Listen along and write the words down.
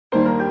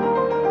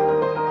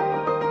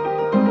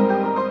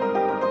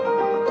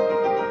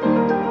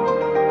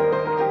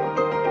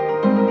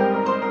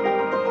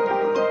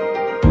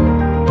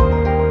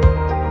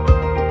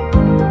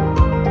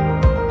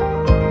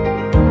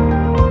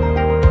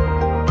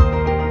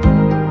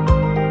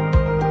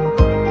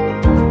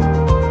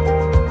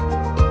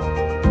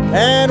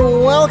And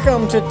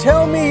welcome to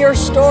Tell Me Your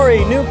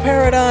Story, New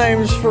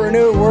Paradigms for a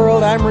New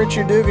World. I'm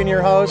Richard Dugan,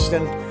 your host,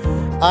 and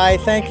I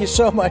thank you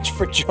so much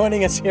for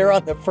joining us here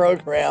on the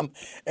program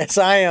as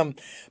I am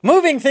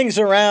moving things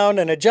around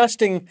and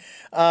adjusting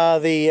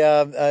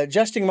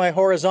adjusting my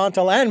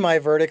horizontal and my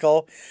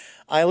vertical.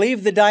 I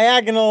leave the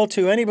diagonal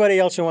to anybody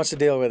else who wants to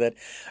deal with it.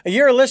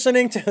 You're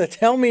listening to the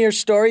Tell Me Your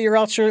Story. You're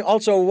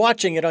also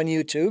watching it on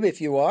YouTube, if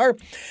you are.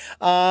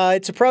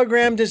 It's a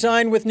program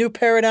designed with new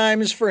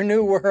paradigms for a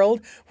new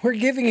world. We're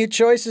giving you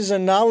choices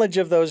and knowledge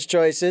of those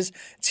choices.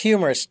 It's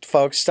humorous,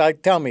 folks.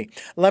 Let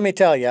me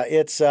tell you,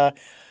 it's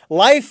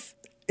life.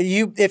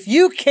 If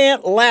you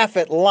can't laugh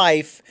at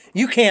life,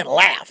 you can't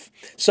laugh.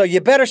 So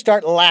you better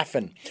start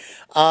laughing.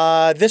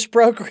 This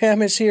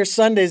program is here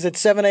Sundays at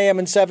 7 a.m.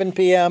 and 7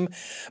 p.m.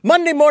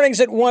 Monday mornings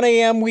at 1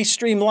 a.m. We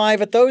stream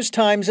live at those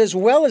times, as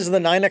well as the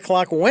 9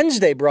 o'clock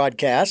Wednesday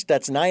broadcast.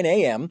 That's 9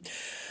 a.m.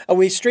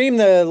 We stream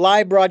the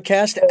live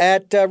broadcast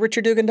at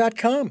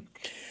richarddugan.com.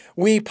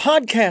 We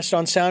podcast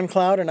on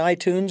SoundCloud and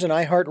iTunes and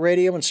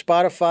iHeartRadio and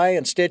Spotify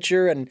and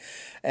Stitcher and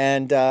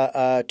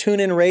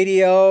TuneIn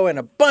Radio and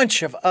a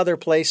bunch of other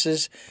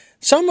places,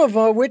 some of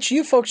which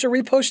you folks are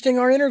reposting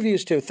our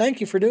interviews to. Thank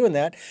you for doing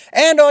that.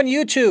 And on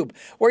YouTube,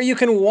 where you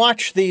can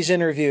watch these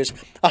interviews.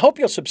 I hope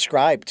you'll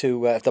subscribe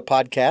to the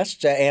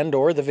podcasts and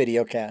or the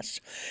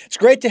videocasts. It's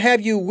great to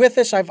have you with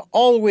us.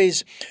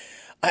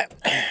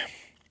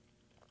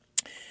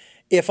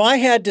 If I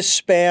had to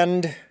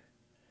spend,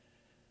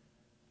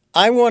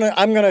 I'm going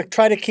to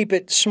try to keep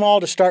it small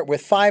to start with,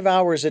 5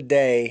 hours a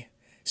day,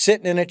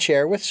 sitting in a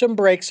chair with some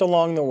breaks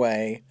along the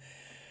way,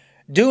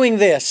 doing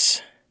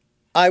this.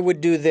 I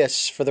would do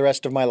this for the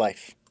rest of my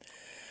life.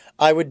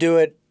 I would do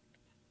it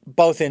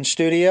both in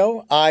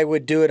studio. I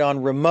would do it on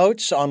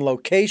remotes, on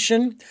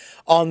location,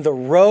 on the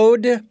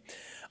road,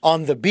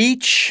 on the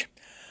beach,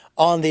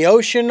 on the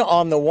ocean,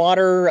 on the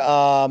water.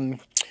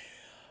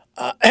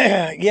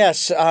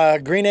 Yes,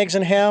 green eggs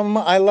and ham.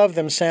 I love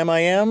them, Sam.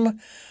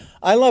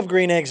 I love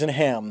green eggs and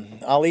ham.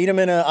 I'll eat them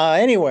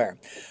anywhere.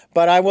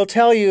 But I will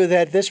tell you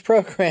that this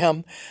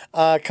program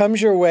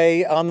comes your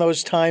way on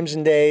those times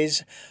and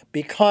days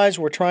because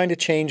we're trying to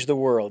change the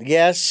world.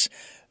 Yes,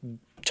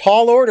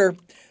 tall order,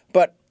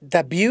 but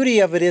the beauty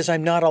of it is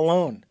I'm not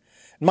alone.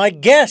 My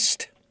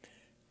guest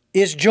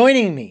is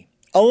joining me,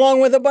 along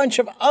with a bunch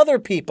of other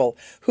people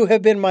who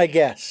have been my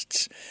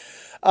guests.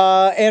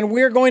 And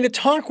we're going to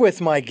talk with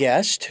my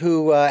guest,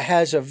 who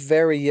has a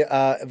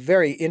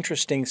very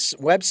interesting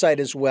website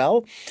as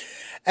well.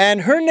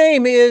 And her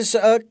name is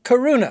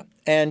Karuna.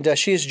 And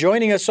she's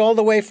joining us all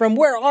the way from,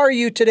 where are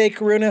you today,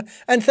 Karuna?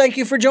 And thank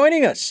you for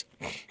joining us.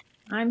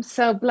 I'm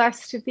so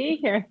blessed to be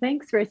here.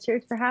 Thanks,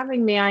 Richard, for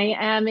having me. I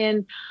am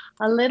in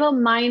a little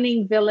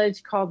mining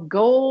village called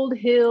Gold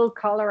Hill,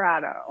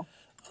 Colorado.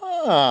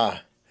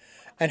 Ah,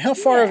 and how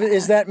far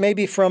is that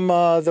maybe from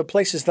the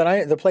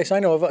place I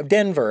know of,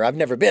 Denver? I've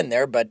never been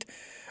there, but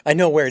I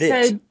know where it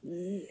is.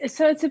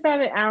 So it's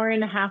about an hour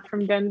and a half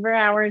from Denver,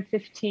 hour and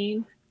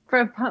 15.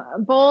 From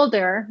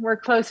Boulder, we're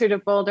closer to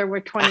Boulder. We're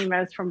 20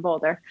 minutes from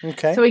Boulder.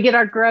 Okay. So we get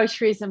our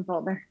groceries in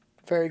Boulder.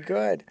 Very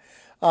good.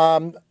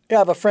 I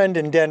have a friend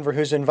in Denver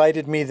who's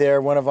invited me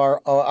there, one of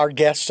our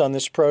guests on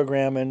this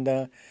program,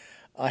 and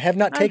I have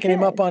not taken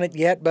him up on it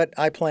yet, but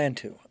I plan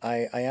to.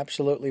 I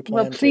absolutely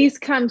plan to. Well, please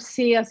come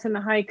see us in the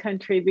high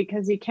country,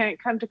 because you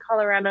can't come to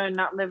Colorado and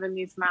not live in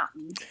these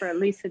mountains for at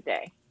least a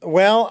day.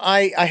 Well,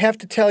 I have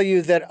to tell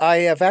you that I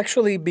have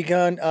actually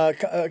become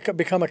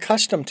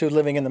accustomed to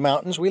living in the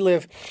mountains. We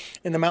live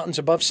in the mountains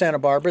above Santa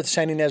Barbara, the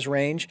San Ynez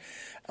Range.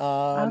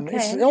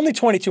 It's only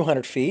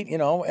 2,200 feet,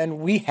 and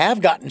we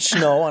have gotten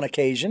snow on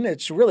occasion.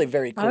 It's really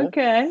very cool.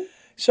 Okay.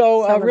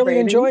 So really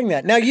enjoying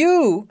that. Now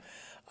you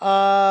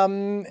are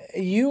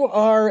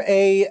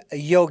a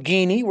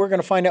yogini. We're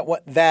going to find out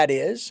what that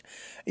is.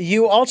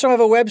 You also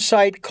have a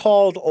website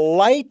called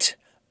Light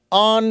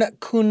on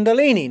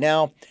Kundalini.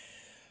 Now,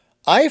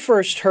 I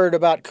first heard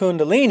about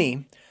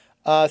Kundalini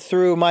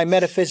through my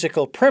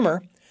metaphysical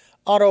primer,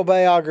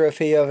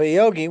 Autobiography of a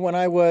Yogi, when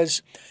I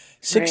was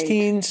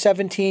 16,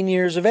 17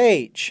 years of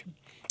age.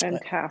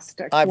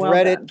 Fantastic. I've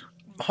read it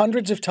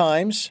hundreds of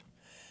times.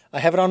 I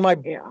have it on my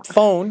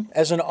phone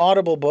as an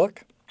Audible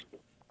book.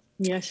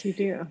 Yes, you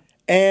do.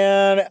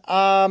 And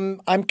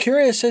I'm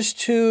curious as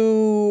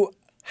to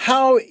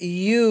how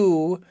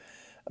you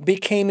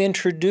became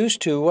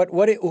introduced to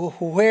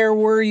where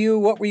were you,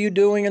 what were you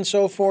doing, and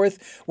so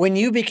forth when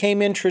you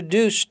became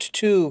introduced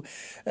to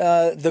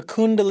the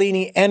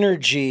Kundalini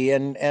energy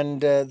and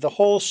the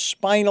whole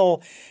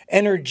spinal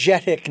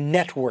energetic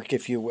network,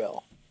 if you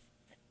will.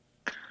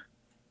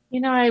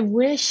 I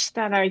wish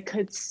that I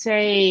could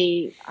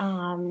say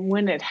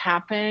when it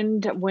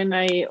happened. When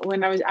I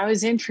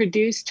was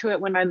introduced to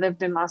it when I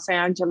lived in Los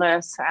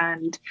Angeles,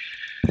 and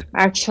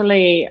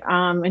actually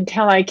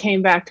until I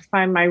came back to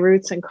find my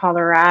roots in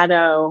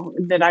Colorado,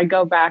 that I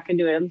go back and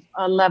do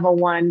a level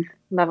 1,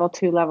 level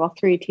 2, level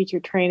 3 teacher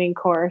training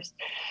course.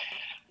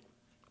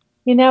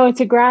 It's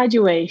a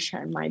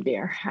graduation, my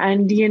dear,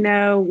 and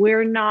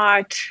we're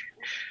not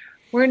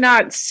we're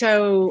not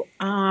so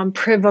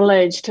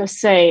privileged to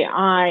say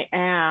I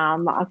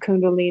am a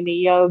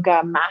Kundalini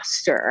yoga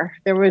master.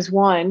 There was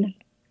one,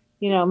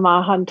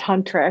 Mahan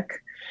Tantric,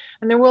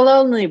 and there will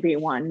only be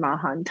one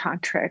Mahan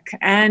Tantric.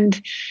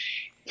 And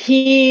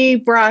he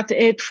brought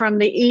it from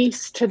the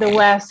east to the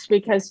west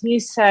because he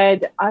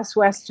said us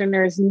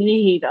Westerners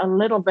need a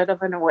little bit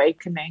of an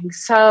awakening.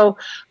 So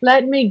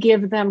let me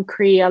give them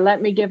Kriya,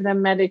 let me give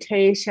them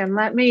meditation,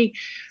 let me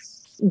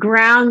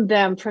ground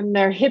them from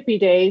their hippie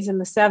days in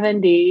the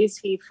 70s.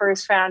 He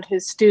first found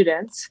his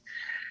students.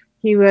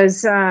 He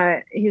was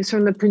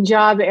from the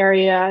Punjab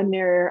area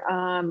near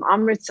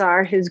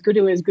Amritsar. His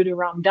guru is Guru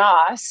Ram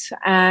Das,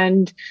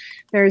 and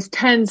there's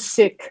 10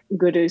 Sikh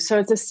gurus. So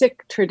it's a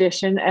Sikh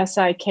tradition,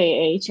 Sikh,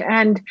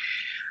 and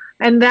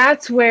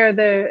that's where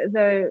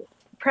the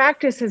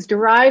practice is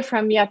derived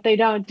from. Yet they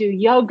don't do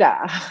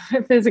yoga,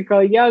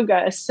 physical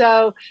yoga.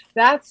 So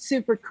that's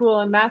super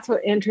cool, and that's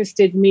what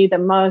interested me the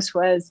most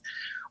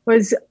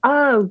was,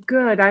 oh,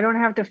 good, I don't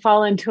have to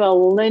fall into a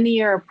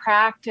linear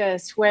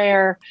practice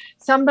where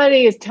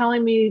somebody is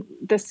telling me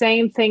the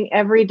same thing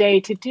every day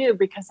to do,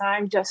 because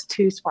I'm just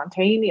too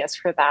spontaneous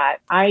for that.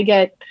 I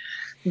get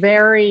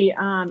very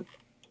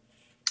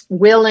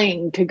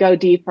willing to go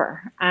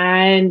deeper.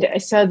 And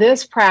so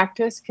this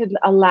practice could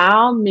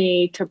allow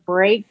me to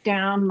break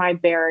down my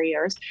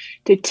barriers,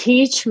 to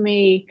teach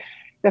me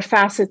the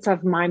facets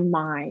of my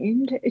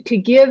mind, to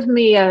give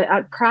me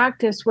a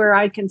practice where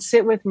I can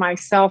sit with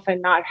myself and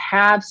not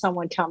have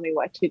someone tell me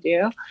what to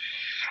do,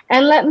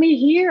 and let me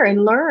hear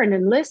and learn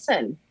and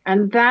listen.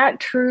 And that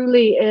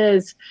truly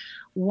is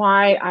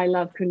why I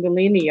love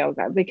Kundalini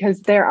yoga,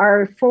 because there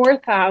are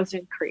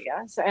 4,000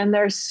 kriyas, and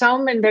there's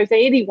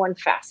 81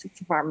 facets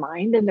of our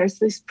mind, and there's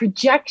these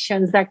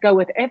projections that go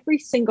with every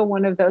single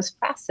one of those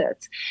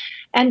facets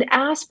and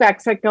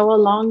aspects that go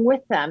along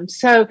with them.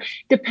 So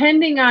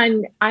depending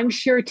on, I'm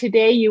sure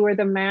today you were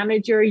the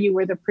manager, you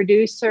were the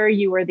producer,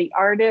 you were the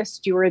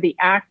artist, you were the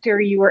actor,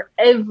 you were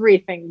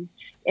everything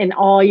in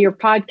all your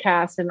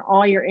podcasts and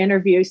all your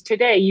interviews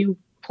today. You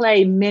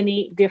play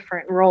many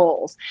different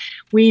roles.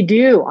 We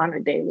do on a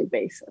daily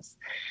basis.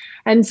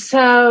 And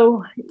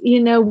so,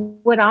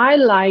 what I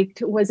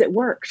liked was it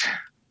worked.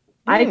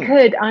 I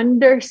could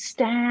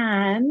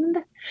understand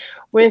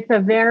with a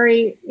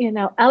very,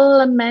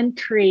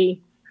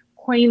 elementary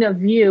point of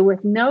view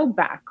with no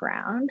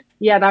background.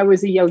 Yet I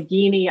was a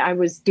yogini. I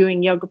was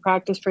doing yoga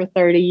practice for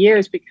 30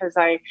 years because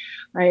I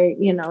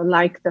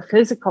like the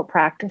physical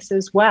practice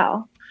as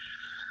well.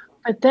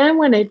 But then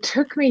when it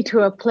took me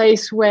to a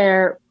place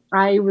where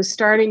I was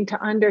starting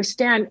to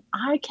understand,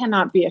 I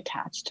cannot be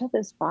attached to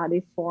this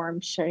body, form,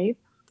 shape.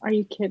 Are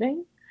you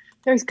kidding?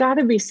 There's got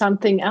to be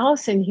something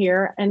else in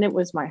here. And it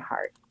was my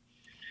heart.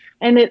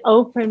 And it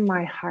opened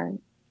my heart.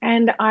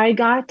 And I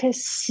got to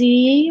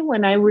see,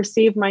 when I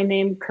received my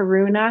name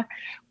Karuna,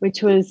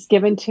 which was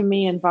given to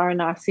me in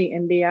Varanasi,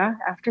 India,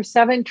 after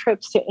 7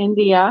 trips to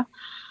India,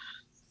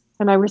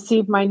 and I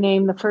received my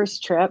name the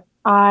first trip,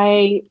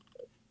 I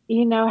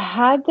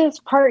had this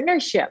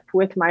partnership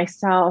with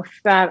myself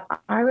that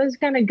I was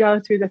going to go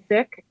through the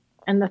thick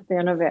and the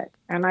thin of it.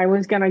 And I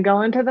was going to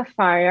go into the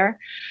fire,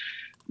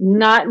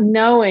 not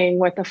knowing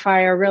what the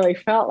fire really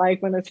felt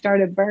like when it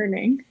started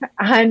burning.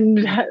 And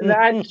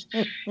that,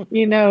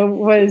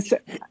 was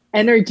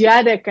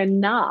energetic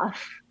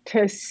enough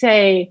to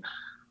say,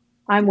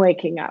 I'm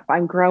waking up,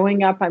 I'm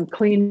growing up, I'm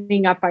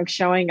cleaning up, I'm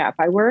showing up.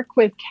 I work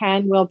with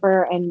Ken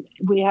Wilber, and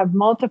we have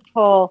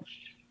multiple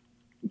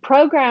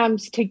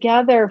programs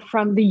together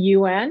from the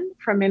UN,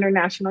 from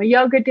International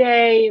Yoga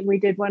Day. We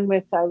did one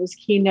with, I was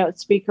keynote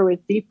speaker with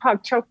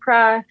Deepak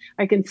Chopra.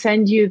 I can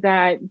send you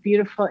that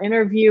beautiful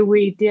interview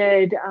we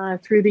did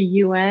through the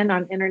UN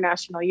on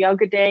International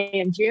Yoga Day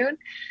in June.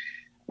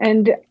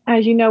 And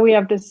as you know, we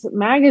have this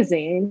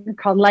magazine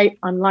called Light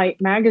on Light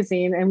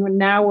magazine, and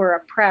now we're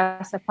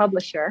a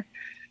publisher.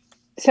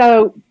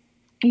 So,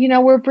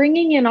 we're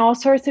bringing in all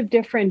sorts of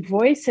different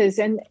voices,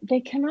 and they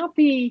cannot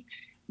be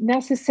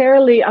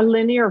necessarily a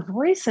linear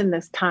voice in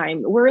this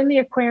time. We're in the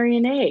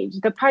Aquarian age,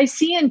 the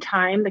Piscean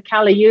time, the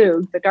Kali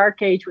Yuga, the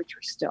dark age, which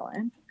we're still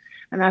in.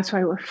 And that's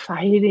why we're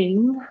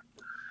fighting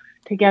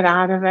to get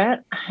out of it.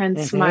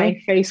 Hence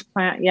my face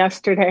plant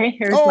yesterday.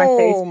 Here's my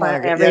face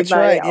plant, everybody. That's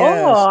right,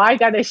 yes. Oh, I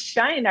got a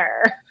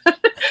shiner.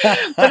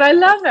 But I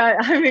love it.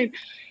 I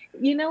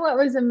mean, what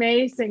was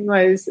amazing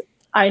was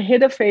I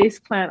hit a face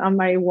plant on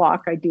my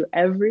walk I do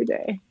every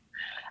day.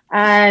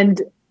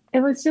 And it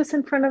was just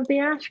in front of the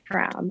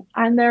ashram.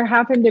 And there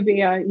happened to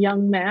be a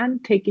young man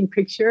taking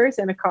pictures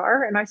in a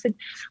car. And I said,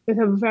 with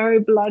a very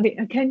bloody,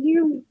 can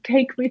you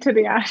take me to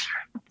the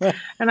ashram?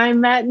 And I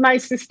met my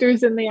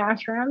sisters in the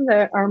ashram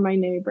that are my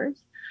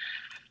neighbors.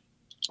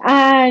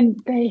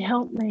 And they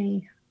helped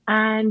me.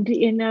 And,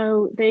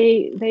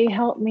 they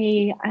helped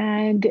me.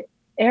 And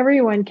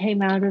everyone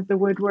came out of the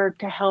woodwork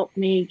to help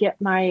me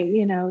get my,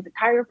 the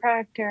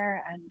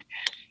chiropractor and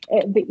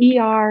the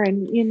ER,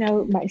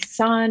 and my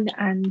son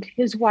and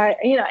his wife,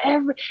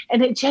 and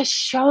it just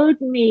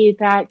showed me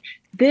that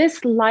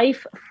this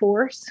life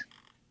force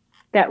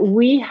that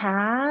we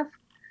have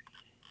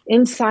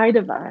inside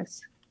of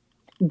us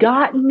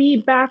got me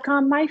back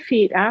on my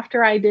feet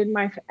after I did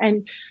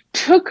and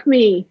took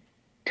me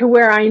to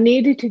where I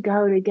needed to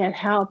go to get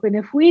help. And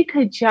if we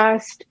could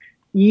just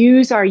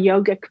use our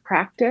yogic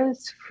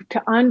practice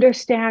to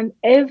understand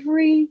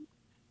every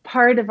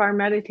part of our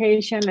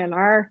meditation and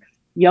our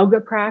yoga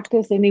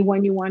practice,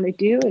 anyone you want to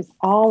do is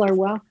all are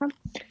welcome,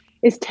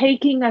 is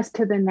taking us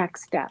to the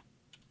next step.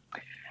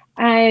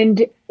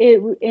 And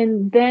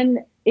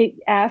then it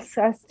asks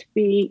us to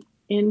be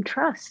in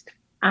trust.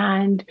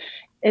 And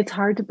it's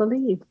hard to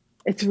believe.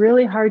 It's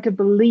really hard to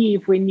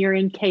believe when you're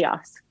in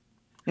chaos.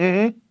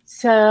 Mm-hmm.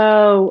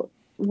 So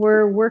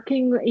we're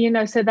working,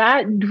 so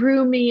that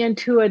drew me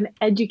into an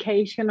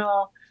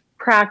educational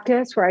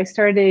practice where I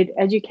started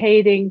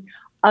educating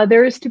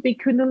others to be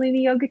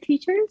Kundalini yoga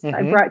teachers. Mm-hmm.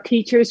 I brought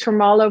teachers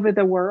from all over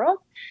the world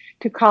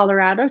to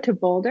Colorado, to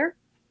Boulder.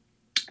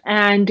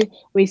 And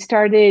we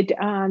started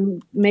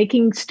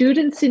making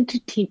students into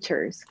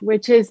teachers,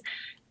 which is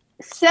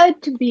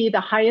said to be the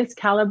highest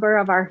caliber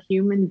of our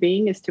human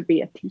being, is to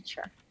be a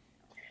teacher.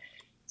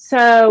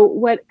 So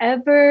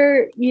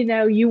whatever,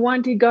 you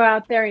want to go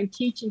out there and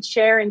teach and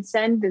share and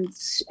send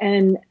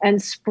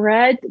and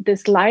spread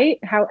this light,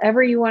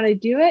 however you want to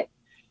do it,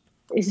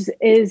 is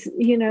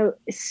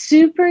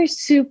super,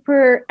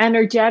 super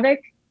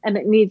energetic, and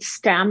it needs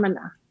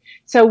stamina.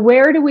 So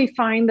where do we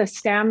find the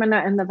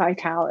stamina and the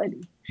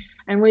vitality?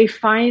 And we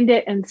find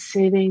it in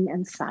sitting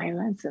in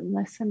silence and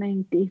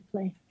listening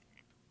deeply.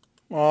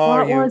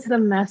 What was the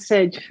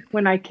message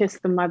when I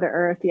kissed the Mother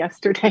Earth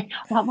yesterday?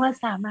 What was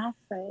that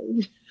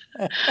message?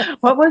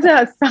 What was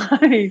that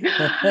sign?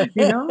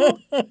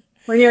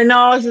 When your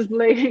nose is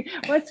bleeding,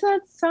 what's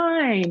that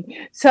sign?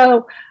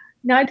 So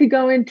not to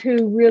go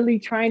into really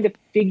trying to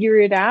figure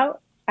it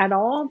out at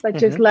all, but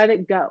just let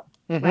it go,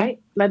 right?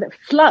 Let it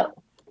flow.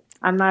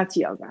 And that's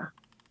yoga.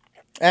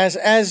 As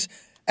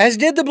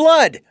did the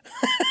blood.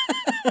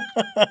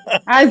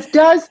 As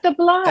does the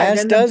blood.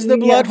 As does the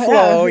blood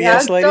flow,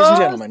 yes, ladies and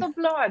gentlemen. The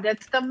blood.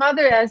 It's the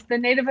mother, as the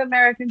Native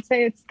Americans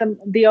say, it's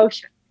the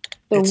ocean.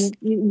 The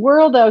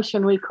world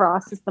ocean we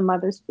cross is the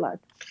mother's blood.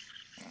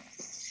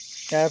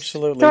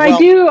 Absolutely. So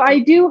I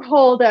do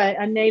hold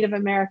a Native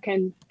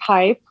American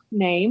pipe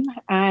name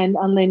and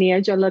a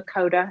lineage, a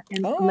Lakota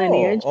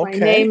lineage. Okay.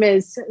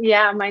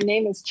 My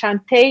name is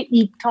Chante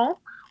Iton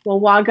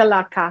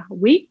Wawagalaka,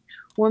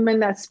 woman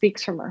that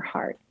speaks from her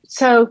heart.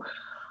 So,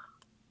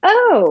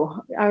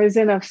 I was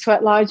in a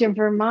sweat lodge in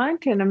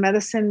Vermont, and a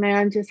medicine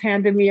man just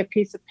handed me a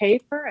piece of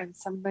paper, and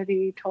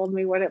somebody told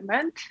me what it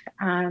meant.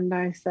 And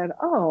I said,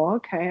 oh,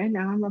 okay,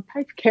 now I'm a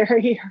pipe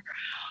carrier.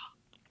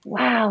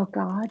 Wow,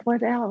 God,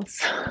 what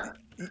else?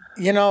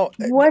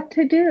 What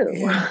to do?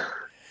 Yeah.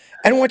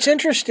 And what's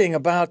interesting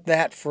about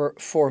that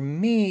for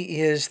me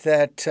is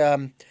that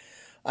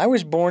I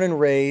was born and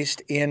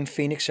raised in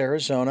Phoenix,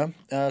 Arizona.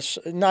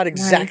 Not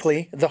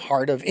exactly the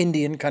heart of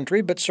Indian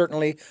country, but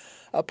certainly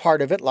a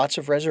part of it. Lots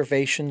of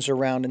reservations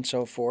around and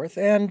so forth.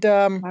 And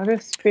what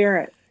a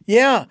spirit.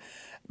 Yeah.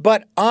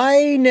 But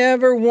I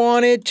never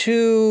wanted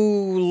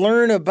to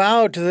learn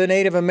about the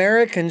Native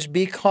Americans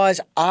because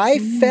I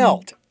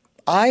felt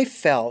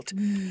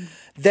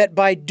that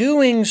by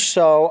doing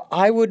so,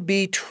 I would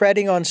be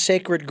treading on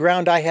sacred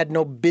ground I had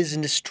no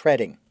business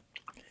treading.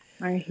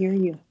 I hear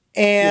you.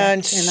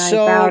 And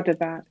so, I bow to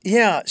that.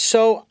 Yeah,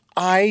 so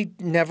I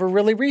never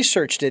really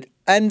researched it.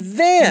 And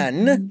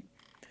then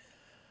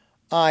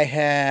I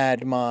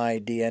had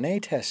my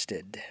DNA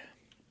tested.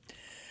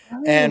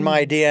 Oh. And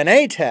my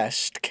DNA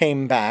test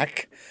came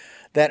back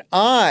that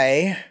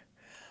I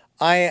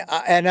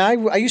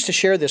used to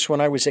share this when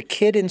I was a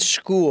kid in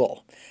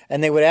school.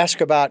 And they would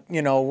ask about,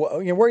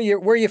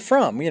 where you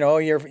from,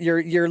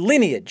 your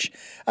lineage.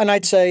 And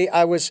I'd say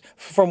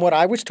from what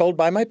I was told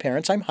by my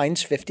parents, I'm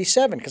Heinz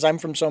 57 because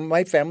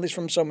my family's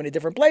from so many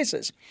different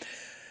places.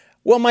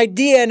 Well, my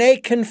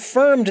DNA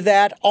confirmed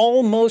that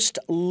almost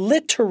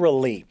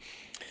literally.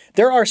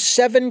 There are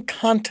 7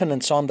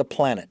 continents on the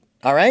planet,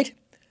 all right?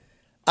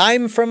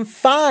 I'm from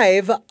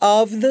 5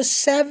 of the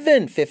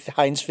 7,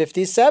 Heinz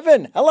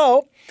 57.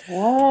 Hello.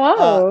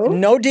 Whoa.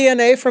 No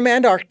DNA from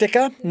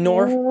Antarctica,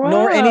 nor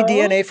any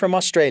DNA from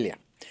Australia.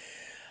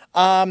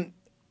 Good.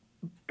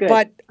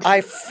 But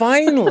I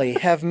finally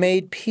have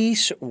made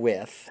peace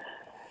with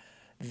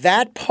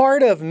that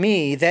part of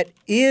me that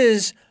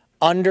is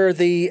under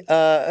the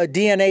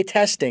DNA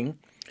testing.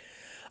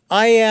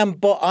 I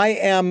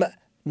am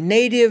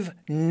Native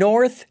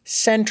North,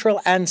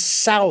 Central, and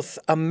South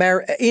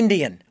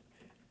Indian.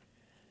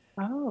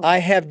 Oh. I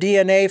have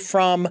DNA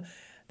from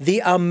the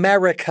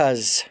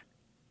Americas.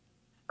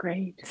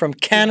 Great. From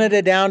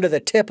Canada down to the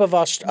tip of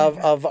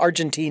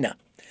Argentina.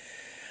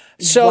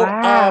 So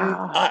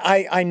wow.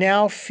 I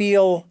now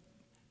feel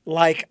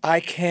like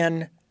I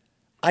can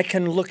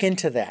look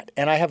into that.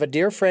 And I have a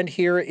dear friend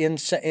here in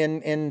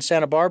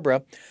Santa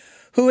Barbara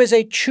who is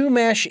a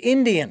Chumash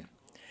Indian.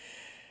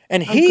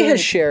 And he has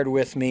shared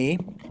with me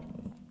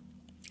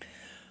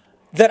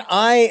that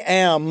I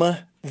am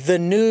the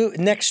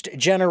next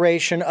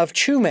generation of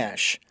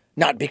Chumash.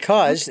 Not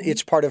because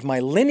it's part of my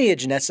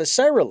lineage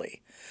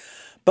necessarily,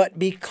 But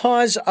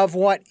because of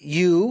what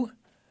you,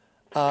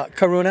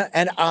 Karuna,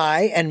 and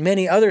I, and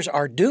many others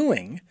are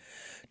doing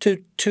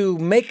to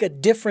make a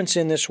difference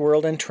in this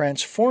world and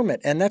transform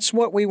it. And that's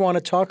what we want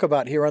to talk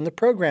about here on the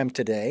program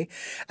today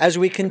as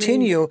we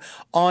continue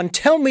on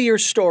Tell Me Your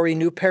Story,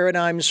 New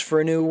Paradigms for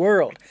a New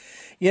World.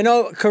 You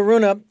know,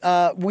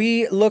 Karuna,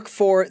 we look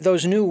for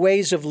those new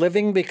ways of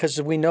living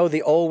because we know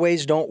the old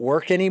ways don't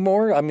work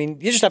anymore. I mean,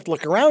 you just have to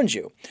look around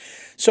you.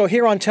 So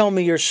here on Tell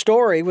Me Your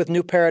Story with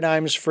New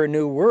Paradigms for a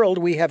New World,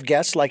 we have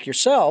guests like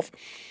yourself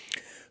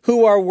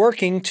who are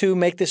working to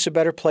make this a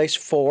better place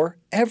for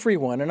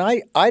everyone. And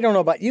I don't know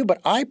about you,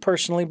 but I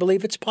personally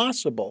believe it's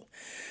possible.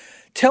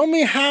 Tell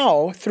me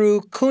how,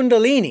 through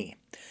Kundalini,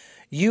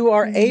 you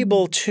are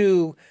able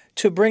to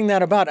bring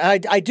that about.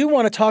 I do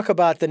want to talk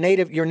about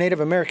your Native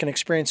American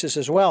experiences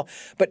as well,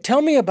 but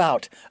tell me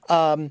about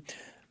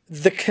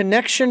the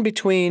connection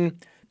between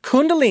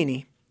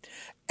Kundalini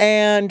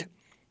and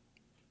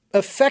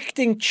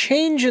affecting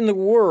change in the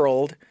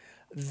world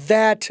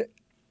that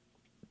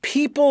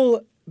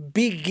people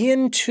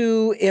begin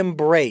to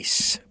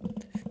embrace.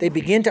 They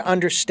begin to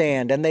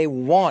understand and they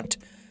want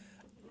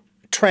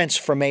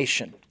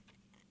transformation.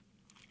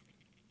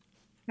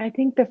 I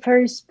think the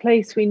first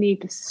place we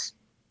need to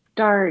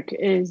start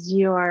is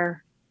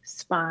your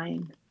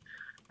spine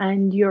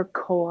and your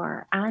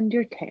core and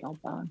your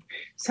tailbone.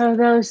 So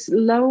those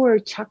lower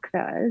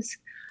chakras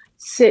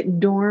sit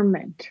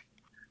dormant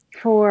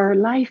for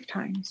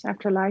lifetimes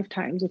after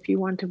lifetimes. If you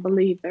want to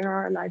believe there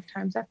are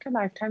lifetimes after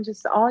lifetimes,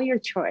 it's all your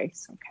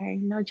choice, okay?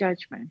 No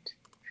judgment.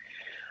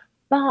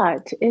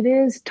 But it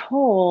is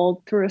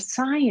told through a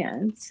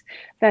science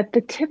that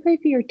the tip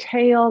of your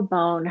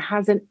tailbone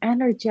has an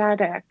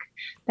energetic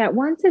that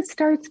once it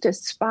starts to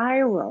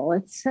spiral,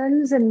 it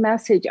sends a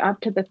message up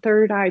to the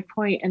third eye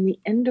point and the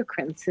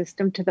endocrine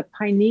system to the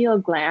pineal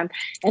gland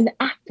and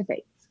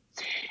activates.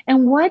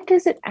 And what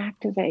does it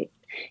activate?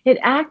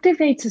 It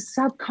activates the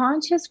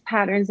subconscious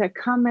patterns that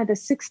come at a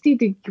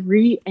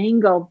 60-degree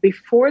angle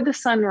before the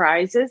sun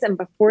rises and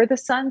before the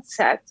sun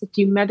sets. If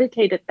you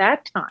meditate at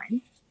that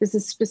time, this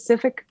is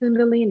specific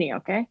Kundalini,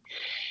 okay?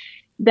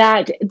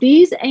 That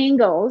these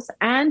angles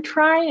and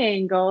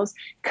triangles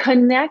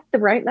connect the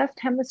right-left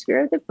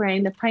hemisphere of the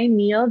brain, the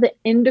pineal, the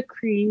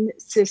endocrine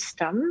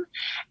system,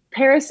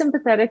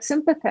 parasympathetic,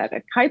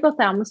 sympathetic,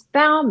 hypothalamus,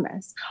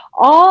 thalamus,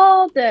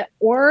 all the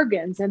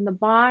organs in the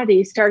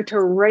body start to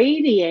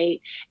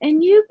radiate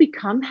and you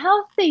become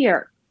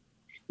healthier.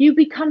 You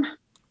become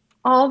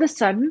all of a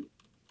sudden,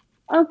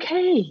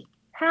 okay,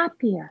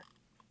 happier.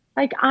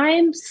 Like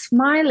I'm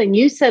smiling.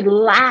 You said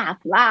laugh,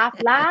 laugh,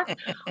 laugh.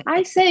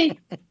 I say,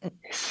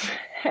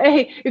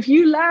 hey, if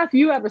you laugh,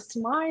 you have a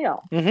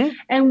smile. Mm-hmm.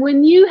 And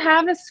when you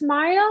have a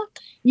smile,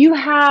 you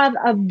have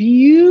a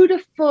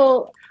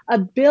beautiful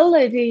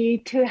ability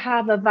to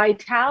have a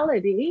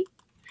vitality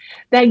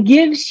that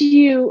gives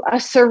you a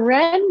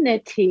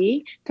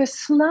serenity to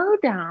slow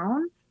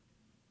down,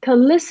 to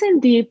listen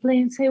deeply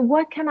and say,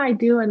 what can I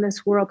do in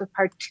this world to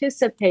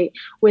participate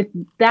with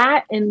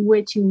that in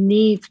which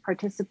needs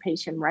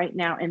participation right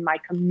now in my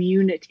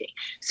community?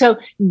 So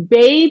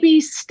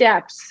baby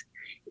steps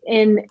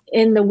in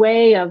the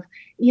way of,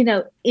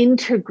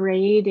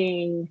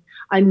 integrating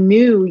a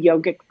new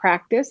yogic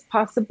practice,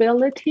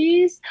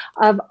 possibilities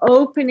of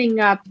opening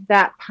up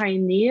that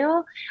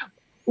pineal,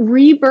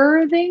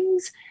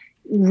 rebirthings,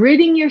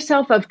 ridding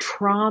yourself of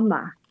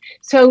trauma.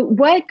 So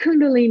what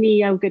Kundalini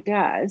Yoga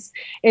does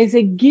is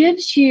it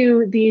gives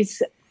you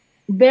these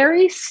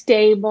very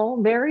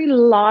stable, very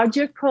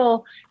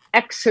logical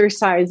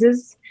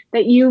exercises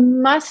that you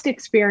must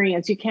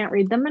experience. You can't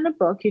read them in a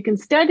book. You can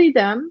study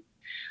them,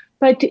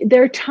 but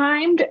they're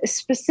timed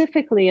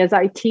specifically as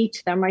I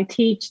teach them. I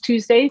teach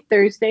Tuesday,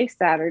 Thursday,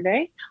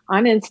 Saturday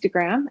on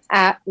Instagram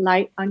at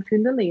Light on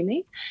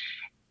Kundalini,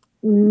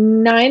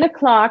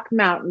 9:00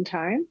 Mountain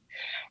Time.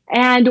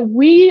 And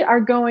we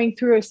are going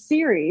through a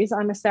series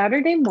on a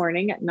Saturday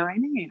morning at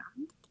 9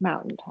 a.m.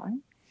 Mountain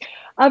Time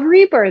of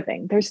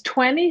rebirthing. There's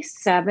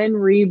 27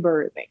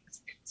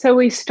 rebirthings. So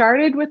we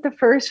started with the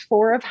first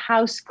 4 of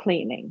house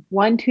cleaning,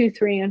 1, 2,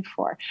 3, and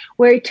 4,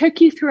 where it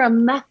took you through a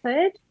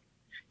method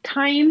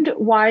timed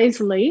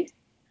wisely,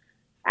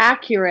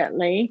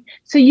 accurately.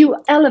 So you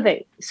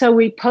elevate. So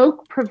we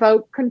poke,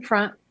 provoke,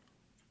 confront,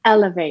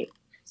 elevate.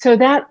 So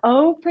that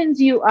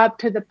opens you up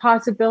to the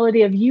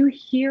possibility of you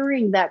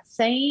hearing that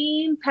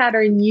same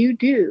pattern you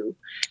do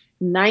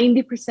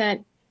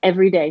 90%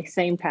 every day,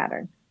 same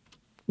pattern.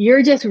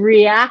 You're just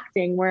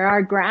reacting where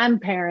our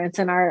grandparents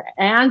and our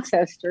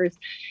ancestors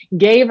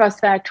gave us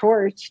that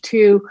torch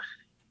to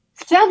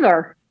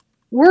sever.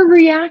 We're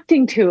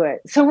reacting to it.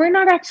 So we're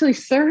not actually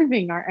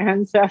serving our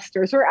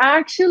ancestors. We're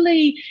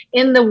actually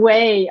in the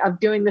way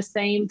of doing the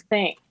same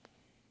thing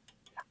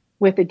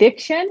with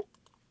addiction.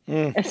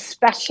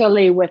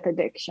 Especially with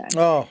addiction,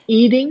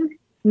 eating,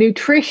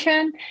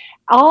 nutrition,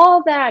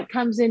 all that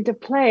comes into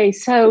play.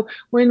 So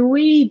when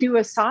we do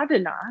a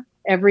sadhana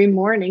every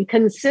morning,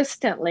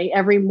 consistently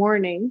every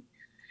morning,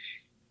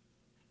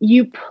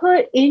 you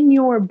put in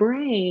your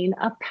brain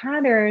a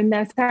pattern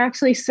that's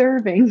actually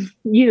serving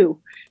you,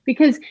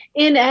 because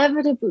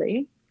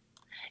inevitably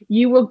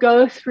you will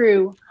go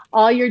through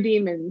all your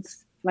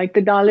demons. Like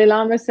the Dalai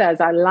Lama says,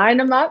 I line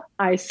them up,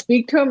 I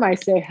speak to them, I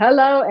say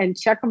hello, and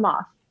check them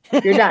off.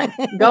 You're done.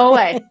 Go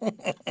away.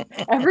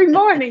 Every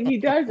morning he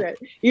does it,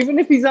 even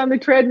if he's on the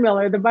treadmill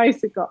or the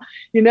bicycle,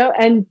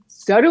 and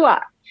so do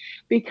I,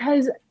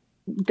 because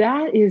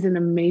that is an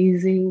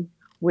amazing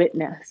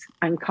witness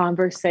and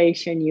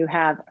conversation you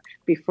have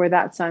before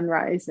that sun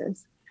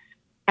rises.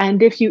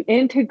 And if you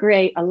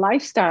integrate a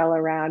lifestyle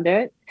around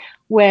it,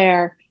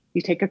 where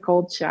you take a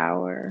cold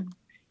shower,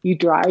 you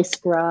dry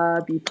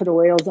scrub, you put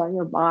oils on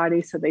your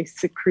body so they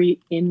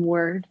secrete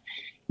inward,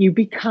 you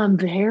become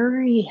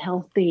very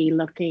healthy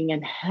looking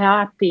and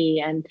happy,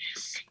 and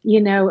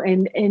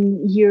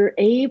and you're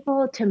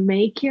able to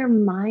make your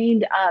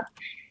mind up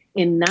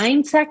in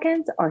 9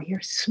 seconds, or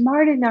you're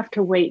smart enough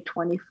to wait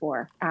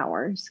 24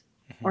 hours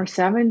or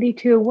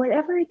 72,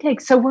 whatever it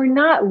takes. So we're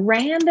not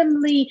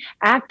randomly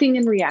acting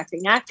and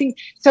reacting.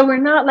 So we're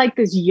not like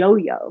this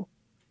yo-yo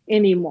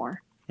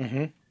anymore.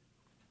 Mm-hmm.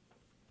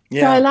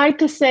 Yeah. So I like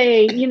to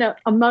say,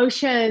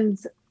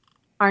 emotions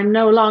are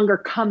no longer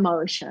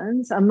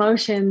commotions.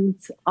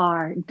 Emotions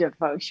are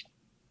devotion.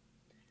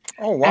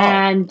 Oh, wow.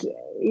 And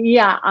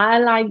yeah, I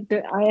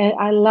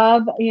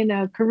love,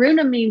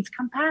 Karuna means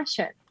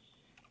compassion.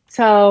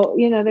 So,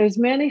 there's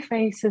many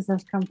faces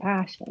of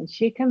compassion.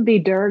 She can be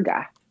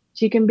Durga.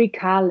 She can be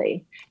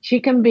Kali. She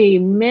can be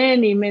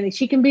many.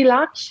 She can be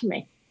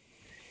Lakshmi.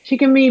 She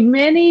can be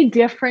many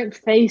different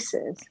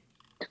faces,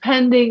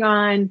 depending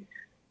on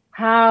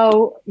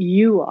how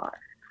you are.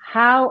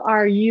 How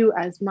are you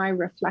as my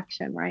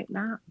reflection right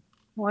now?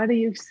 What are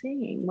you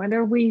seeing? What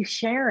are we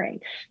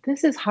sharing?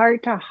 This is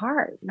heart to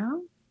heart,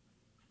 no?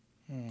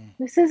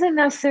 This isn't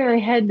necessarily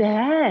head to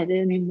head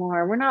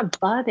anymore. We're not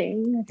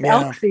butting. It's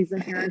elk season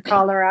here in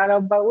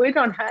Colorado, but we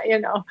don't have,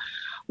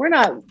 we're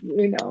not,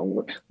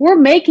 we're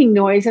making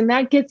noise. And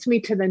that gets me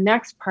to the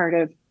next part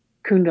of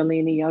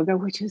Kundalini Yoga,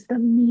 which is the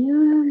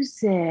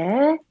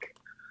music.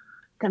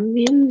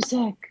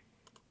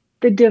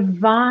 The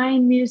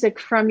divine music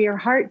from your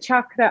heart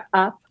chakra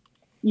up.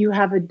 You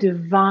have a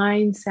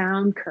divine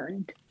sound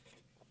current.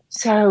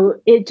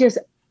 So it just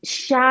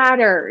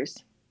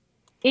shatters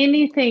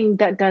anything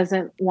that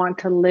doesn't want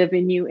to live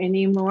in you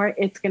anymore.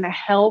 It's going to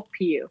help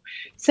you.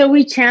 So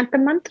we chant the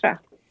mantra.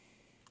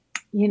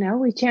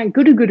 We chant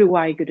Guru Guru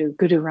Waheguru,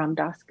 Guru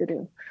Ramdas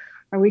Guru.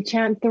 Or we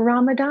chant the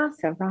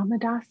Ramadasa,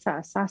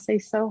 Sase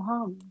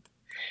Soham.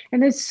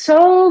 And it's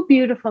so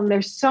beautiful. And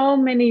there's so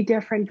many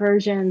different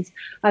versions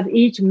of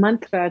each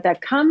mantra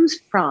that comes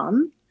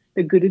from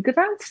the Guru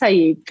Granth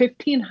Sahib,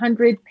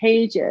 1,500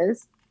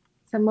 pages,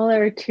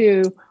 similar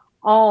to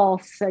all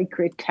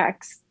sacred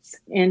texts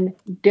in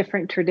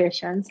different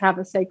traditions have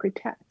a sacred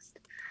text.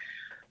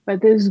 But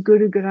this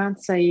Guru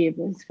Granth Sahib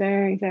is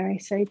very, very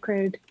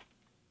sacred.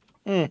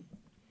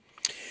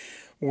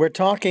 We're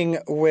talking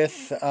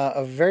with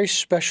a very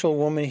special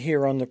woman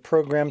here on the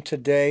program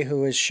today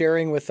who is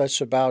sharing with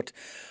us about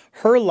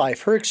her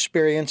life, her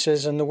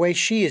experiences, and the way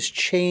she is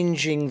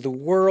changing the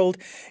world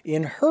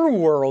in her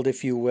world,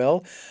 if you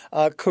will.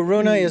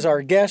 Karuna is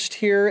our guest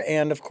here,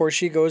 and of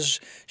course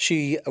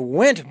she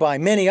went by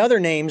many other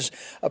names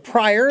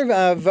prior.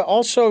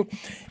 Also,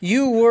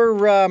 you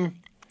were,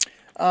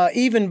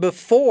 even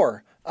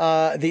before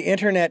the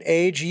internet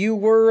age, you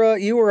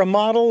were a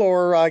model,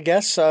 or I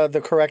guess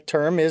the correct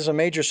term is a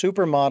major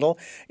supermodel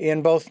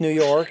in both New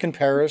York and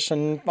Paris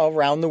and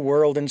around the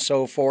world and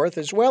so forth,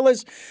 as well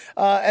as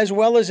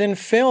in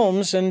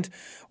films. And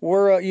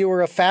you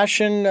were a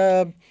fashion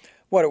you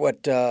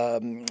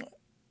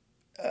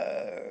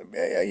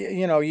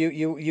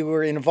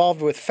were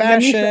involved with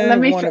fashion.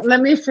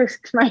 Let me fix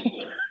my.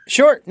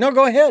 Sure. No,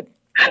 go ahead.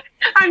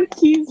 I'm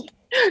teasing.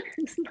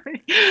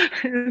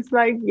 It's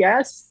like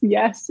yes,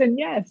 and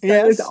yes.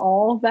 That was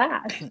all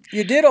that.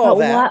 You did all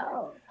that.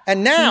 Wow.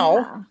 And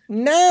now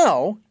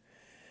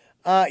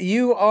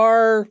you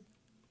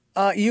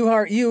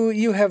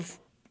have,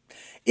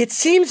 it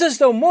seems as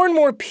though more and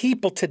more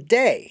people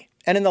today,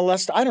 and in the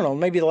last,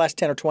 maybe the last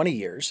 10 or 20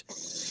 years,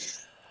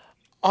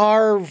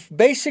 are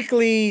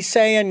basically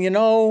saying,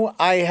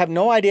 I have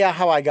no idea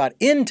how I got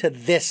into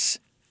this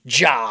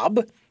job,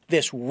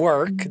 this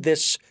work,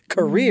 this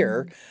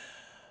career,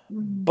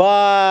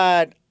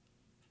 but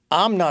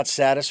I'm not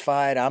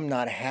satisfied. I'm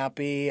not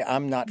happy.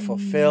 I'm not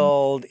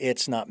fulfilled.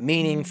 It's not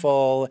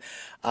meaningful.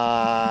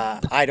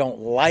 I don't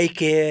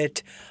like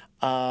it.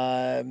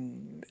 I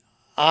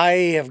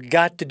have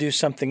got to do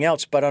something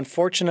else. But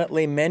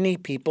unfortunately, many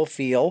people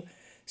feel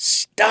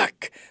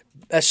stuck,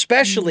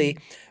 especially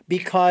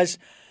because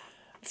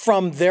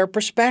from their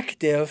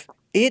perspective,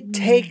 it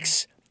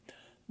takes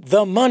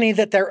the money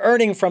that they're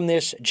earning from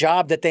this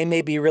job that they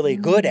may be really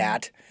good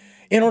at.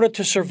 in order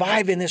to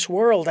survive in this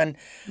world. And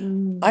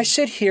I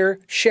sit here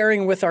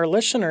sharing with our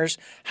listeners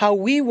how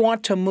we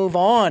want to move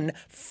on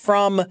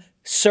from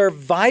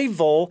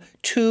survival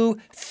to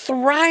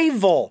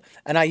thrival.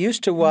 And I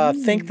used to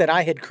think that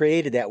I had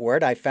created that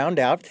word. I found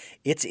out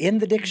it's in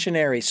the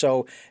dictionary.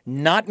 So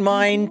not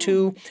mine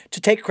to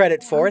take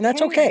credit for, and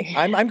that's okay.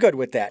 I'm good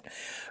with that.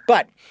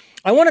 But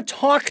I want to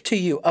talk to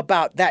you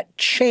about that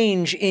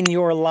change in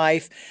your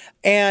life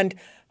and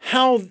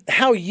how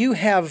you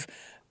have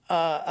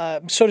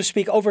so to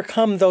speak,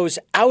 overcome those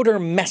outer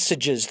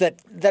messages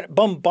that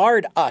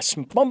bombard us,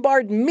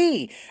 bombard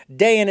me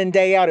day in and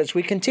day out as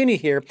we continue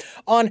here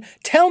on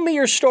Tell Me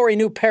Your Story,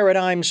 New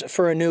Paradigms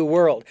for a New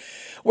World.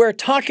 We're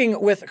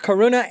talking with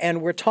Karuna,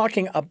 and we're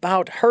talking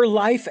about her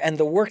life and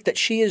the work that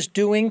she is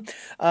doing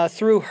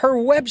through her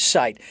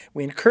website.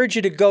 We encourage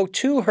you to go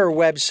to her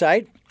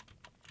website.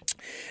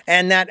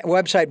 And that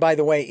website, by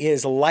the way,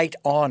 is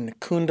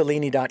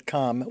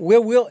lightonkundalini.com. We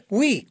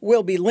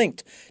will be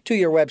linked to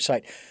your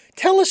website.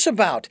 Tell us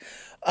about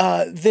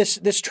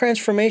this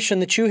transformation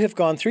that you have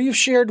gone through. You've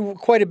shared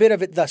quite a bit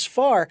of it thus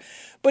far,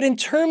 but in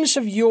terms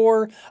of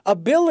your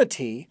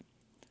ability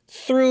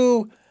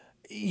through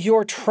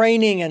your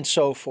training and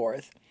so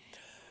forth,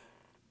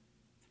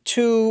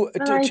 to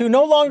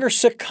no longer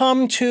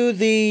succumb to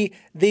the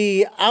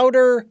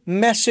outer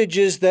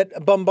messages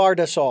that bombard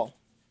us all.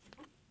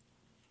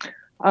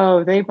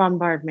 Oh, they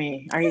bombard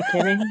me. Are you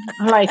kidding?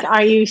 Like,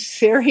 are you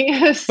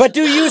serious? But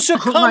do you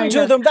succumb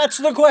to them? That's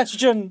the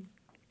question.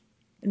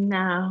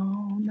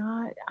 No,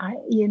 not.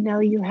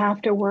 You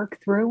have to work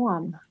through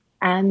them.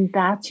 And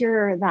that's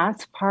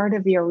part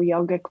of your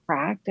yogic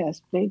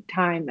practice, big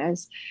time,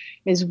 is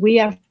we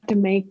have to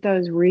make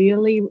those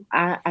really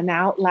an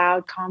out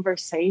loud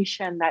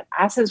conversation that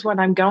this is what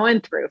I'm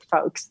going through,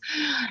 folks.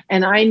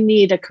 And I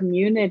need a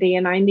community,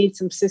 and I need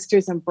some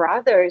sisters and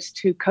brothers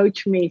to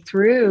coach me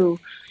through.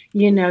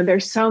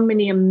 There's so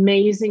many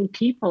amazing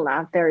people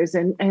out there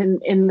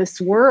in this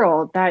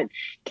world that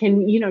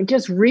can,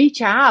 just reach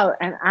out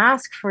and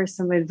ask for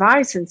some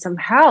advice and some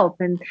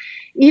help, and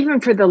even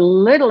for the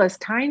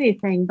littlest tiny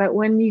thing. But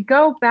when you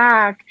go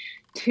back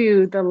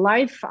to the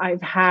life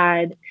I've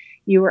had,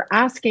 you were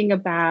asking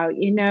about,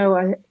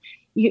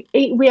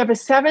 we have a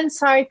 7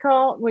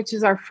 cycle, which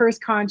is our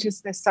first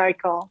consciousness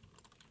cycle.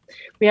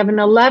 We have an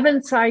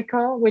 11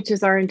 cycle, which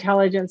is our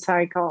intelligence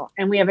cycle.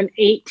 And we have an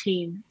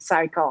 18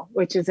 cycle,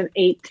 which is an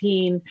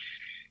 18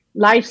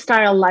 life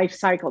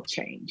cycle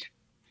change.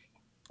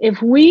 If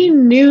we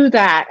knew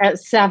that at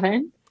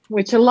 7,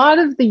 which a lot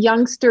of the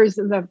youngsters,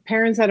 the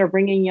parents that are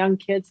bringing young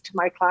kids to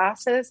my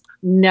classes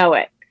know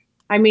it.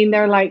 I mean,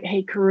 they're like,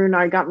 hey, Karuna,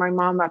 I got my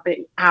mom up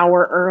an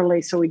hour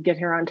early so we'd get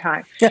here on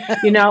time.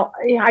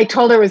 I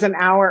told her it was an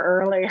hour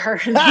earlier.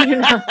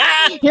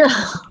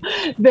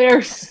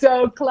 They're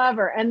so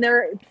clever. And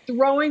they're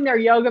throwing their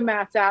yoga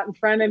mats out in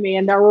front of me,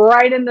 and they're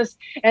right in this,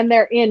 and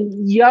they're in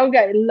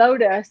yoga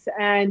lotus.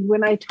 And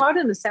when I taught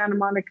in the Santa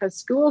Monica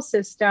school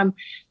system,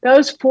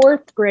 those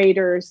 4th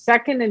graders,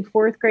 2nd and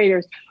 4th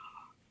graders,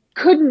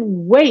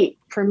 couldn't wait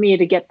for me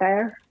to get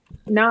there.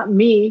 Not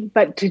me,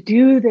 but to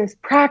do this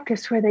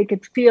practice where they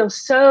could feel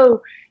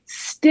so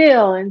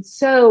still and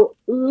so,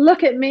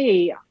 look at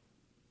me,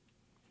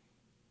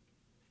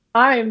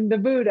 I'm the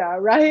Buddha,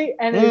 right?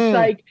 And it's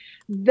like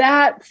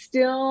that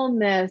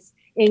stillness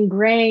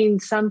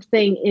ingrained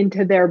something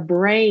into their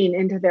brain,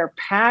 into their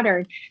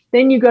pattern.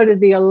 Then you go to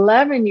the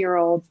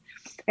 11-year-olds,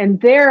 and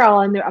they're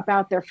all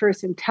about their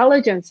first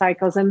intelligence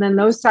cycles. And then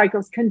those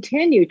cycles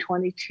continue,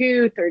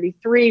 22,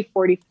 33,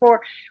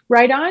 44,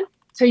 right on.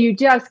 So you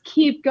just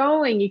keep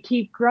going, you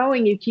keep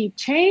growing, you keep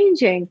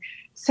changing.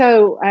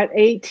 So at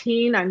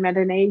 18, I met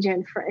an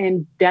agent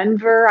in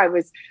Denver. I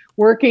was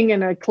working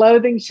in a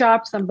clothing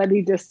shop.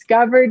 Somebody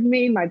discovered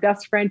me, my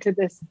best friend to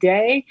this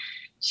day.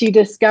 She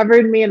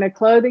discovered me in a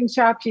clothing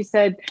shop. She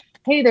said,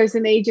 hey, there's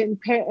an agent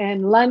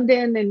in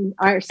London in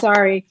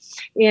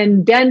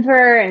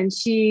Denver, and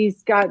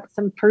she's got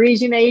some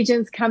Parisian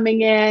agents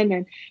coming in,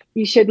 and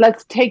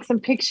let's take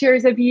some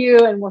pictures of you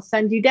and we'll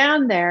send you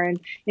down there. And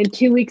in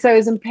 2 weeks, I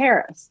was in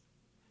Paris.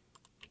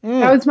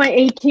 That was my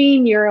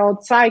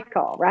 18-year-old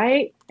cycle,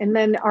 right? And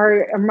then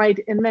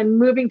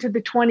moving to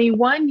the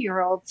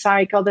 21-year-old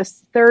cycle,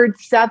 this 3rd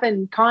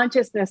 7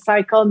 consciousness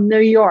cycle, New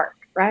York,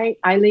 right?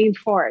 Eileen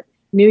Ford,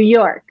 New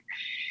York.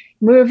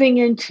 Moving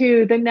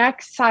into the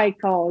next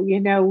cycle,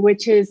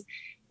 which is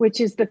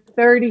the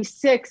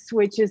 36,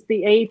 which is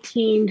the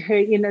 18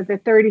 to, the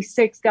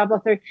 36 double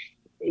 30.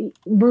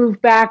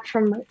 Moved back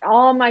from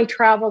all my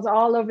travels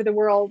all over the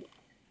world,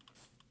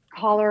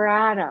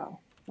 Colorado,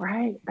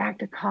 right? Back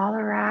to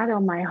Colorado,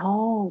 my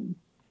home.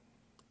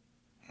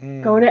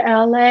 Go to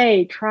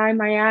LA, try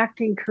my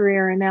acting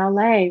career in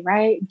LA,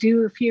 right?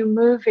 Do a few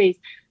movies,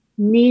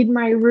 need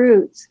my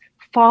roots,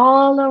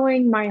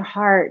 following my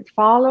heart,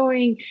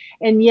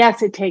 and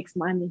yes, it takes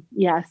money.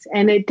 Yes.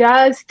 And it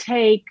does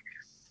take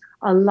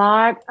a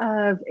lot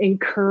of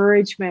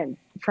encouragement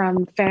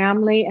from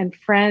family and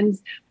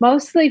friends,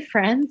 mostly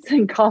friends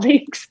and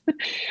colleagues,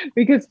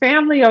 because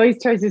family always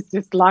tries to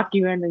just lock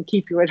you in and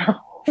keep you at home.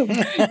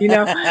 you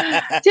know,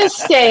 just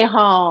stay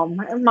home.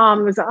 And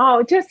mom was,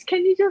 oh,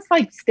 can you just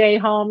like stay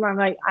home? I'm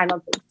like, I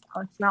don't think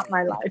so. It's not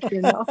my life,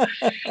 you know?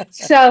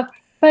 So,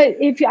 but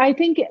I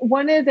think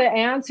one of the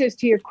answers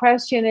to your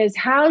question is,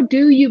 how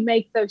do you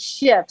make those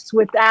shifts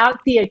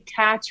without the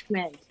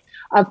attachment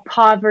of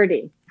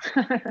poverty?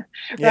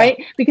 Right?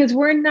 Yeah. Because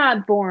we're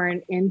not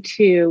born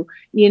into,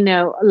 you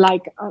know,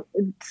 like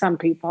some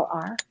people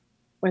are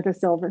with a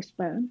silver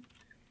spoon.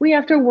 We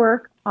have to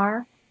work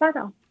our butt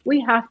off. We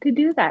have to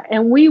do that.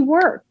 And we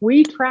work,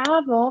 we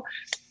travel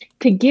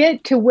to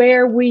get to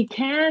where we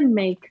can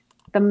make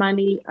the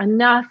money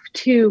enough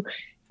to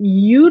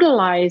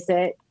utilize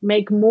it,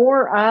 make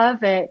more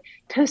of it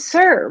to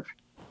serve.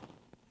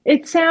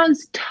 It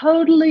sounds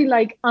totally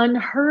like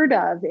unheard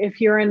of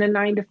if you're in a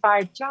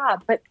 9-to-5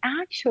 job, but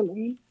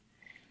actually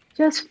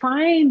just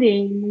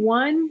finding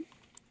one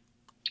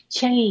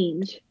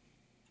change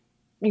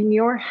in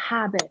your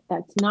habit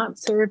that's not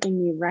serving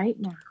you right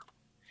now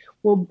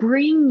will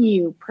bring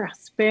you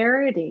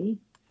prosperity.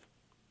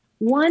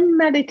 One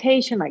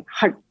meditation, like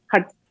hut,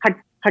 hut, hut,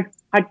 hut,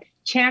 hut,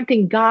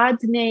 chanting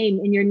God's name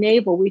in your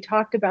navel. We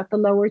talked about the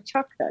lower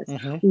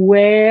chakras,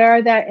 where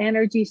that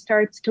energy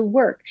starts to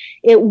work.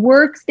 It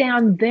works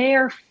down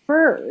there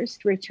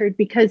first, Richard,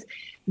 because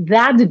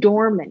that's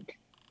dormant.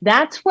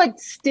 That's what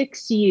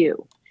sticks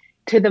you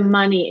to the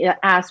money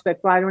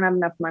aspect. Well, I don't have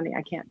enough money.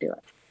 I can't do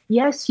it.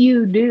 Yes,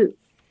 you do.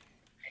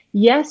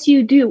 Yes,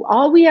 you do.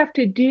 All we have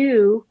to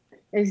do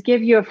is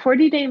give you a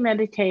 40-day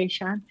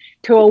meditation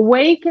to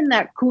awaken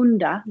that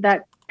kunda,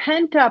 that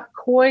pent-up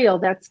coil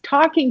that's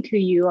talking to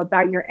you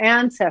about your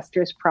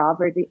ancestors'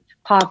 poverty,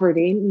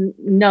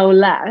 no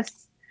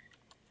less.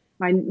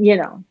 My,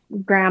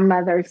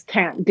 grandmothers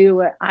can't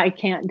do it. I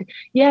can't.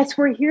 Yes,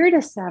 we're here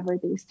to sever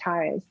these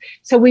ties.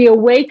 So we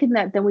awaken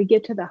that, then we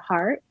get to the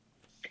heart.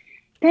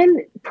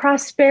 Then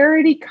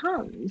prosperity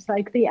comes.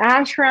 Like the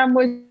ashram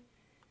was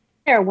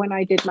there when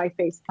I did my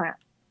face plant.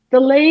 The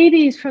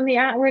ladies from the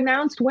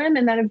renounced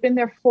women that have been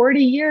there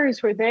 40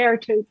 years were there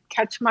to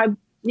catch my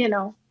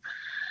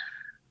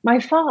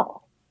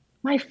fall.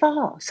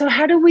 So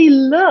how do we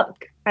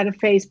look at a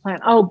face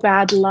plant? Oh,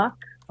 bad luck.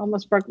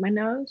 Almost broke my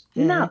nose.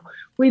 Mm-hmm. No,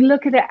 we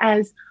look at it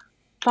as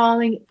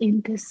falling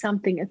into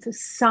something. It's a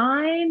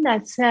sign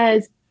that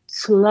says,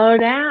 slow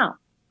down.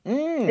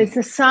 It's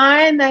a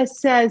sign that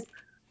says,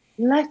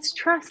 let's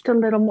trust a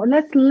little more.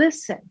 Let's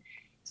listen.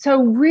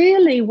 So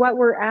really what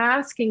we're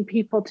asking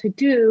people to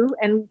do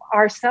and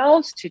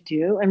ourselves to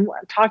do, and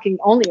I'm talking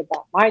only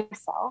about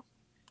myself,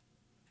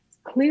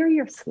 clear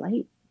your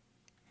slate.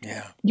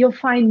 Yeah. You'll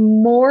find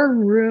more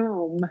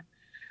room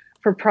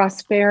for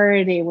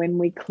prosperity when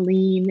we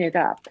clean it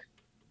up.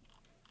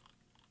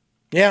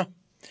 Yeah.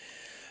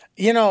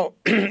 You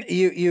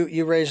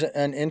raise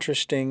an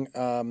interesting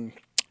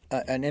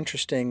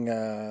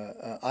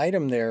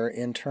item there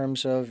in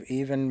terms of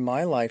even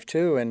my life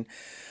too, and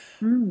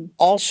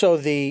also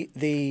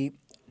the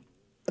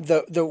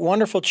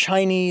wonderful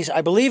Chinese,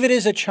 I believe it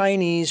is a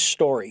Chinese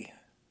story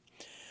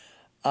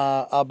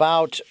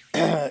about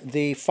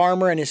the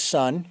farmer and his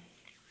son.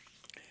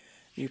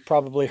 You've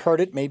probably heard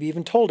it, maybe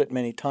even told it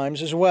many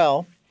times as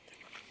well,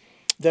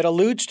 that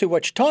alludes to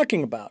what you're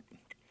talking about,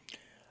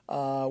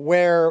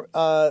 where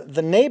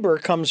the neighbor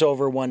comes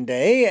over one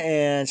day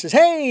and says,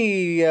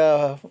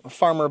 hey,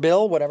 Farmer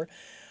Bill, whatever,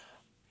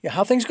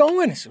 how things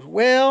going? He says,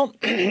 well,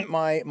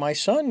 my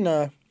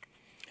son,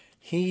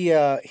 he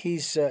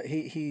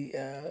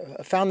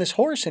found this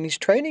horse and he's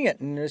training it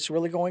and it's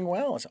really going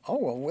well. I said, oh,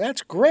 well,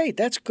 that's great.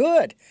 That's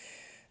good.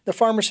 The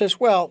farmer says,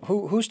 well,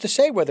 who's to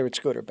say whether it's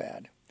good or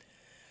bad?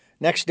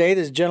 Next day,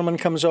 this gentleman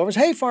comes over and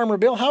says, hey, Farmer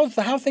Bill, how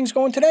things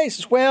going today? He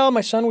says, well,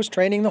 my son was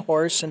training the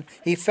horse and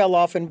he fell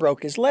off and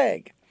broke his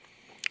leg.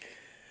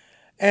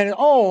 And,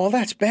 oh, well,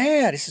 that's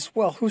bad. He says,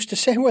 well, who's to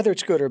say whether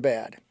it's good or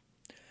bad?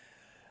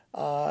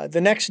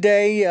 The next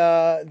day,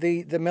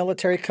 the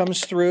military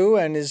comes through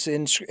and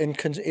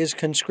is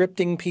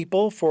conscripting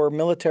people for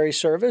military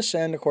service.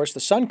 And, of course,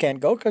 the son can't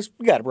go because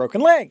we got a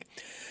broken leg.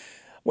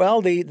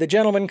 Well, the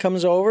gentleman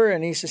comes over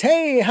and he says,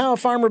 hey,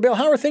 Farmer Bill,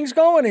 how are things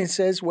going? And he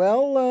says,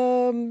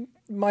 well,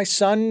 my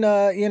son,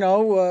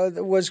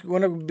 was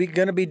going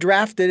to be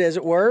drafted, as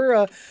it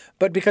were,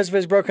 but because of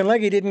his broken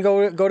leg, he didn't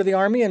go to the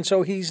army, and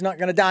so he's not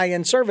going to die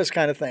in service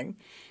kind of thing.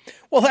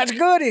 Well, that's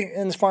good.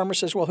 And the farmer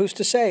says, well, who's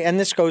to say? And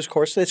this goes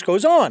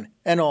on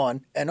and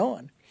on and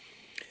on.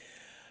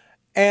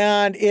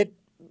 And it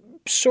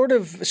sort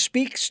of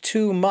speaks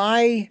to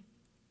my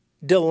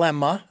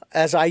dilemma,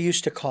 as I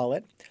used to call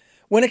it,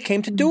 when it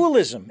came to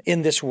dualism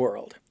in this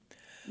world.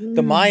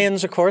 The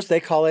Mayans, of course, they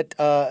call it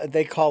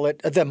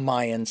the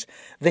Mayans.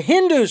 The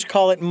Hindus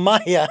call it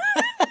Maya.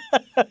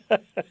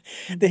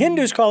 The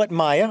Hindus call it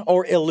Maya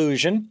or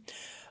illusion.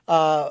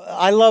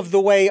 I love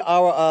the way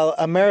our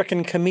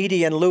American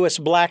comedian Louis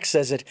Black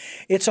says it.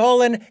 It's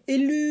all an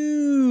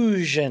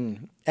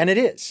illusion. And it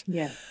is.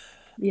 Yeah.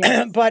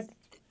 But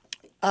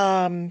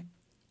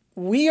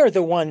we are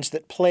the ones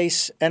that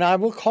place, and I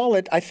will call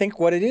it, I think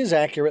what it is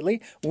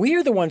accurately, we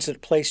are the ones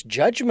that place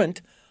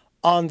judgment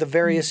on the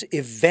various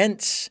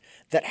events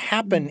that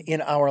happen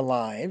in our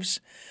lives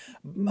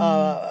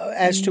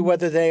as to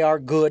whether they are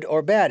good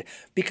or bad,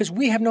 because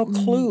we have no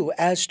clue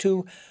as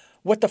to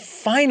what the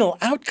final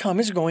outcome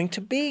is going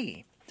to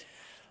be.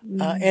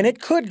 And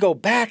it could go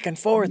back and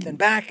forth and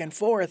back and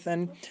forth.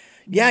 And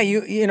yeah,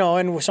 you know,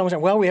 and someone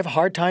said, well, we have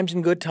hard times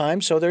and good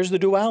times, so there's the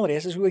duality. I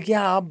says, well,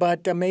 yeah,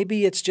 but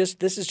maybe this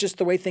is just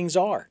the way things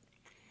are.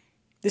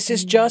 This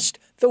is just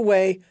the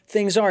way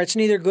things are. It's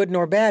neither good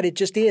nor bad. It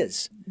just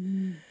is.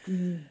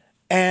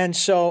 And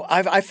so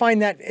I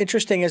find that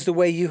interesting as the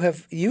way you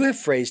have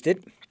phrased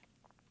it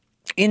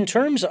in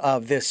terms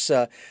of this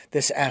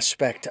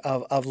aspect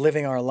of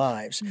living our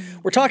lives.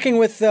 We're talking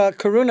with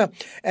Karuna,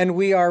 and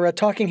we are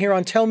talking here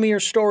on Tell Me Your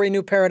Story,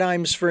 New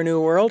Paradigms for a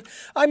New World.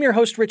 I'm your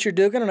host, Richard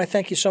Dugan, and I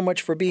thank you so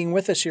much for being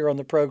with us here on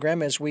the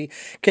program as we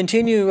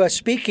continue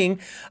speaking,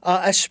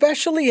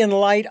 especially in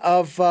light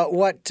of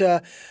what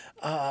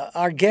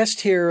our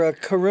guest here,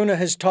 Karuna,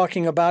 is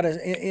talking about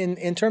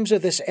in terms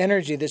of this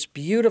energy, this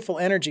beautiful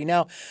energy.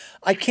 Now,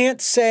 I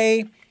can't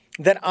say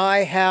that I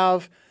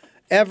have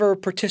ever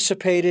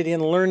participated in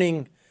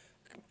learning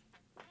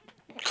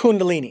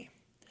Kundalini.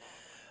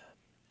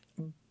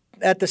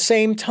 At the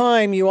same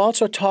time, you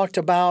also talked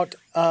about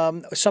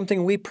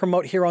something we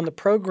promote here on the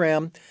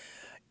program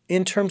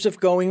in terms of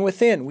going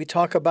within. We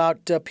talk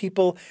about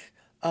people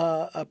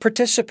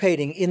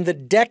participating in the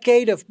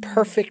Decade of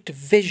Perfect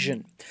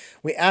Vision.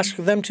 We ask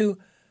them to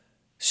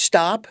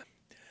stop,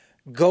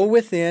 go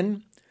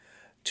within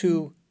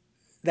to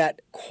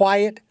that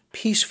quiet,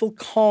 peaceful,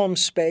 calm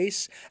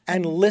space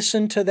and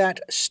listen to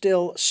that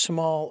still,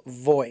 small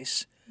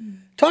voice.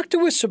 Talk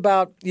to us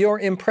about your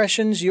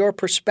impressions, your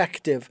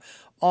perspective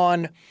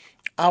on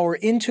our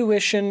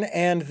intuition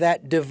and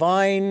that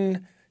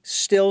divine,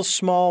 still,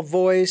 small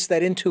voice,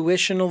 that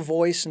intuitional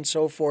voice and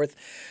so forth,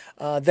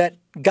 that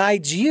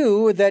guides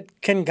you,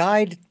 that can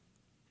guide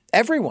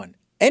everyone,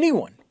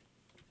 anyone.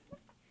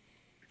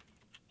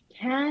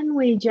 Can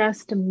we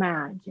just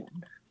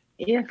imagine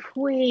if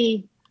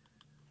we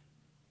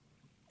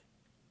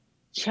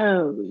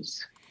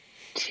chose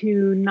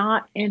to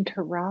not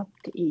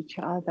interrupt each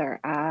other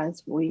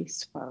as we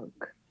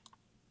spoke?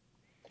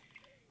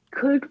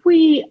 Could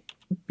we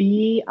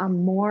be a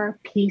more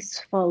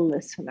peaceful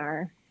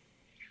listener?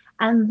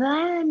 And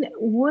then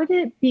would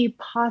it be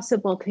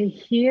possible to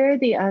hear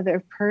the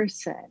other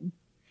person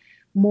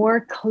more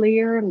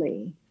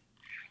clearly,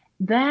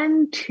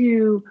 then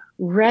to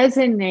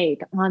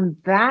resonate on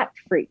that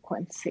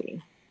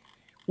frequency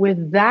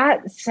with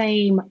that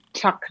same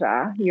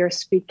chakra you're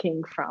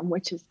speaking from,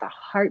 which is the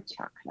heart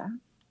chakra,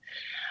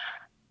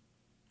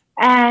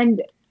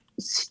 and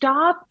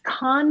stop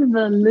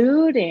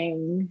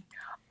convoluting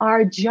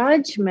our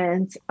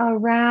judgments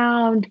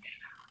around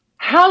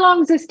how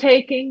long is this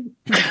taking?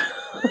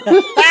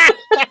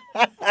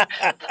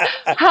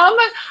 How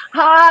much?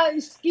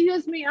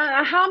 Excuse me.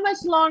 How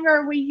much longer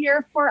are we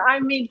here for? I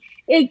mean,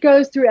 it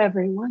goes through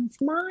everyone's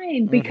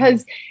mind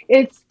because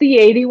it's the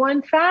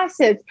 81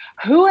 facets.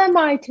 Who am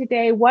I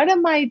today? What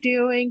am I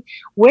doing?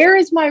 Where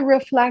is my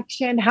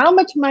reflection? How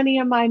much money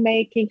am I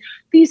making?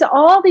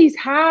 All these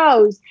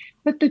hows,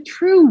 but the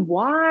true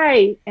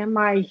why am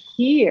I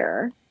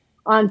here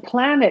on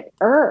planet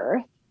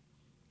Earth?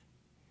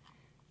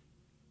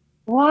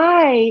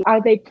 Why are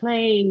they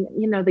playing,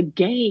 the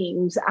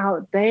games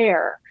out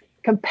there,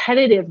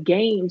 competitive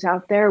games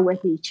out there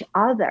with each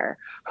other?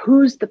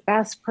 Who's the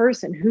best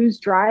person? Who's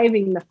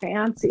driving the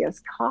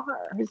fanciest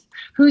cars?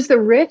 Who's the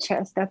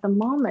richest at the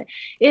moment?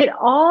 It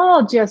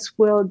all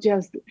will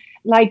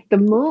like the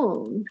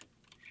moon,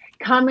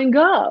 come and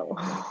go,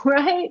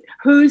 right?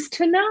 Who's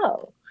to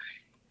know?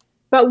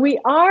 But we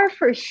are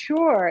for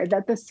sure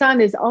that the sun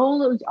is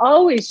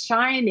always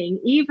shining,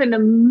 even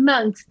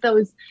amongst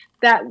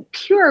that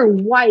pure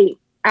white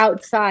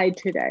outside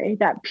today,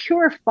 that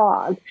pure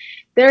fog.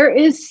 There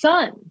is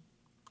sun.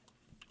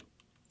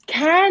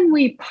 Can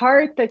we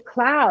part the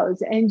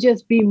clouds and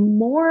just be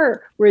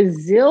more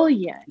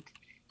resilient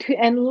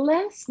and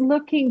less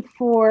looking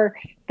for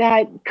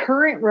that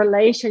current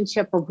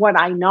relationship of what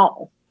I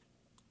know,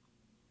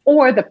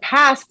 or the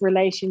past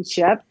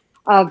relationship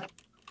of,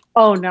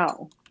 oh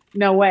no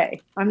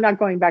way, I'm not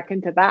going back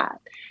into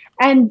that,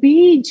 and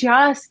be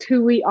just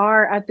who we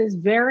are at this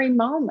very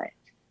moment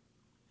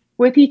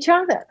with each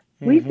other.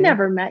 We've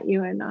never met,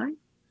 you and I,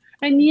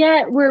 and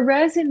yet we're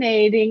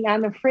resonating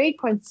on a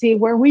frequency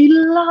where we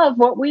love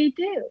what we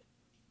do.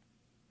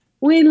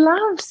 We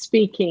love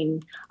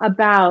speaking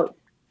about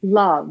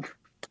love.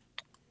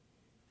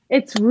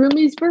 It's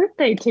Rumi's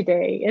birthday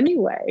today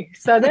anyway.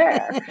 So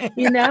there,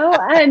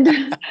 and,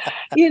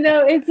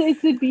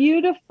 it's a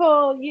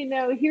beautiful,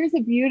 here's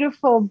a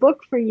beautiful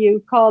book for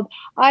you called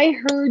I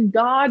Heard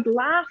God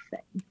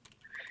Laughing.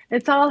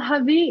 It's all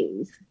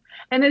Hafiz.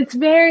 And it's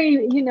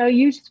very,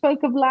 you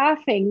spoke of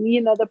laughing,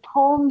 the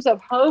poems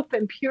of hope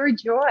and pure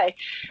joy.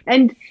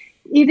 And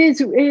it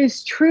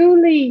is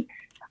truly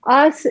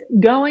us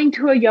going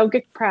to a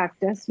yogic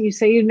practice. You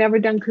say you've never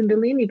done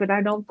Kundalini, but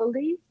I don't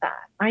believe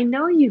that. I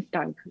know you've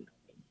done Kundalini.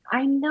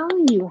 I know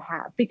you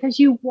have, because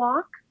you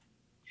walk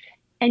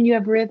and you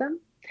have rhythm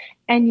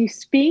and you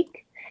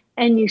speak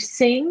and you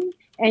sing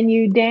and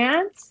you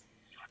dance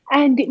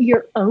and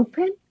you're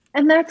open.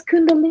 And that's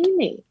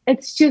Kundalini.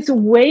 It's just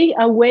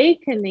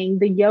awakening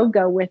the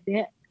yoga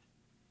within.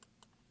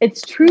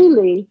 It's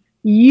truly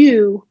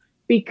you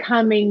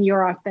becoming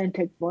your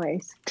authentic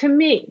voice. To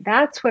me,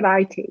 that's what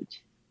I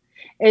teach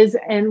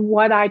and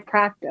what I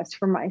practice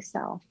for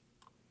myself.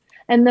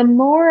 And the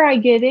more I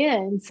get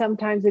in,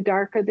 sometimes the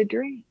darker the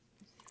dream.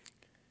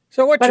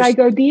 But I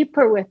go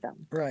deeper with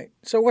them. Right.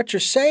 So what you're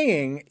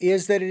saying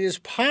is that it is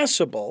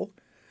possible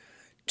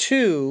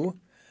to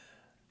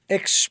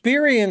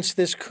experience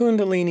this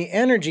Kundalini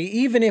energy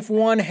even if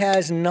one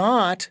has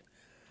not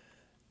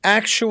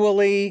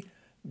actually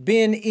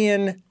been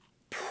in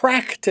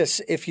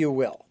practice, if you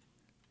will.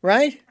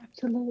 Right?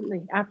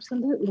 Absolutely,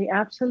 absolutely,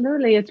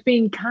 absolutely. It's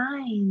being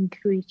kind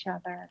to each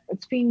other.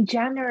 It's being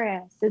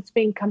generous. It's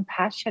being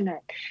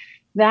compassionate.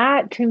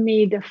 That, to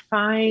me,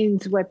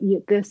 defines what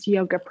this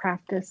yoga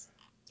practice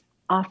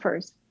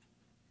offers.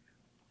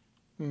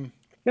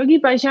 Yogi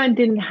Bhajan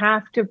didn't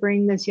have to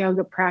bring this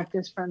yoga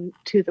practice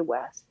to the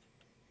West.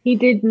 He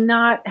did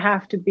not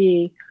have to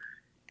be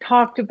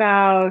talked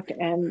about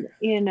and,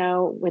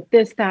 with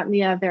this, that, and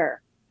the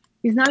other.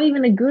 He's not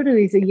even a guru.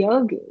 He's a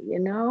yogi,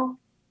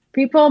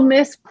 People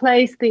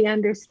misplace the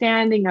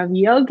understanding of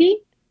yogi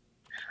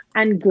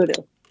and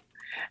guru.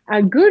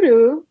 A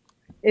guru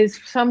is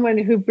someone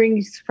who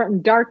brings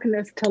from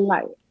darkness to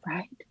light,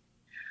 right?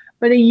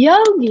 But a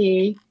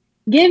yogi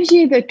gives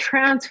you the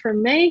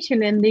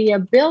transformation and the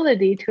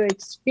ability to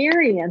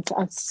experience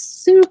a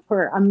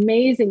super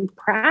amazing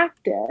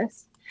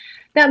practice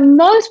that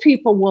most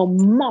people will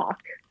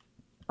mock.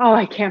 Oh,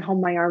 I can't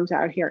hold my arms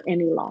out here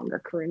any longer,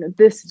 Karina.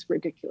 This is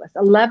ridiculous.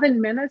 11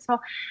 minutes.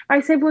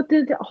 I said, well,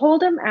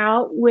 hold them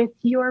out with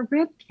your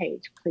rib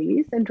cage,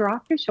 please, and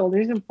drop your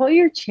shoulders and pull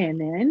your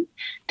chin in.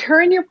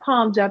 Turn your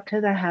palms up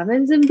to the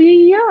heavens and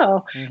be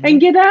yo,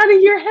 and get out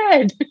of your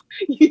head,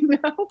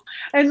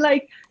 And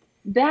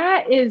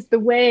that is the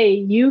way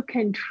you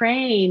can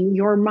train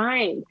your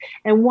mind.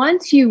 And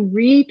once you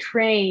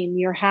retrain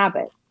your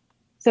habit,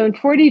 so in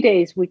 40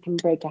 days, we can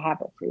break a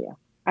habit for you.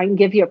 I can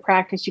give you a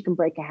practice. You can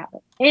break a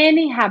habit,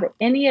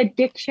 any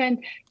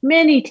addiction.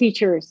 Many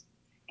teachers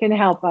can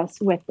help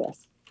us with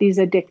these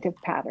addictive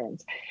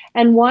patterns.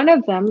 And one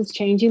of them is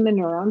changing the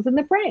neurons in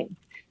the brain.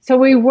 So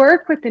we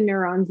work with the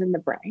neurons in the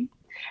brain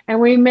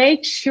and we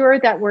make sure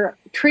that we're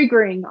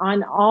triggering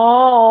on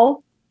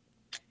all,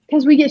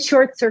 because we get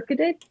short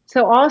circuited.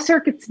 So all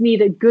circuits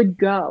need a good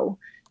go.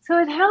 So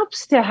it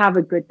helps to have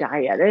a good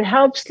diet. It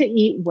helps to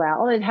eat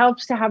well. It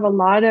helps to have a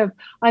lot of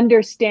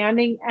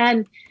understanding,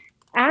 and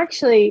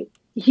actually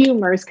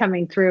humor is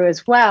coming through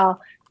as well,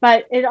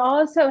 but it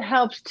also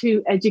helps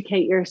to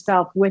educate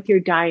yourself with your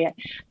diet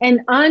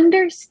and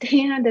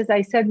understand, as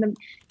I said, the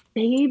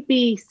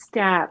baby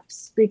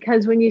steps,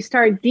 because when you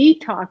start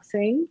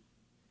detoxing,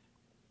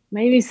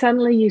 maybe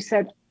suddenly you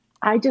said,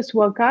 I just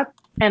woke up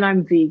and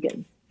I'm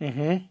vegan.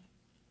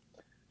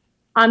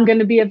 I'm going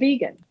to be a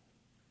vegan.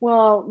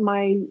 Well,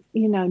 my,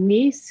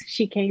 niece,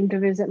 she came to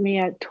visit me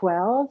at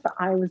 12.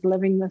 I was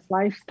living this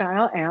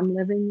lifestyle, am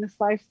living this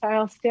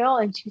lifestyle still.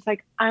 And she's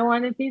like, I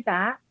want to be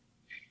that.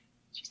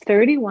 She's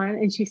 31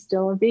 and she's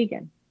still a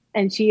vegan.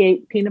 And she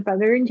ate peanut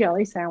butter and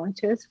jelly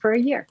sandwiches for a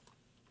year.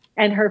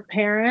 And her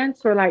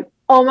parents were like,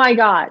 oh my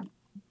God,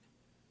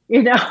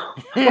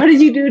 what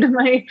did you do to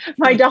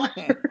my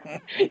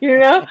daughter?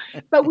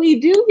 But we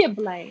do get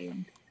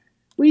blamed.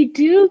 We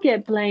do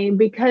get blamed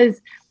because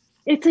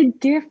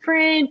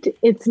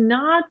it's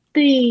not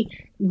the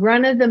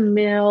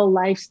run-of-the-mill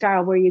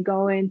lifestyle where you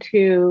go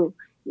into,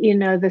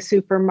 the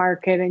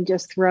supermarket and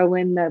just throw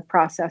in the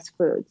processed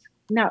foods.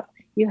 No,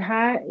 you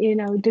have,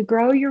 to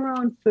grow your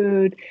own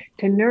food,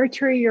 to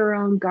nurture your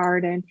own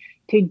garden,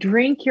 to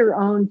drink your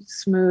own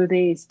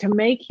smoothies, to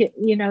make it,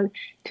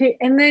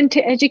 and then to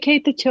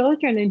educate the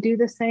children and do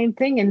the same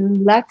thing.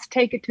 And let's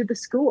take it to the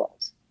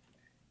schools.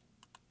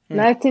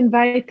 Let's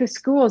invite the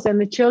schools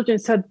and the children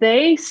so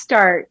they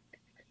start.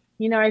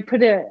 I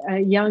put a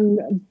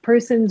young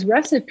person's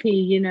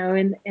recipe,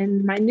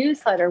 in my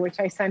newsletter, which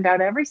I send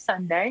out every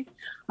Sunday,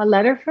 a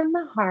letter from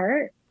the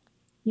heart.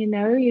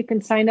 You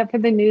can sign up for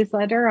the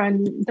newsletter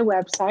on the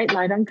website,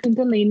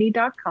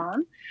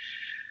 lightonkundalini.com.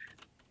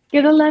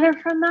 Get a letter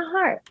from the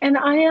heart. And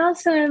I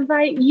also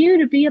invite you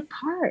to be a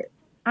part.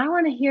 I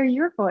want to hear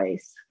your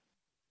voice.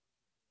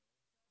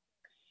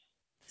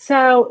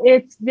 So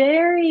it's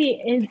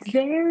very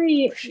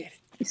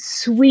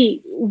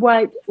sweet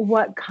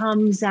what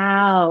comes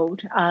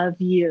out of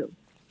you.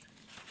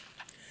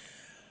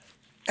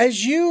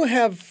 As you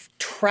have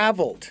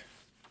traveled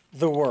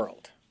the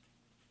world,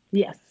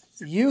 yes,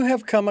 you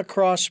have come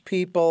across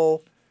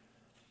people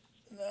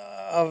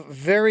of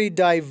very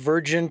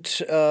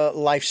divergent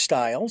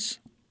lifestyles.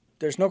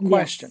 There's no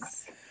question.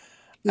 Yes.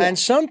 And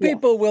some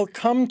people will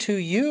come to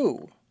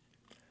you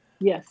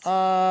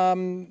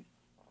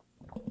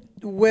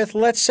with,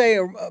 let's say,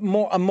 a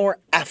more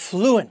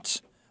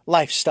affluent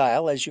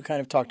lifestyle, as you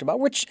kind of talked about,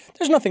 which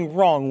there's nothing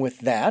wrong with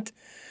that.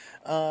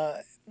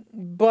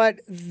 but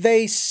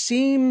they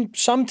seem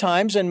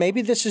sometimes, and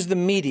maybe this is the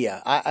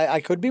media,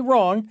 I could be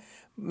wrong,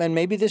 and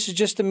maybe this is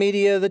just the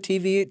media, the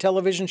TV,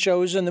 television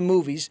shows, and the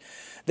movies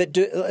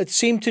that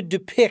seem to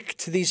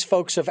depict these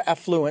folks of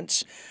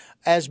affluence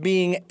as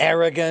being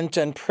arrogant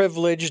and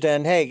privileged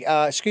and, hey,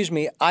 excuse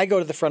me, I go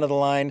to the front of the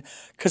line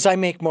because I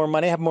make more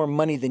money, I have more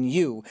money than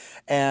you,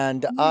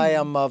 and I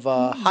am of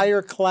a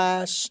higher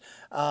class,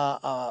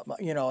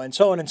 and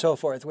so on and so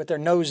forth, with their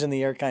nose in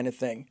the air kind of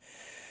thing.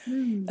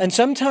 And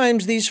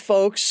sometimes these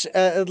folks,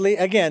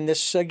 again,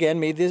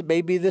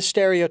 may be the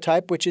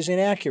stereotype, which is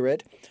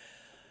inaccurate,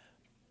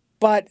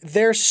 but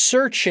they're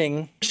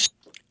searching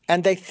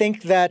and they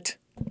think that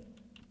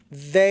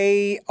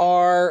they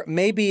are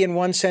maybe in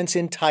one sense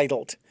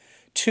entitled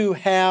to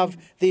have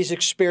these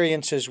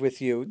experiences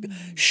with you.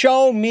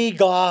 Show me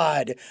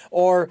God,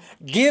 or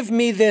give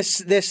me this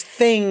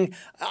thing.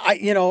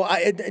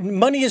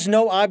 Money is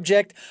no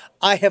object.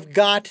 I have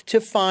got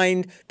to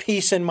find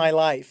peace in my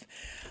life.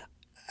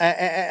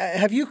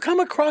 Have you come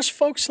across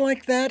folks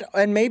like that?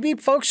 And maybe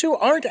folks who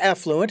aren't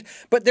affluent,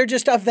 but they're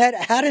just of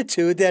that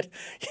attitude that,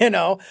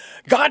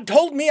 God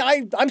told me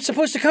I'm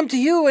supposed to come to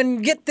you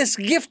and get this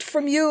gift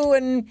from you,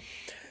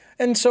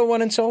 and so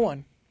on and so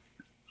on.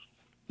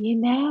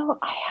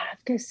 I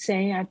have to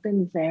say I've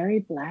been very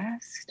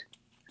blessed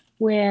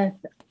with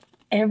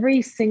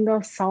every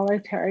single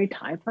solitary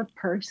type of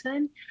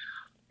person,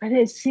 but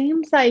it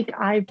seems like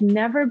I've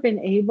never been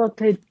able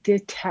to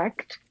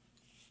detect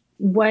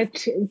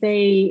what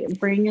they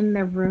bring in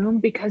the room,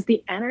 because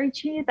the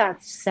energy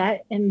that's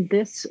set in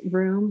this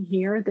room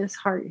here, this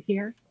heart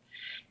here,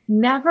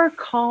 never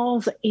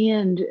calls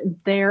in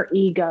their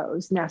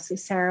egos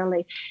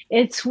necessarily.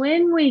 It's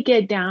when we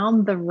get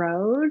down the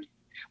road,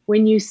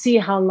 when you see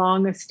how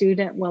long a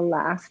student will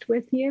last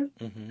with you,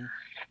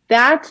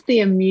 that's the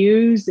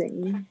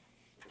amusing,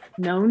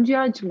 no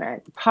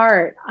judgment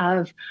part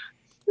of,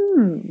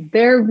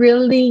 they're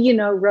really,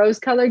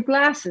 rose-colored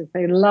glasses.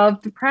 They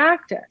love to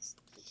practice.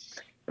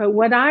 But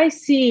what I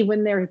see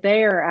when they're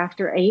there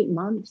after 8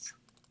 months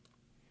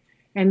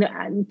and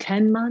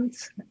 10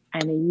 months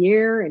and a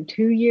year and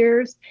 2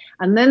 years,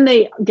 and then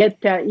they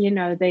get that,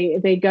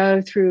 they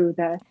go through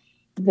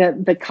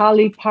the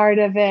Kali part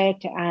of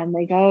it, and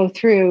they go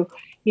through,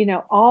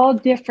 all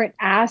different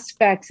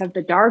aspects of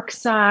the dark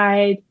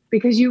side,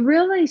 because you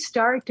really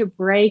start to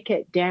break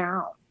it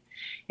down.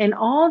 And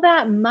all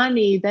that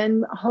money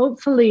then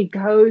hopefully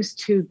goes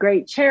to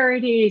great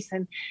charities,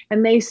 and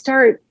they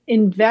start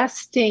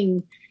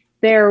investing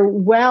their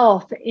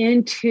wealth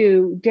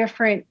into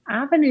different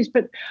avenues.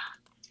 But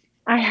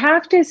I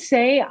have to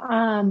say,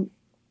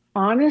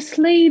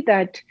 honestly,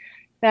 that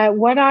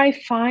what I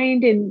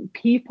find in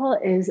people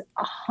is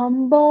a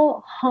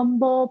humble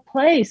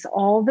place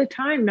all the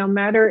time, no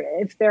matter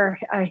if they're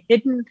a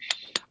hidden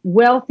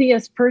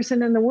wealthiest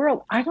person in the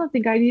world. I don't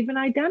think I'd even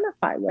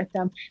identify with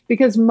them,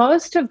 because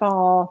most of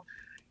all,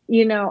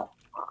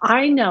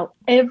 I know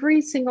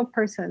every single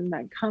person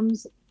that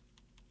comes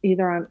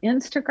either on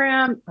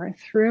Instagram or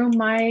through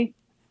my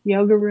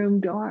yoga room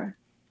door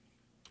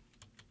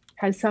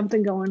has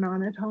something going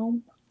on at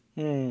home.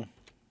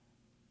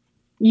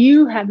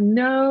 You have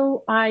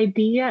no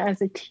idea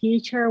as a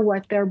teacher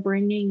what they're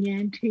bringing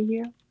into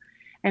you.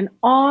 And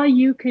all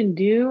you can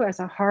do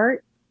as a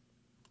heart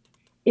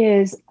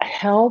is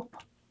help,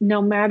 no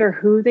matter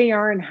who they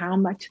are and how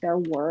much they're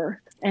worth.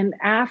 And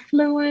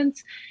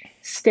affluence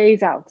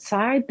stays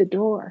outside the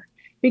door,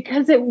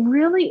 because it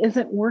really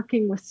isn't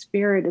working with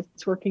spirit,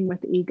 it's working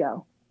with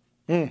ego.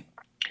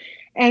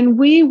 And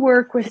we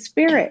work with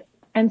spirit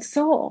and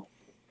soul.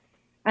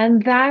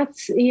 And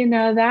that's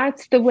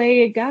the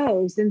way it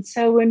goes. And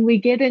so when we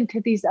get into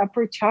these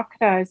upper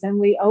chakras and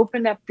we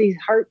open up these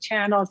heart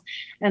channels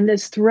and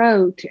this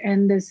throat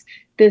and this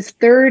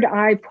third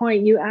eye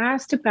point, you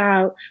asked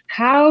about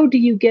how do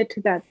you get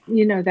to that,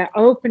 that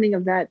opening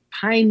of that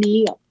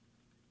pineal,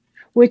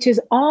 which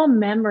is all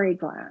memory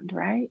gland,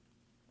 right?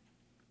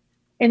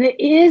 And it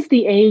is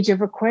the age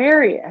of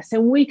Aquarius,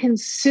 and we can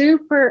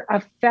super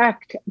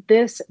affect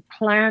this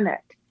planet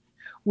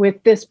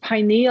with this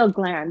pineal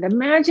gland.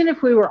 Imagine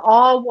if we were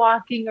all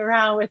walking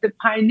around with the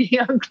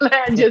pineal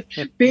gland just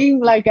being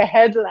like a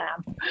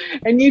headlamp,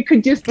 and you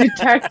could just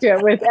detect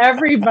it with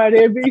everybody.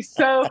 It'd be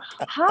so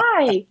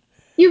high.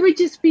 You would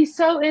just be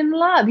so in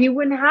love. You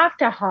wouldn't have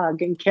to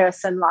hug and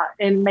kiss and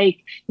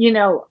make,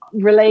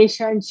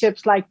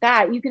 relationships like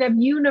that. You could have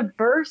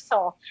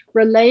universal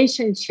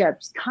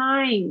relationships,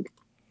 kind,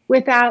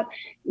 without,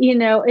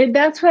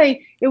 that's why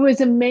it was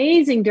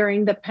amazing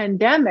during the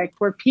pandemic,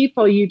 where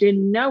people you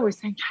didn't know were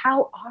saying,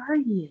 how are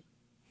you?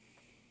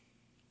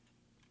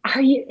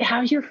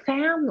 How's your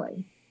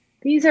family?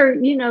 These are,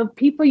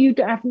 people you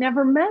have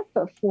never met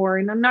before.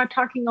 And I'm not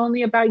talking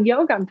only about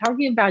yoga. I'm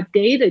talking about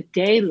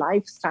day-to-day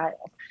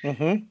lifestyle.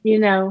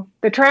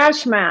 The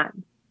trash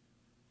man,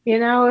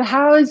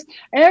 how is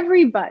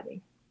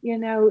everybody,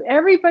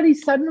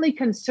 everybody's suddenly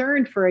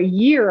concerned for a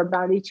year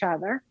about each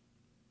other.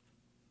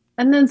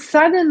 And then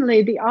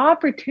suddenly the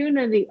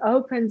opportunity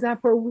opens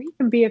up where we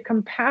can be a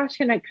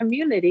compassionate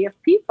community of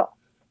people.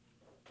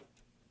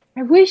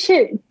 I wish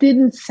it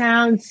didn't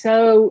sound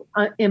so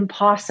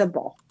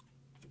impossible.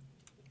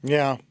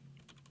 Yeah.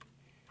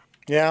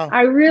 Yeah.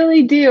 I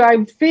really do.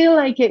 I feel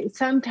like it.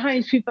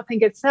 Sometimes people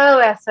think it's so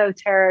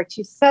esoteric.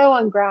 She's so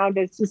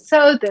ungrounded. She's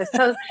so this.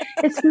 So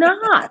it's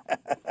not.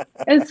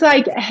 It's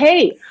like,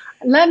 hey,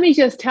 let me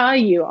just tell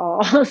you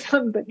all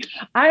something.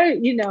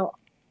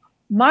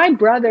 My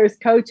brother's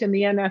coach in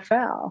the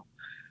NFL.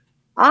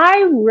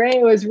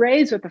 Was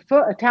raised with a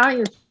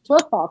Italian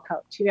football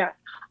coach. Yeah,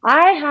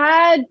 I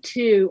had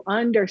to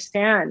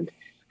understand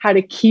how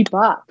to keep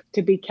up,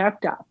 to be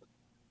kept up,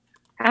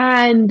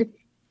 and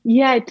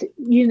yet,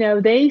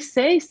 they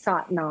say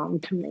Satnam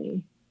to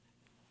me.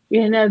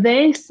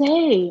 They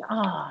say,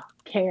 oh,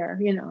 Care,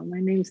 my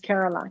name's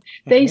Caroline.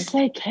 They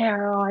say,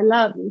 Carol, I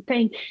love you.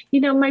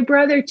 My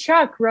brother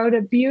Chuck wrote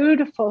a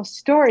beautiful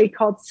story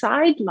called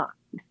Sideline.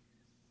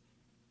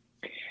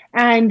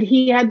 And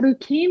he had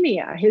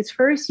leukemia. His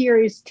first year,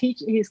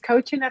 he's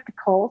coaching at the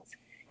Colts,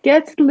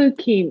 gets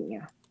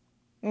leukemia.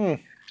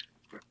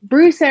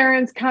 Bruce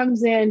Arians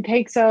comes in,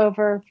 takes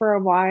over for a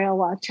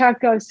while Chuck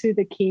goes through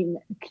the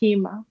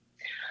chemo.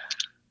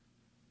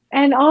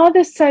 And all of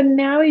a sudden,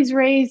 now he's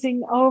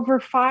raising over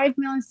 5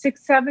 million,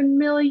 6, 7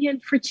 million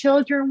for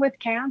children with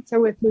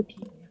cancer, with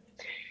leukemia.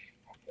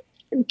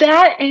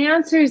 That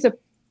answers a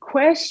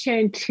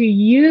question to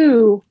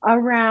you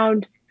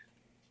around,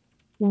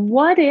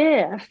 what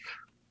if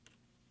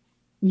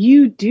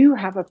you do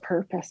have a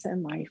purpose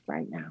in life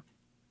right now?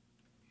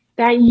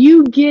 That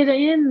you get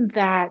in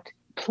that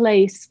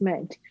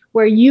placement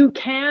where you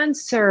can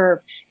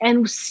serve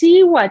and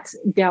see what's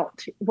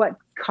dealt, what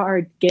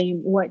card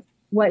game, what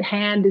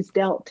hand is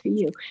dealt to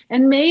you.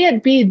 And may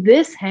it be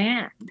this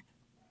hand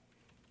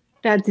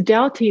that's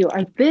dealt to you,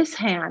 or this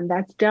hand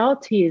that's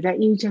dealt to you,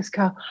 that you just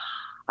go,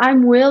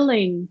 I'm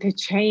willing to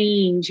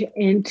change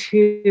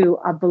into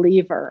a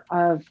believer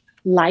of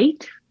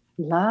light,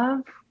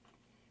 love,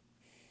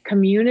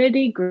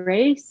 community,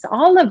 grace,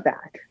 all of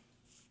that.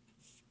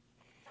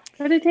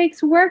 But it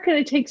takes work, and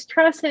it takes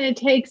trust, and it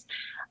takes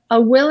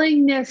a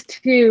willingness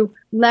to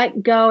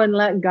let go and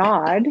let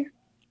God.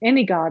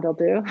 Any God will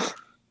do.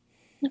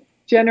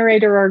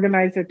 Generator,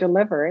 organizer,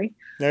 delivery.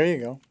 There you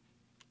go.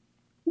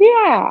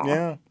 Yeah.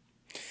 Yeah.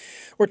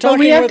 But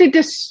we have to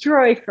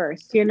destroy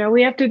first.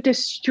 We have to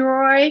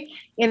destroy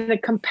in a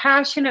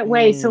compassionate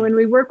way. So when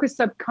we work with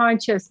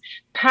subconscious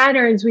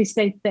patterns, we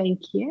say,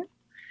 thank you.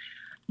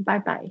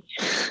 Bye-bye.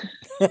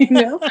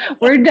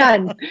 We're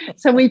done.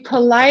 So we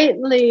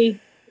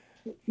politely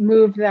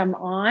move them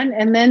on,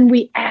 and then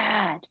we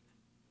add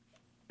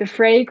the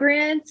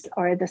fragrance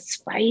or the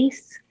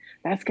spice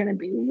that's going to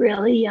be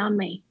really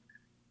yummy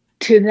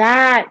to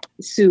that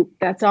soup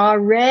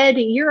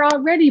you're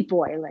already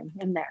boiling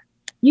in there.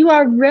 You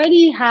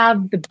already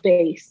have the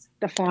base,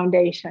 the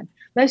foundation.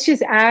 Let's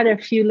just add a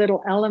few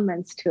little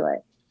elements to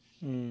it.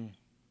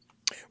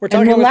 We're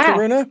talking with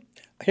Karuna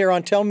here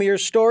on Tell Me Your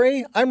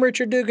Story. I'm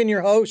Richard Dugan,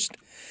 your host.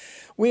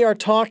 We are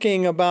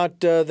talking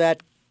about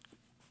that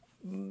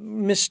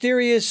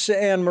mysterious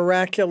and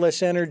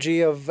miraculous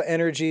energy of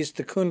energies,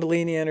 the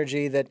Kundalini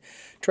energy that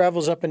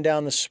travels up and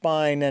down the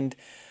spine. And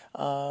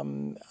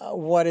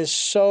what is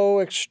so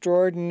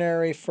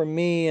extraordinary for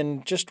me,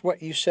 and just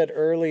what you said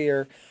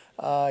earlier,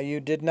 you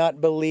did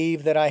not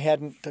believe that I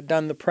hadn't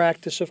done the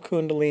practice of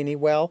Kundalini.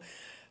 Well,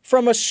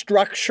 from a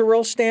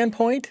structural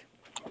standpoint,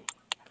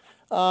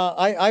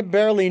 I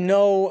barely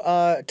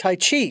know Tai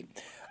Chi.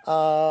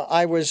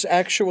 I was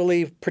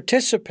actually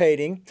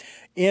participating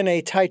in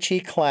a Tai Chi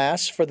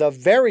class for the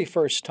very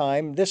first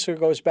time. This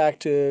goes back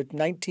to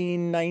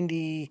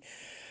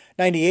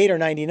 1998 or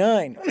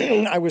 99.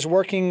 I was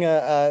working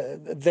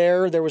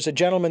there. There was a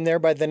gentleman there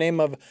by the name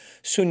of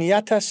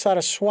Sunyata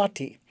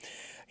Saraswati.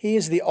 He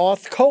is the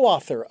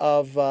co-author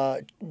of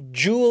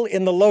Jewel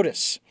in the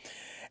Lotus.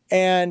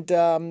 And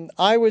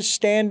I was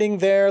standing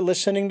there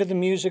listening to the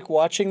music,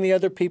 watching the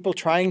other people,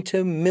 trying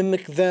to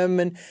mimic them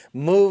and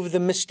move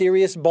the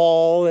mysterious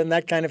ball and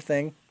that kind of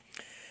thing.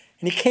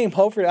 And he came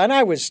over, and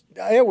it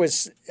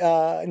was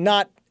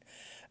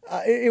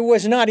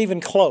not even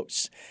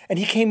close. And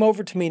he came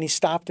over to me and he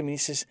stopped him and he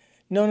says,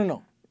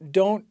 no,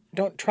 don't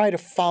try to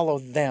follow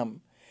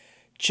them.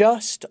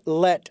 Just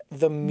let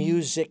the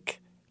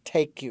music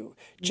take you.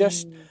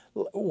 Just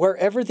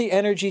wherever the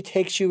energy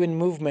takes you in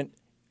movement,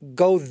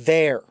 go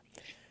there.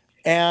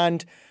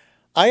 And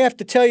I have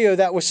to tell you,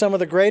 that was some of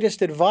the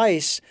greatest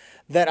advice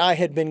that I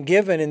had been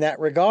given in that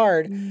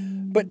regard.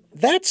 But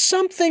that's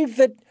something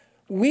that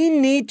we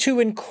need to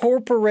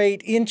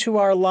incorporate into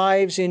our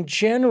lives in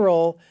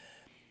general,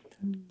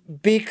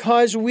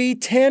 because we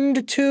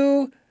tend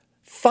to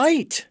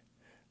fight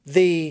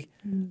the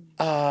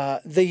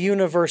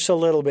universe a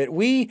little bit.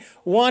 We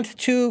want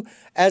to,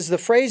 as the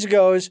phrase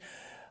goes,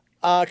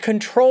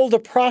 control the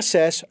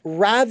process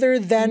rather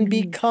than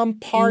become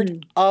part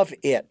of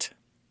it.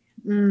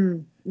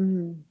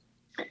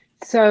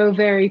 So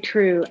very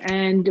true.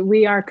 And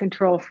we are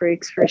control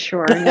freaks for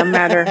sure, no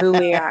matter who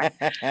we are.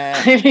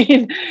 I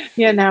mean,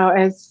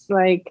 it's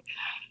like,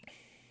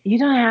 you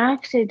don't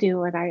have to do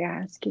what I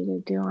ask you to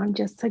do. I'm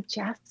just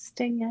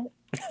suggesting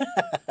it.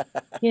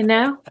 You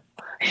know,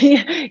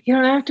 you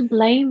don't have to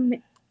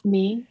blame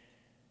me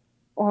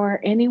or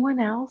anyone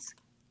else.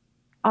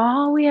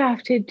 All we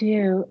have to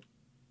do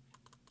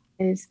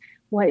is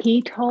what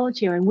he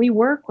told you. And we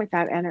work with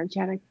that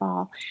energetic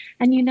ball.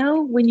 And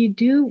when you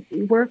do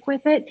work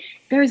with it,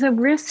 there's a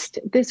wrist,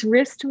 this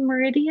wrist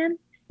meridian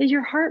is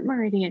your heart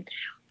meridian.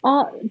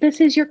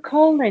 This is your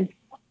colon.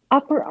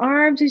 Upper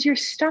arms is your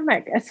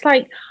stomach. It's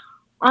like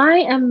I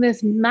am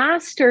this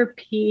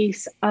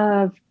masterpiece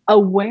of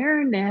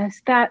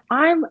awareness that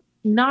I'm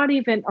not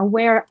even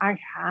aware I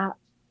have.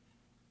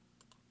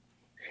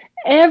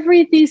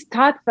 These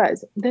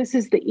tattvas, this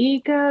is the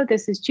ego,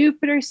 this is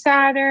Jupiter,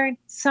 Saturn,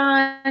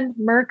 Sun,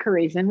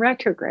 Mercury's in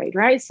retrograde,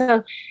 right? So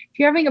if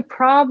you're having a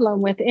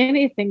problem with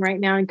anything right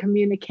now in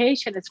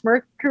communication, it's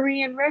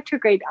Mercury in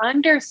retrograde.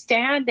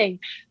 Understanding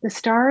the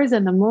stars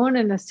and the moon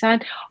and the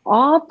sun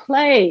all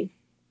play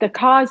the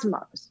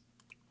cosmos,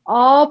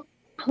 all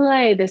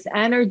play this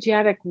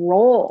energetic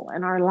role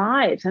in our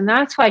lives. And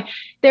that's why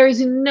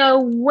there's no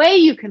way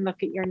you can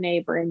look at your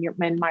neighbor in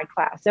my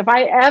class. If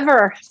I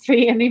ever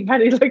see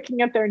anybody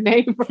looking at their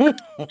neighbor, I'm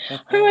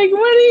like,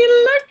 what are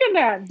you looking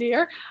at,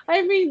 dear?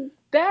 I mean,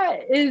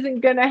 that isn't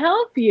going to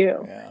help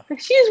you. Yeah.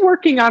 If she's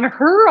working on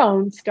her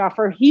own stuff,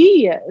 or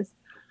he is.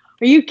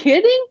 Are you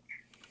kidding?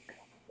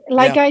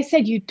 Like I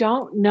said, you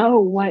don't know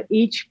what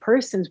each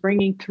person's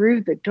bringing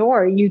through the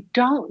door. You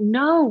don't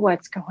know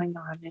what's going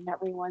on in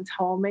everyone's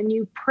home. And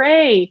you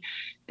pray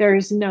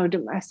there's no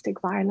domestic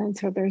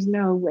violence or there's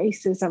no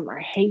racism or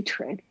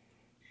hatred.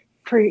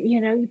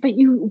 But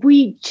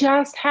we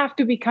just have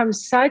to become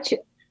such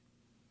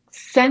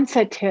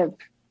sensitive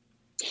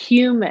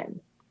human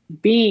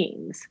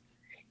beings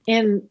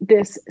in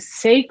this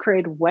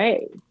sacred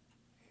way,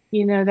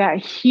 that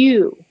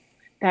hue,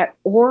 that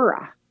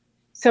aura.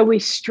 So we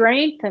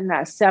strengthen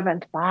that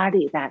seventh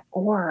body, that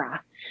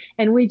aura.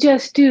 And we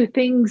just do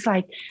things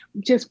like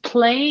just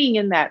playing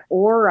in that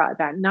aura,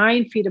 that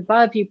 9 feet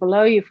above you,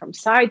 below you, from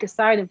side to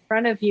side, in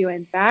front of you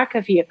and back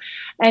of you.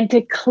 And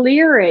to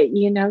clear it,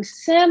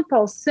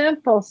 simple,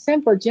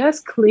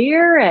 just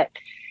clear it.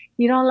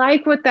 You don't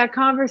like what that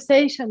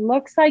conversation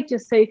looks like?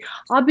 Just say,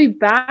 I'll be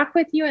back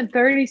with you in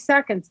 30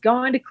 seconds,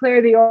 going to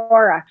clear the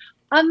aura.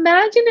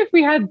 Imagine if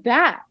we had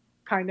that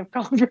kind of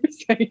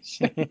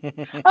conversation.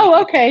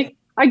 Oh, okay.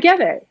 I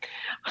get it.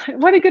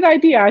 What a good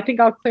idea. I think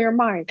I'll clear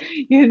mine,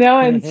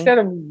 instead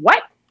of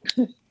what?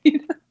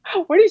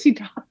 What is he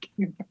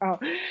talking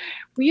about? Well,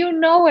 you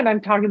know what I'm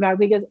talking about,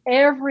 because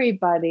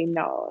everybody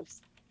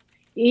knows.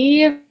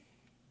 Even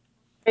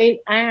my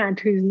aunt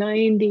who's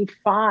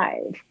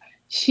 95,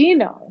 she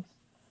knows.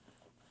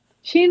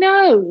 She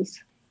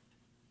knows.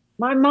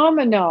 My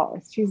mama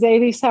knows. She's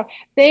 87.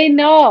 They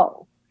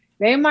know.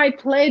 They might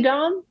play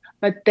dumb,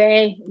 but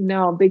they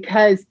know,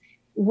 because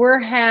we're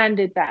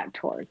handed that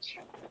torch.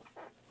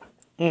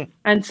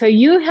 And so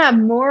you have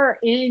more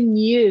in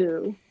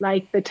you,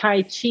 like the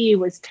Tai Chi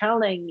was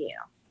telling you,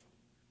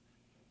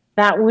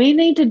 that we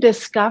need to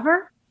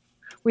discover.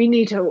 We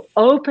need to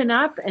open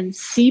up and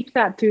seep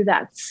that through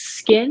that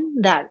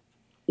skin, that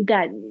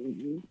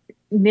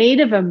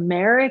Native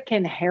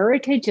American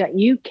heritage that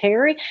you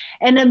carry.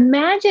 And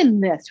imagine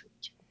this.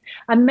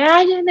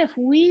 Imagine if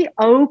we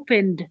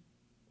opened,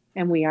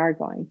 and we are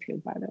going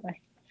to, by the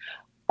way.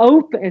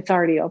 It's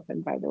already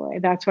open, by the way.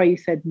 That's why you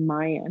said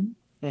Mayan.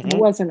 It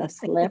wasn't a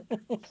slip.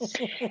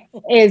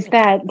 Is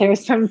that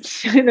there's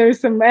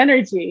some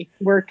energy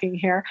working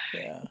here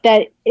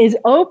that is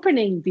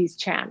opening these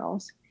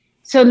channels.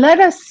 So let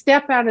us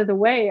step out of the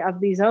way of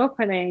these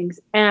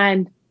openings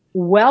and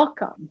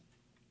welcome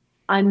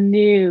a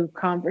new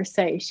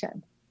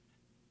conversation.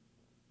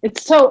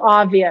 It's so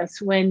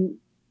obvious when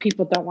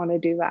people don't want to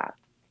do that.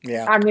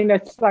 Yeah. I mean,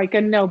 it's like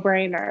a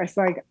no-brainer. It's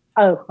like,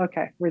 oh,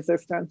 okay,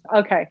 resistance.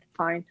 Okay,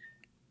 fine.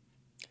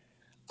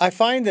 I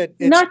find that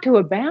it's not to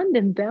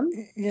abandon them.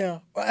 Yeah,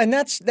 and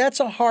that's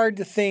a hard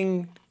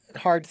thing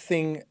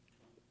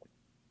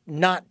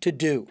not to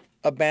do,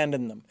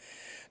 abandon them,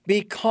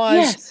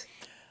 because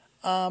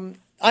I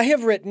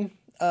have written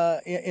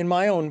in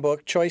my own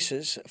book,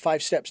 Choices: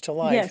 5 Steps to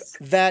Life,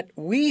 that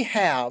we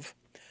have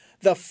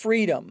the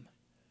freedom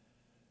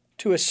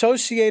to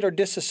associate or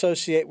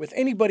disassociate with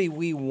anybody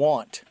we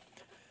want.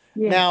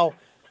 Yes. Now,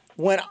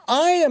 when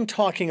I am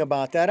talking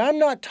about that, I'm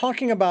not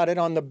talking about it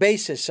on the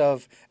basis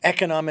of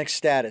economic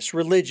status,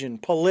 religion,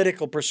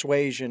 political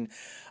persuasion,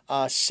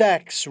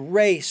 sex,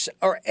 race,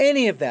 or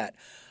any of that.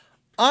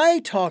 I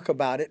talk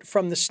about it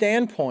from the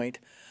standpoint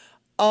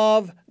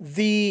of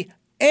the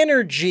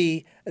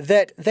energy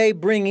that they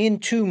bring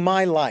into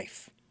my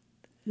life.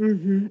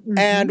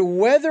 And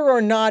whether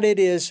or not it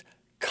is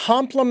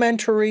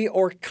complementary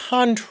or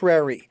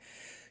contrary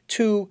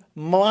to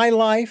my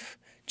life,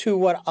 to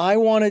what I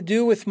want to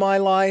do with my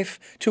life,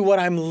 to what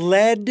I'm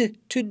led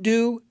to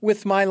do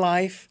with my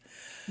life,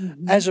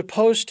 as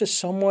opposed to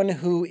someone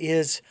who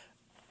is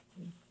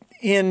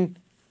in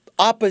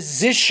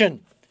opposition,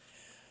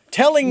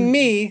 telling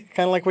me,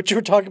 kind of like what you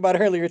were talking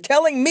about earlier,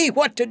 telling me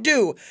what to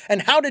do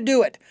and how to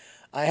do it.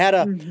 I had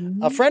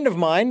a friend of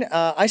mine,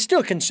 I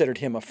still considered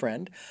him a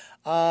friend,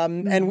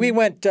 And we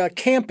went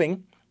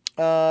camping.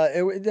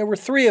 There were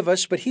three of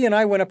us, but he and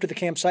I went up to the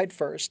campsite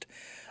first.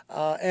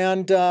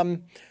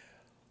 And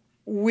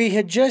we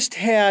had just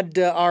had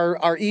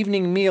our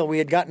evening meal. We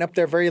had gotten up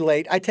there very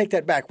late. I take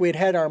that back. We had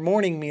had our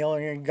morning meal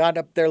and got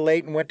up there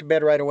late and went to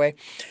bed right away,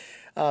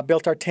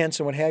 built our tents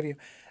and what have you.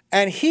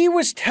 And he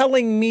was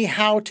telling me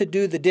how to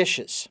do the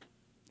dishes,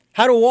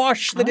 how to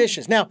wash the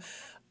dishes. Now,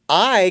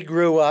 I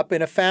grew up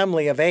in a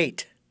family of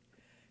 8,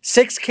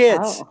 6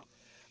 kids.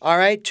 All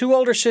right, 2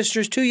 older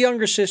sisters, 2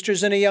 younger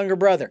sisters, and a younger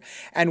brother.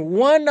 And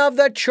one of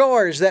the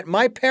chores that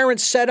my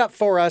parents set up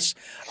for us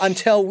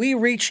until we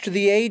reached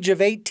the age of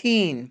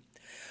 18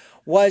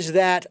 was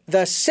that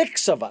the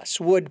 6 of us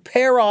would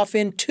pair off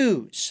in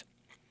 2s.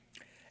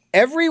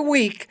 Every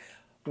week,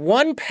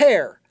 one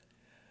pair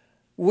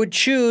would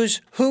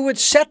choose who would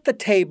set the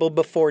table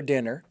before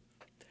dinner,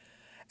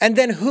 and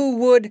then who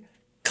would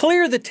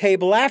clear the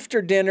table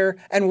after dinner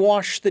and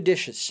wash the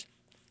dishes.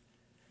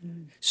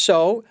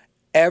 So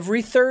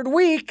every third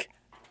week,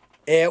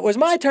 it was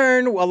my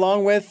turn,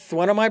 along with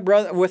my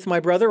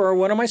brother or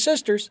one of my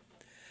sisters.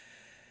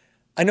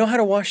 I know how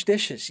to wash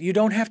dishes. You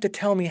don't have to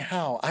tell me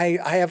how. I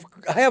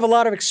have a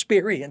lot of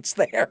experience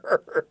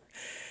there.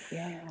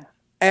 Yeah.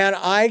 And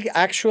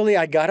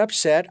I got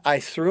upset. I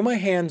threw my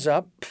hands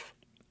up.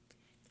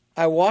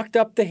 I walked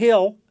up the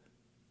hill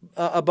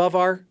above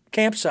our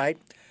campsite,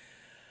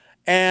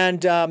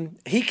 and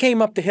he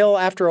came up the hill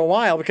after a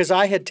while because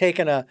I had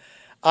taken an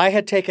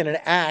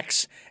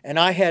axe and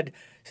I had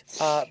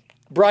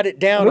brought it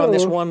down on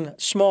this one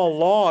small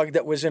log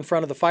that was in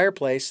front of the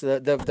fireplace,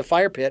 the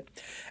fire pit,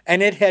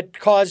 and it had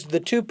caused the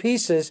 2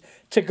 pieces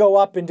to go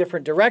up in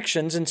different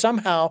directions, and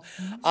somehow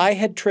I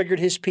had triggered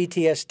his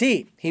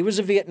PTSD. He was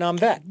a Vietnam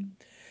vet.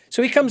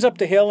 So he comes up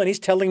the hill and he's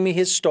telling me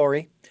his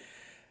story,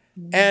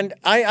 and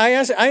I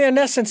in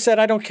essence said,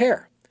 I don't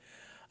care.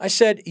 I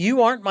said,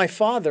 you aren't my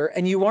father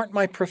and you aren't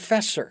my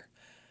professor.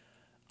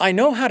 I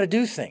know how to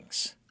do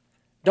things.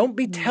 Don't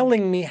be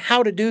telling me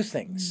how to do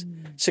things.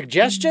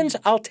 Suggestions,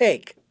 I'll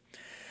take.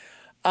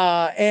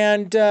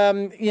 And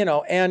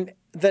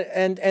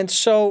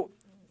so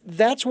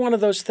that's one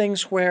of those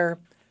things where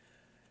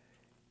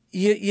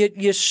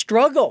you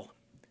struggle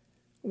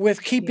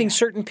with keeping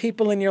certain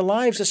people in your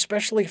lives,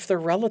 especially if they're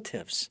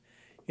relatives.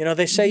 You know,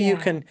 they say you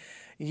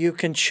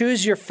can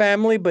choose your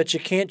family, but you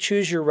can't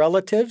choose your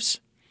relatives.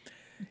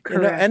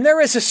 Correct. You know, and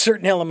there is a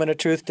certain element of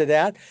truth to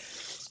that.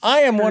 I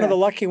am one of the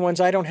lucky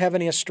ones. I don't have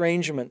any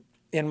estrangement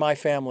in my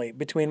family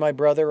between my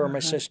brother or my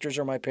sisters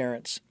or my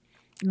parents.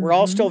 We're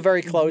all still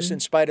very close in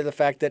spite of the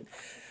fact that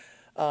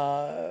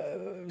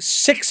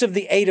 6 of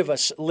the 8 of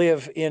us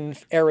live in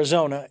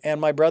Arizona,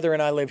 and my brother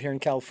and I live here in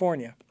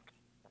California.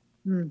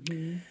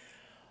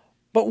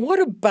 But what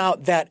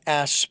about that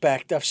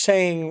aspect of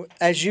saying,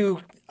 as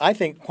you, I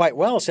think, quite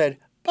well said,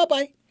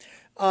 bye-bye,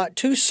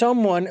 to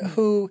someone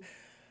who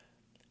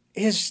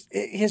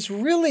is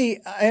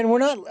really,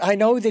 and I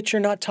know that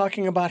you're not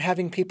talking about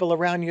having people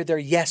around you, they're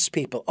yes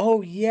people.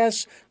 Oh,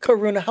 yes,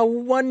 Karuna, how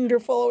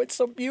wonderful. Oh, it's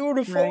so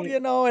beautiful, you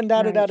know, and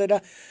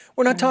da-da-da-da-da.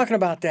 We're not talking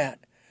about that.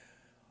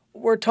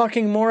 We're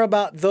talking more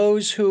about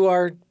those who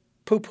are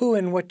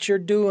poo-pooing what you're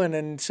doing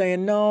and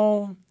saying,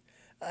 no,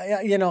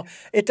 you know,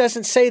 it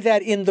doesn't say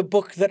that in the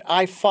book that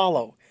I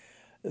follow,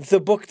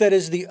 the book that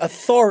is the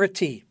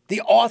authority,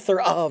 the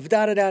author of,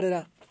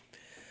 da-da-da-da-da.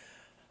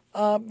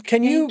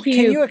 Can you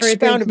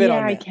expound a bit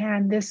on that? I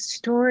can. This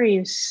story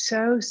is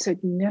so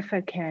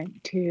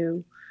significant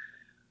to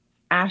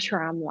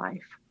ashram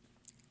life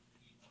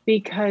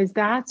because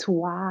that's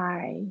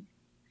why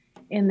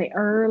in the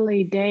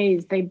early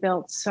days they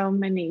built so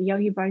many.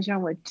 Yogi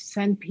Bhajan would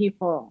send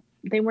people.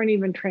 They weren't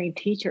even trained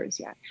teachers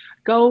yet.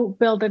 Go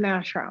build an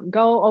ashram.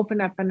 Go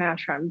open up an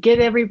ashram. Get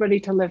everybody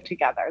to live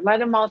together. Let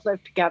them all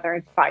live together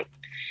and fight.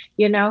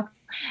 You know,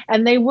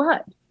 and they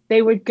would.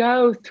 They would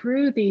go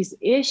through these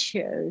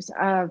issues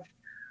of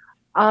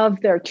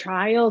their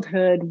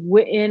childhood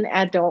in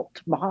adult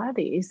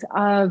bodies,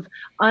 of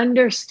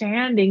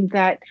understanding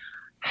that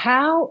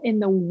how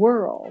in the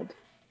world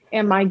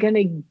am I going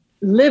to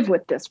live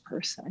with this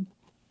person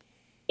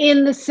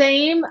in the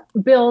same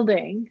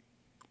building,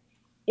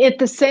 at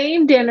the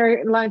same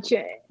lunch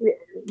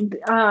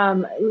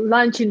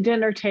and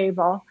dinner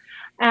table,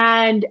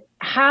 and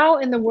how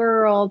in the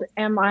world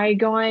am I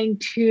going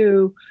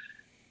to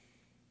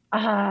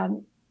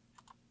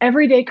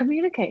every day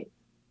communicate?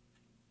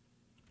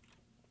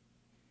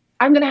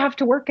 I'm going to have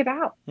to work it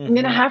out. I'm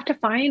going to have to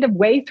find a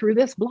way through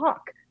this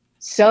block.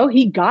 So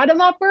he got him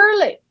up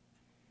early.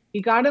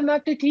 He got him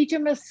up to teach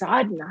him a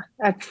sadhana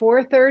at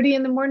 4:30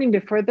 in the morning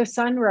before the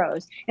sun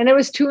rose. And it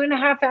was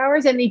 2.5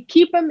 hours. And he'd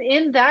keep him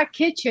in that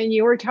kitchen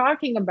you were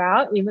talking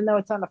about, even though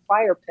it's on a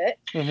fire pit,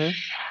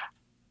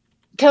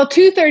 till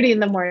 2:30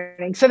 in the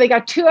morning. So they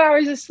got 2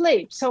 hours of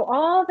sleep. So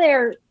all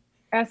their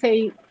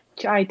SAT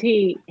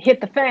hit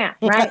the fan,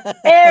 right?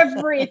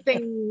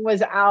 Everything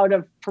was out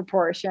of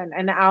proportion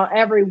and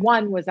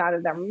everyone was out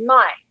of their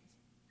minds.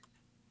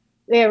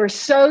 They were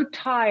so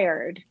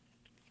tired.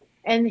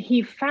 And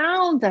he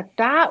found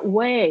that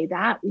way,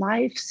 that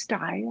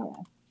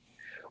lifestyle,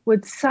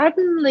 would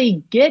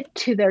suddenly get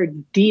to their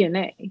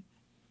DNA,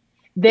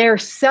 their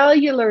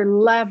cellular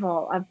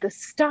level of the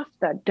stuff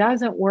that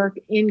doesn't work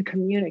in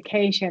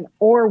communication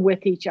or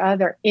with each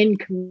other in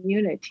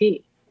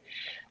community,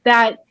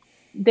 that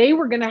they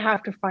were going to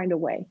have to find a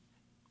way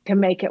to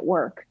make it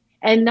work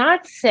and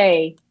not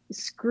say,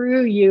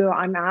 screw you,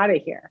 I'm out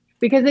of here,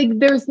 because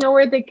there's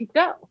nowhere they could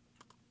go.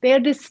 They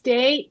had to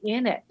stay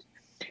in it.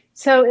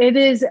 So it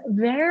is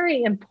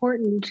very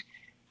important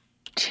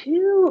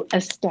to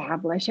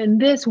establish,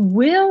 and this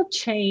will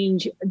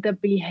change the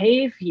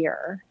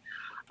behavior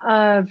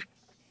of,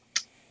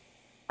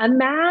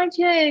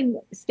 imagine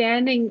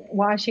standing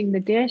washing the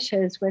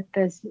dishes with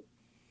this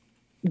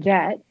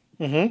vet,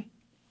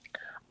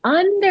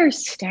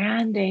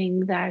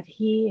 understanding that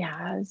he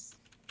has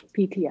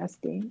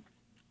PTSD.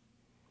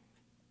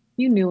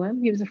 You knew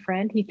him. He was a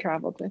friend. He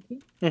traveled with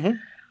you.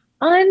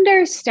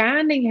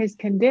 Understanding his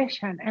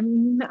condition.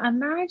 And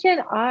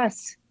imagine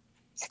us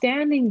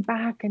standing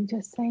back and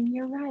just saying,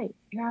 you're right.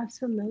 You're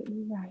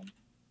absolutely right.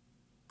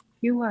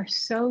 You are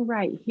so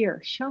right.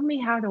 Here, show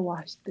me how to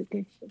wash the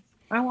dishes.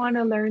 I want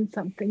to learn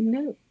something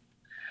new.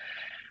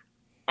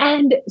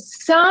 And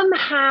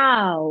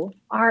somehow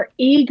our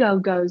ego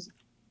goes,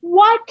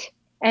 what?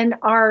 And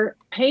our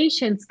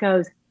patience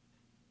goes,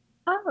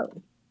 oh,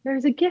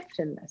 there's a gift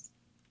in this.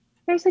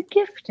 There's a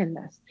gift in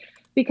this.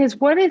 Because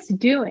what it's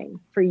doing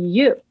for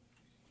you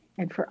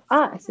and for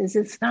us is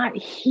it's not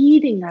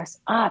heating us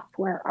up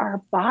where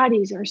our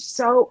bodies are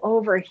so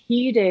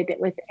overheated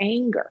with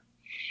anger.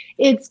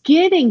 It's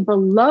getting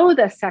below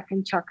the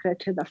second chakra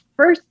to the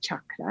first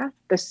chakra,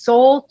 the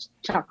soul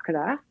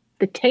chakra,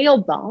 the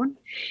tailbone.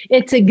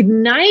 It's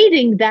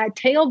igniting that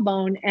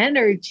tailbone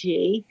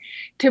energy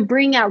to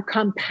bring out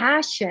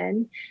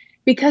compassion,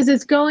 because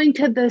it's going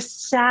to the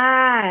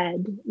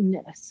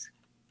sadness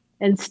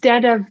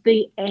instead of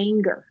the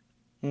anger.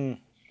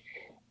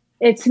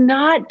 It's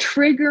not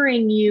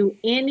triggering you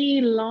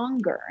any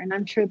longer. And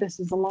I'm sure this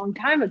is a long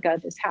time ago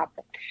this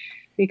happened,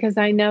 because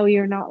I know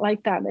you're not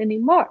like that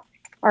anymore,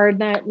 or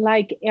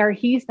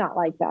he's not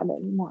like that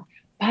anymore.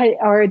 But,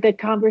 or the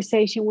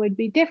conversation would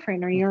be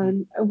different, or your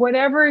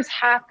whatever has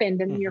happened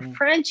in your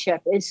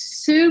friendship is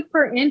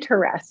super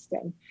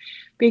interesting,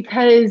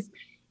 because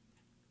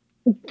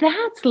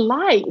that's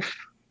life.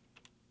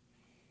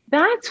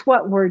 That's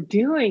what we're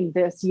doing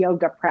this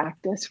yoga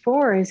practice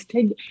for, is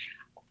to,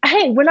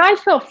 hey, when I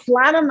fell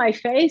flat on my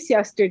face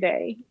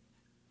yesterday,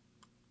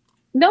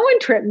 no one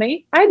tripped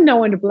me. I had no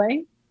one to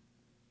blame.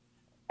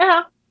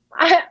 Yeah,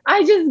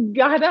 I just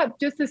got up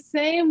just the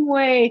same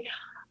way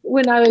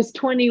when I was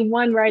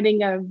 21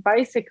 riding a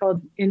bicycle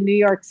in New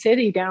York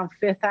City down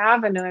Fifth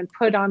Avenue and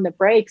put on the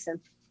brakes, and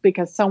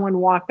because someone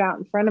walked out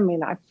in front of me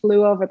and I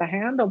flew over the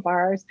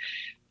handlebars,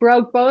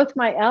 broke both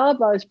my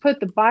elbows, put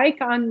the bike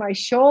on my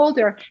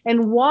shoulder,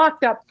 and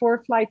walked up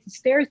 4 flights of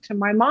stairs to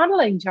my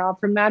modeling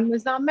job for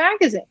Mademoiselle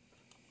magazine.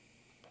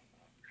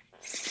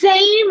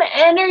 Same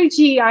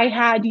energy I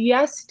had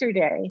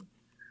yesterday.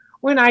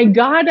 When I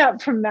got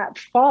up from that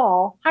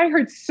fall, I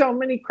heard so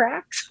many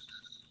cracks.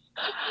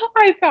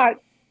 I thought,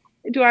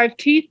 do I have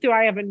teeth? Do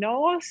I have a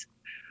nose?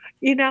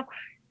 You know,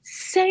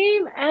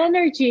 same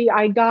energy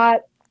I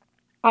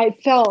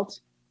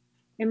felt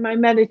in my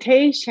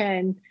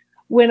meditation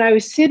when I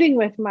was sitting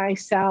with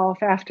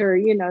myself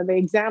after, they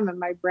examined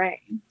my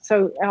brain.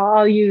 So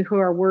all you who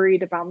are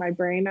worried about my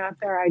brain out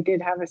there, I did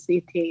have a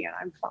CT and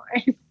I'm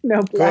fine.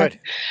 No blood.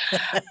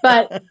 Good.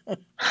 But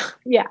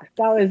yeah,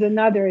 that was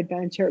another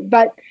adventure.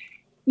 But,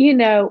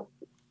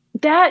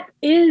 that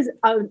is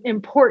an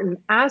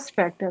important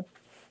aspect of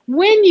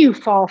when you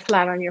fall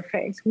flat on your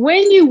face,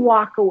 when you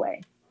walk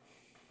away.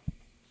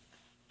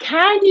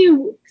 Can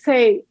you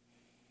say,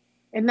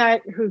 and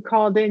that who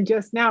called in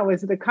just now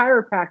was the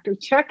chiropractor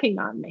checking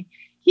on me.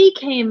 He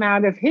came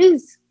out of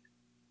his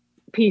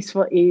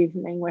peaceful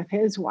evening with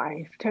his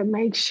wife to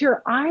make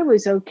sure I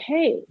was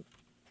okay.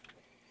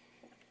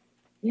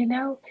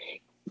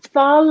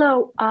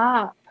 Follow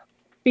up,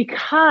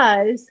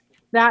 because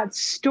that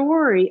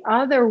story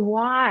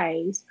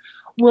otherwise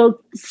will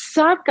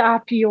suck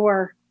up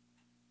your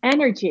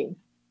energy,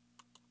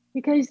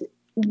 because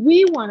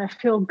we want to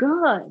feel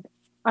good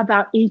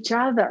about each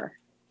other.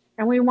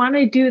 And we want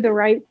to do the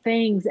right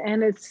things.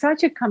 And it's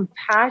such a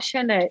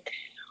compassionate,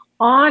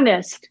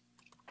 honest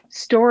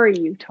story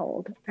you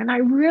told. And I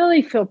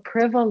really feel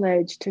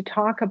privileged to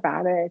talk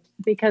about it,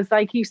 because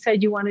like you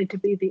said, you wanted to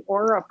be the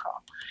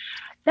oracle.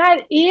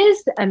 That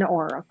is an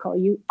oracle.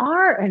 You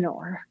are an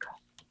oracle.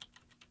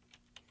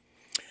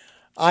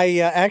 I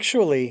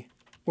actually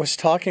was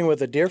talking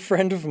with a dear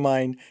friend of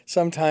mine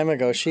some time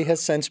ago. She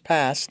has since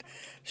passed.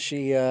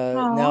 She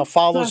now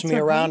follows me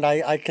around.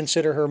 I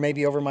consider her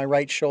maybe over my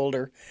right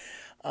shoulder.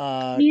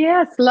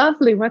 Yes,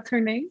 lovely. What's her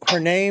name? Her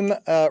name,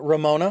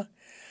 Ramona.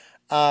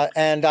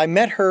 And I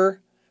met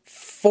her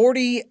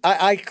 40.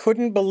 I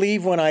couldn't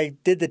believe when I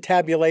did the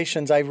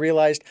tabulations, I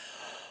realized,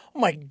 oh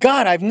my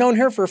God, I've known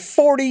her for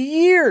 40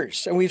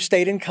 years. And we've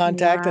stayed in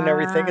contact and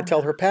everything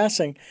until her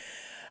passing.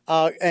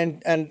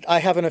 And I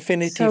have an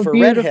affinity So for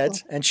beautiful.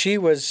 redheads, and she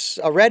was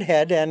a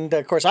redhead. And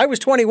of course, I was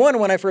 21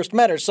 when I first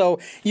met her, so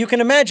you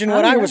can imagine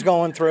what Oh I yeah. was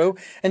going through.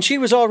 And she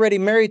was already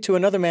married to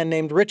another man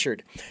named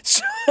Richard.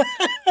 So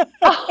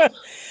Oh,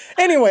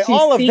 anyway, she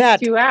all of seeked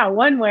that. you out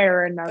one way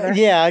or another.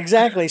 Yeah,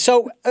 exactly.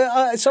 So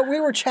we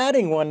were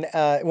chatting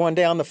one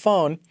day on the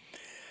phone,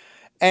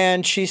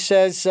 and she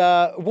says,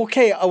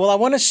 "Okay, well, I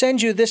want to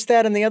send you this,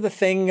 that, and the other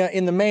thing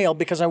in the mail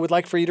because I would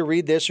like for you to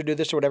read this or do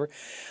this or whatever."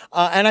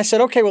 And I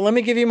said, "Okay, well, let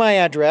me give you my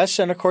address,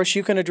 and of course,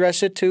 you can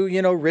address it to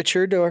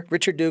Richard or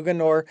Richard Dugan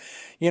or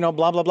blah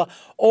blah blah."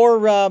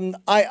 Or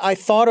I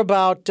thought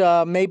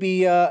about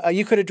maybe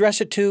you could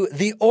address it to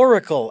the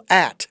Oracle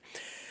at.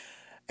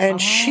 And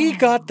she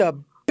got Oh. the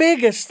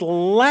biggest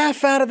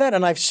laugh out of that.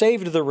 And I've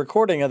saved the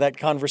recording of that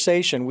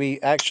conversation. We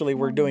actually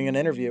were doing an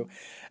interview.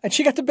 And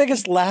she got the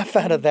biggest laugh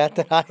out of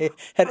that I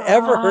had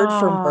ever heard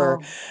from her.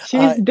 Oh,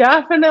 she's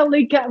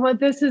definitely got, well,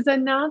 this is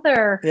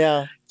another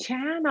Yeah,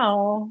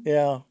 channel.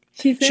 yeah.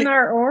 She's in She,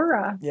 our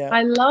aura. yeah.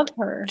 I love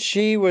her.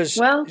 She was,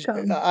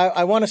 Welcome.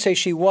 I want to say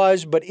she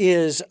was, but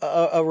is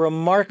a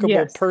remarkable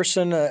Yes.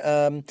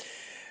 person.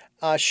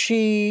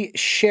 She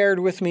shared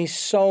with me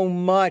so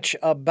much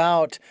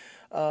about.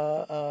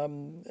 I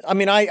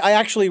mean, I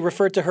actually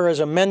referred to her as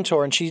a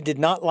mentor, and she did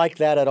not like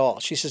that at all.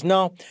 She says,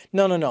 "No,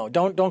 no, no, no,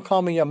 don't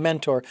call me a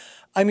mentor.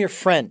 I'm your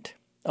friend.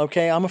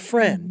 Okay, I'm a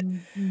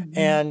friend."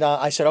 And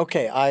I said,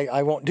 "Okay,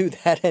 I won't do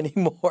that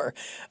anymore."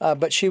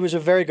 But she was a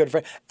very good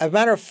friend. As a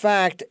matter of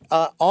fact,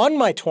 on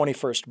my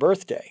 21st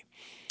birthday,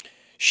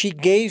 she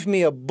gave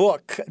me a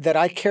book that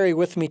I carry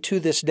with me to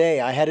this day.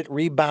 I had it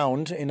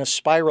rebound in a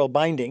spiral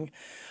binding,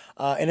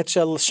 and it's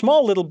a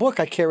small little book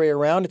I carry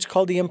around. It's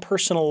called The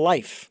Impersonal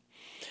Life.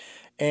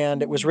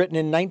 And it was written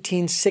in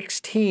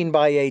 1916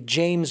 by a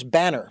James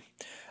Banner.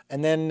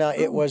 And then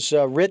it was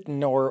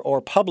written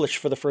or published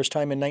for the first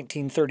time in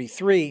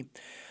 1933.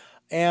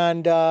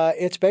 And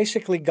it's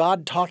basically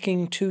God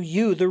talking to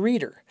you, the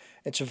reader.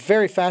 It's a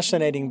very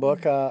fascinating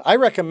book. I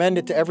recommend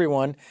it to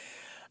everyone.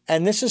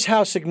 And this is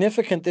how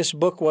significant this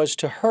book was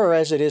to her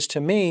as it is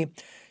to me.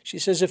 She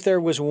says, if there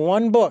was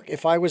one book,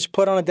 if I was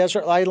put on a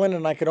desert island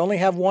and I could only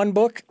have one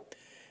book,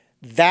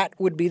 that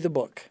would be the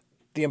book,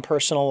 The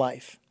Impersonal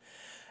Life.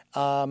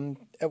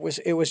 It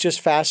was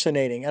just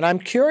fascinating, and I'm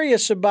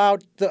curious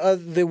about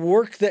the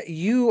work that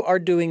you are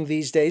doing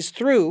these days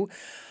through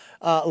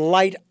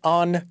Light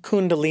on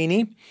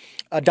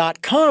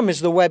Kundalini.com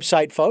is the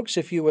website, folks.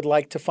 If you would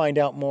like to find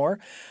out more,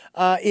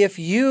 if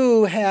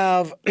you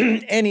have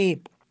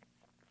any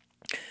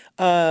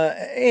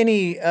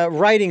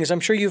writings, I'm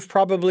sure you've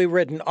probably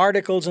written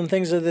articles and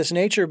things of this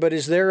nature, but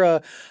is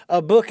there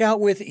a book out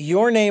with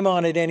your name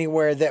on it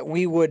anywhere that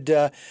we would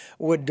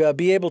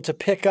be able to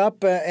pick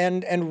up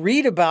and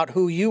read about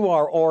who you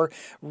are, or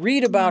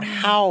read about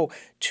how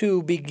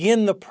to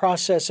begin the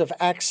process of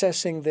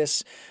accessing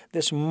this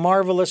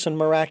marvelous and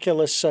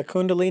miraculous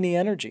Kundalini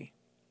energy?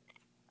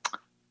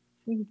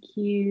 Thank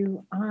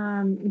you.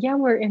 Yeah,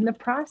 we're in the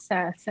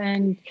process,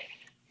 and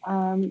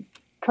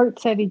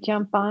Kurt said he'd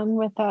jump on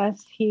with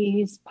us.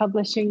 He's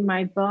publishing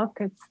my book.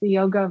 It's The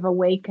Yoga of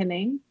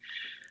Awakening.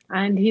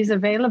 And he's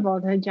available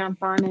to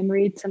jump on and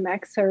read some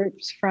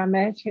excerpts from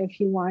it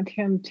if you want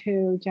him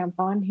to jump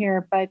on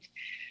here. But,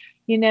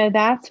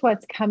 that's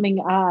what's coming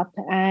up.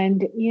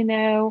 And,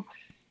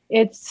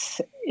 it's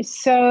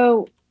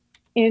so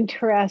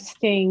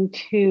interesting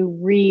to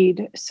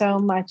read so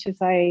much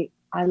as I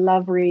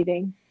love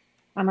reading.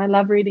 And I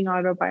love reading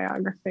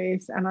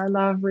autobiographies. And I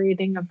love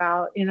reading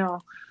about,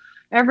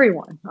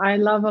 everyone. I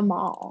love them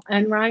all.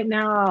 And right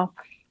now,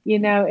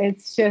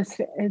 it's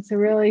a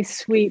really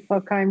sweet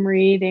book I'm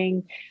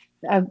reading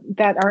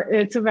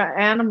it's about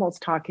animals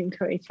talking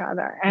to each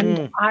other.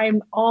 And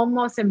I'm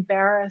almost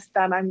embarrassed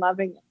that I'm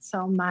loving it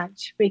so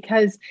much,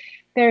 because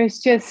there's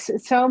just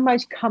so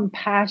much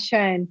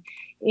compassion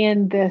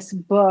in this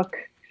book.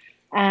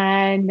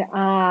 And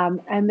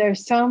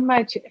there's so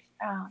much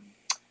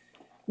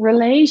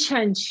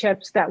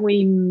relationships that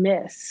we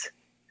miss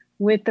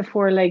with the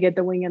four-legged,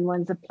 the winged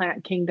ones, the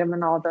plant kingdom,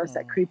 and all those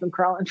that creep and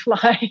crawl and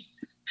fly.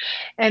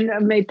 And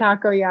me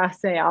tako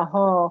yase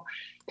aho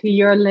to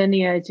your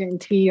lineage and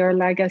to your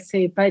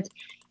legacy. But,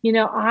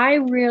 I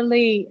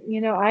really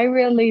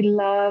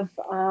love,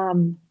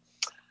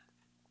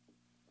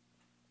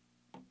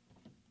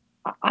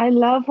 I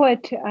love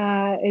what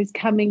is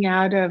coming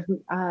out of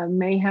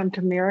Mayhem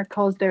to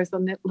Miracles. There's a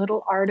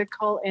little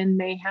article in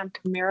Mayhem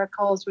to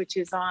Miracles, which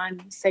is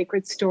on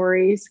Sacred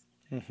Stories.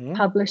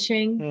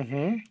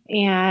 Publishing.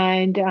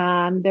 And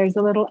there's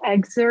a little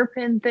excerpt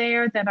in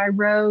there that I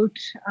wrote.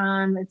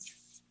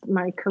 It's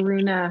my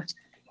Karuna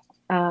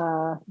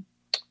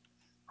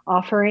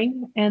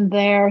offering in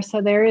there.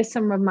 So there is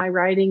some of my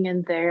writing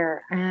in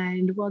there,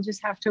 and we'll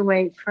just have to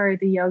wait for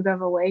the Yoga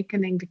of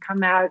Awakening to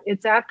come out.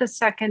 It's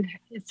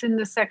in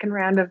the second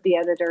round of the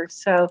editor.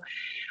 So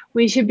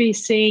we should be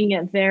seeing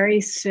it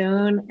very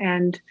soon.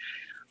 And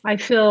I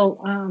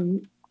feel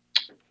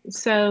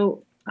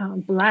so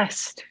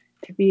blessed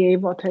to be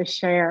able to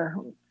share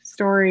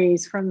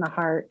stories from the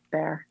heart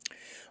there.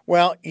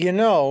 Well,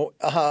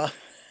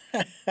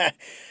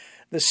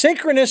 The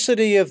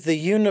synchronicity of the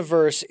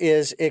universe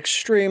is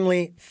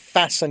extremely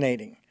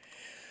fascinating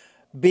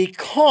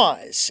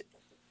because,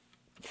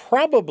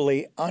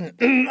 probably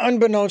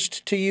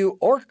unbeknownst to you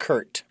or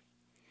Kurt,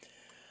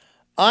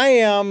 I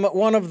am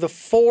one of the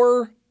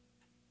 4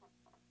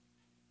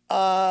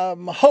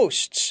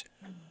 hosts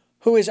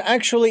who is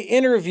actually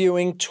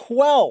interviewing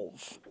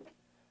 12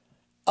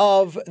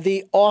 of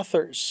the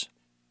authors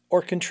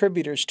or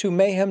contributors to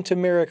Mayhem to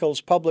Miracles,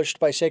 published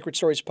by Sacred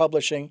Stories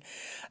Publishing,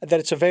 that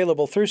it's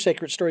available through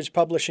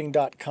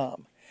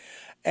sacredstoriespublishing.com.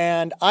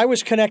 And I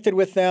was connected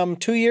with them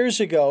 2 years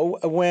ago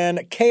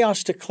when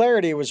Chaos to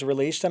Clarity was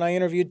released, and I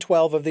interviewed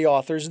 12 of the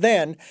authors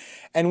then,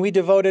 and we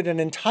devoted an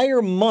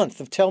entire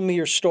month of Tell Me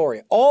Your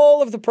Story.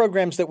 All of the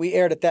programs that we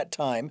aired at that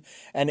time,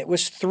 and it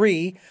was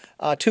 3,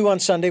 2 on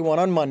Sunday, 1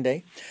 on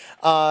Monday,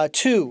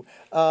 to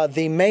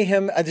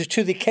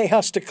the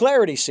Chaos to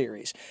Clarity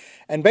series.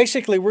 And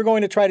basically, we're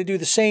going to try to do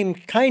the same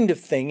kind of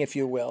thing, if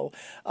you will,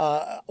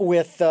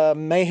 with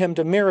Mayhem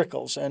to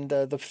Miracles. And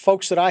the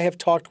folks that I have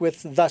talked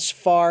with thus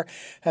far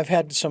have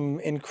had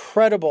some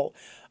incredible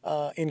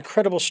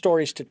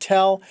stories to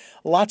tell,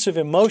 lots of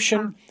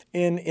emotion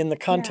in the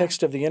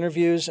context of the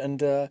interviews.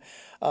 And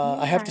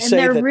I have to say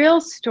that... And they're real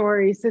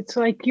stories. It's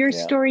like your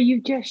story you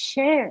just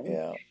shared.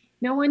 Yeah.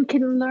 No one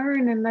can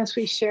learn unless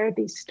we share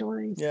these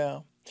stories.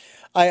 Yeah.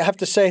 I have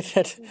to say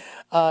that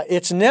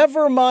it's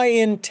never my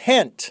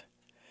intent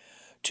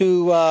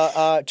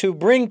to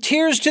bring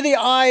tears to the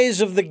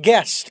eyes of the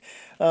guest.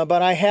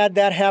 But I had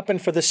that happen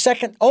for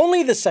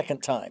only the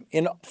second time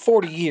in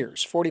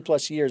 40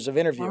 plus years of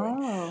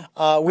interviewing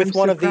with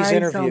one of these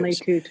interviews. Only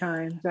 2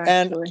 times, actually.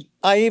 And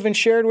I even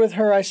shared with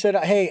her, I said,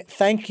 hey,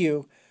 thank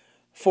you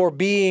for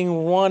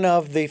being one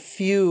of the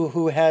few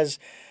who has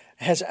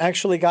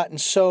actually gotten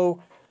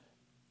so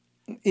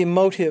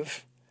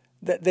emotive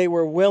that they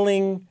were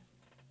willing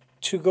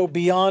to go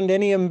beyond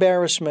any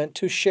embarrassment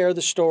to share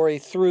the story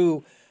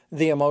through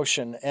the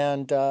emotion.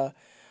 And, there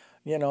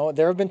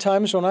have been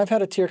times when I've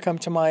had a tear come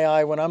to my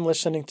eye when I'm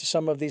listening to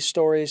some of these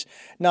stories,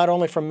 not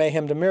only from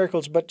Mayhem to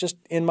Miracles, but just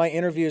in my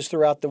interviews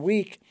throughout the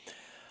week.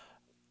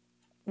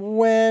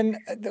 And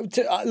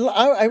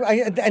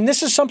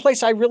this is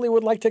someplace I really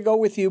would like to go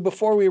with you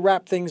before we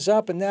wrap things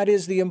up, and that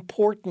is the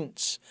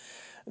importance,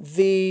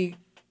 the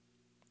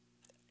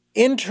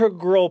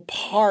integral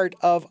part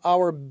of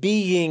our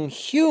being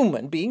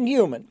human,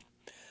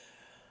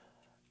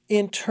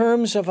 in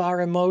terms of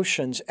our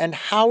emotions, and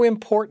how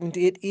important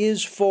it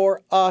is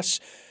for us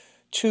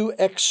to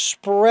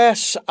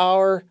express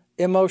our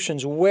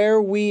emotions, where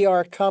we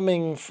are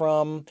coming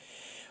from,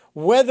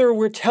 whether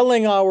we're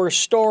telling our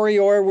story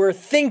or we're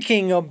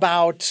thinking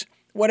about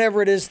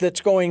whatever it is that's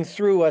going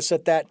through us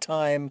at that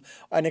time,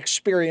 an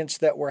experience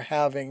that we're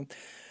having.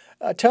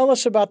 Tell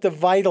us about the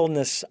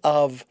vitalness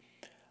of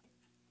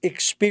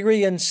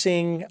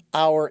experiencing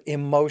our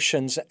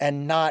emotions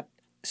and not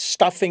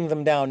stuffing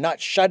them down, not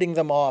shutting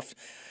them off,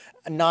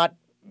 not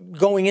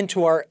going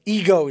into our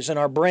egos and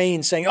our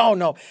brains saying, oh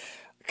no,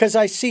 because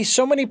I see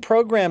so many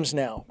programs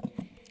now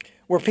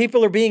where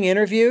people are being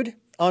interviewed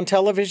on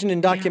television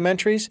in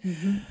documentaries,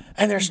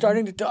 and they're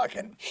starting to talk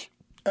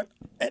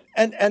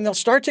and they'll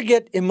start to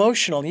get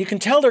emotional. You can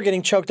tell they're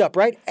getting choked up,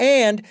 right?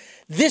 And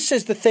this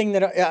is the thing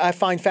that I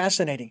find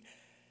fascinating.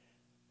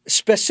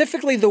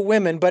 Specifically the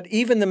women, but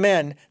even the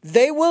men,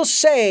 they will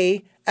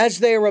say as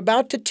they are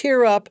about to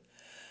tear up,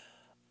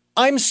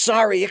 I'm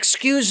sorry,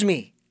 excuse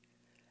me.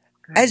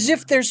 As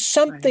if there's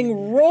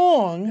something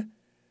wrong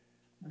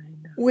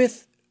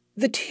with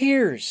the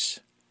tears.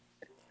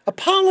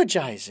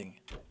 Apologizing.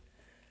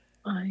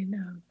 I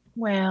know.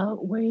 Well,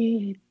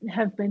 we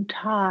have been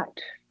taught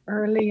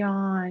early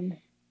on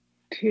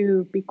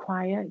to be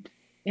quiet,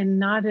 and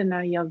not in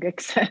a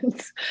yogic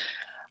sense,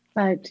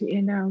 but,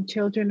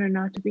 children are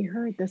not to be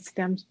heard. This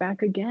stems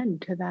back again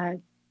to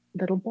that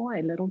little boy,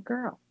 little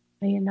girl.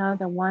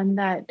 The one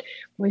that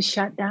was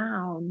shut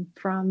down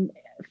from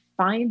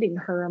finding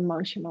her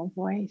emotional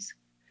voice.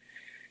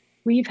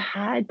 We've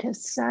had to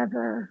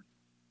sever,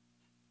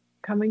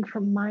 coming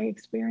from my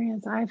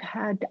experience, I've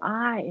had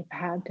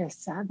to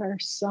sever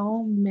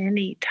so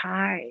many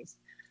ties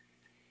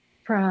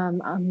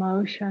from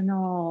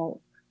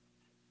emotional,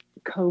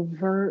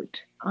 covert,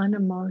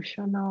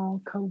 unemotional,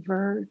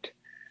 covert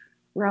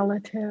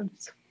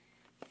relatives,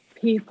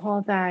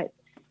 people that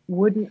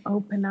wouldn't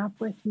open up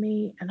with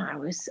me. And I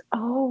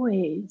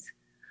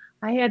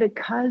had a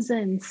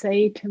cousin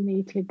say to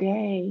me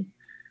today,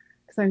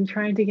 because I'm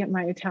trying to get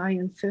my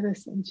Italian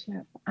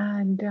citizenship,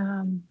 and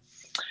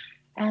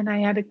I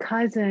had a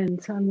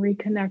cousin, so I'm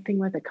reconnecting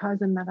with a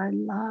cousin that I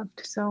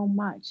loved so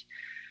much.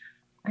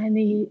 And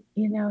he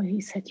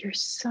said, you're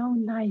so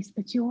nice,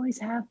 but you always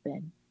have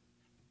been.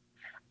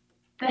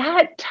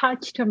 That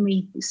touched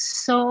me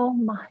so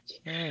much.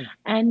 And,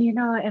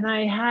 and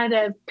I had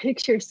a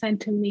picture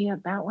sent to me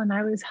about when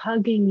I was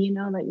hugging,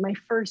 like my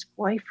first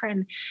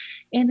boyfriend.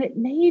 And it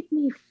made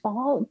me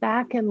fall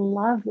back in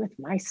love with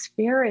my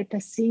spirit to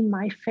see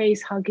my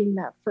face hugging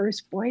that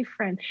first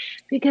boyfriend,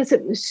 because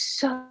it was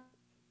so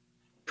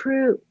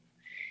true.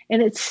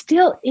 And it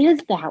still is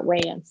that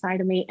way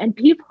inside of me. And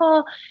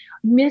people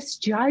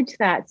misjudge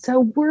that.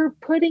 So we're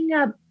putting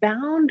up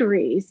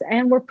boundaries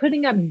and we're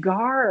putting up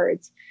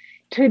guards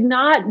to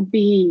not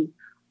be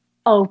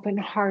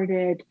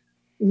open-hearted,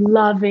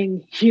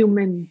 loving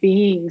human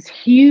beings.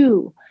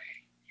 Halo,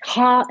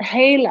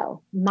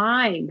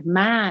 mind,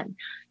 man,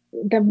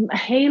 the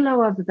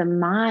halo of the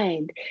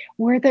mind,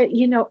 where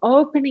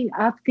opening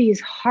up these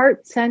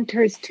heart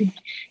centers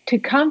to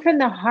come from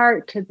the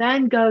heart, to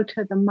then go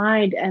to the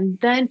mind, and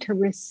then to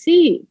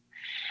receive.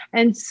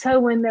 And so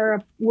when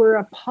we're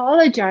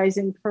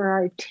apologizing for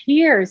our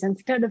tears,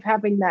 instead of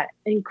having that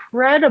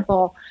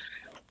incredible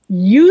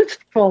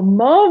youthful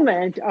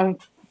moment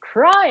of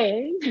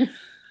crying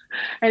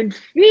and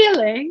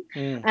feeling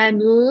and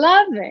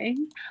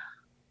loving,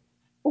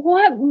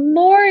 what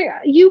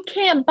more? You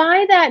can't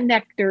buy that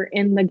nectar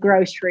in the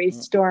grocery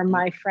store,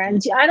 my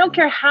friends. I don't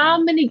care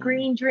how many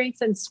green drinks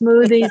and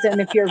smoothies,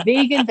 and if you're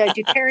vegan,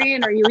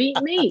 vegetarian, or you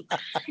eat meat,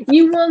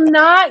 you will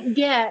not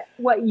get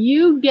what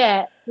you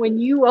get when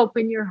you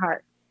open your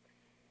heart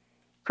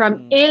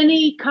from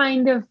any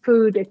kind of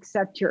food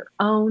except your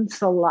own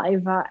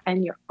saliva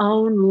and your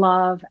own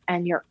love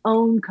and your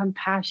own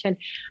compassion.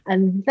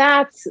 And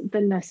that's the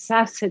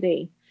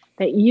necessity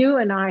that you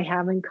and I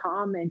have in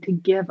common to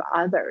give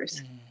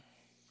others.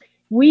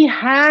 We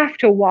have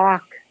to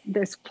walk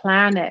this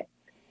planet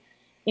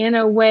in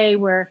a way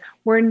where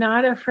we're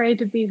not afraid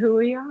to be who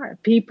we are.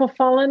 People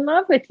fall in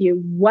love with you.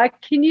 What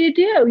can you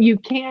do? You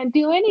can't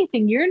do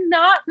anything. You're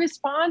not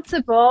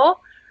responsible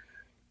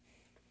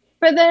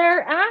for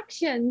their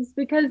actions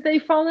because they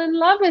fall in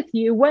love with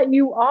you. What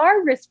you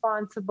are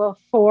responsible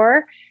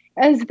for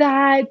is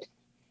that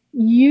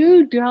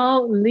you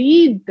don't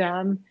lead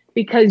them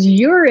because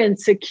you're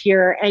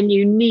insecure and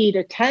you need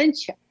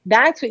attention.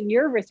 That's what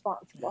you're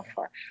responsible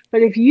for.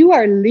 But if you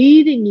are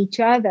leading each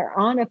other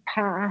on a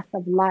path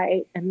of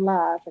light and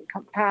love and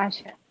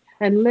compassion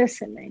and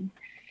listening,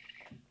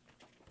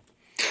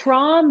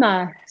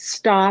 trauma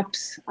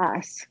stops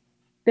us.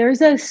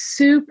 There's a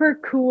super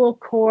cool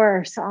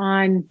course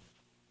on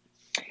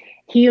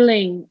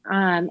healing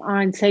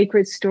on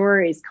Sacred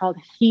Stories called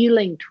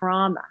Healing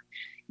Trauma.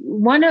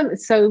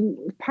 So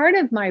part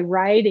of my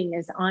writing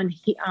is on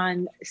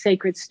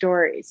Sacred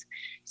Stories.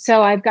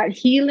 So I've got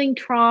Healing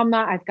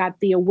Trauma. I've got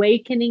The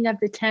Awakening of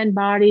the 10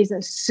 Bodies,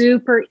 a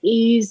super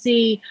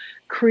easy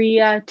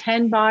Kriya,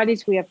 10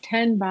 bodies. We have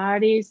 10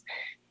 bodies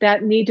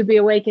that need to be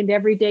awakened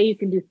every day. You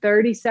can do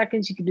 30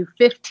 seconds, you can do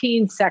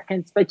 15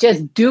 seconds, but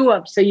just do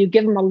them. So you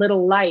give them a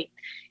little light,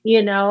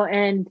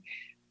 and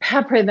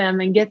pepper them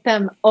and get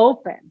them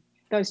open,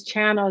 those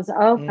channels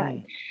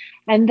open.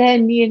 And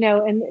then,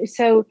 and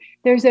so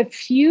there's a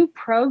few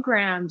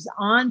programs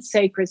on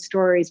Sacred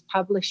Stories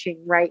publishing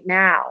right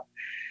now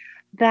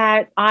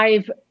that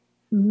I've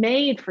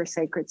made for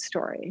Sacred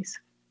Stories.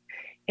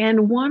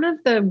 And one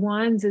of the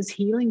ones is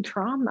Healing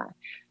Trauma,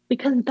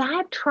 because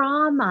that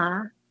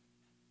trauma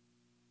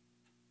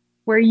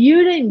where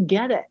you didn't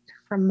get it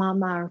from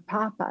mama or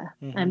papa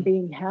and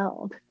being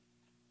held,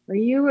 where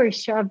you were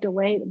shoved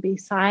away to be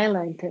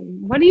silent.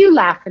 And what are you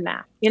laughing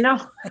at?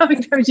 How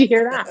many times you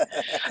hear that?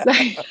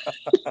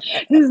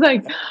 It's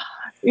like,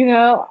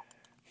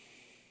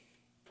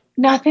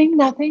 nothing,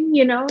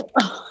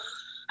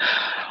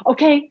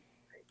 okay,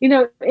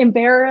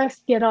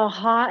 embarrassed, get all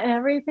hot and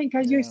everything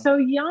because you're so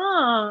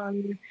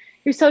young.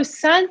 You're so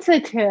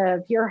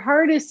sensitive. Your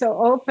heart is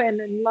so open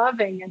and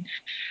loving. And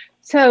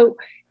so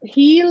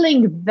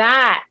healing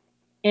that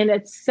in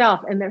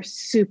itself, and they're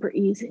super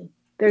easy.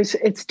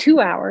 It's 2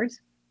 hours.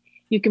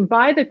 You can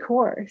buy the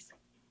course.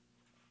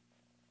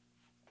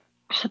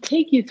 I'll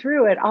take you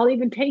through it. I'll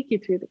even take you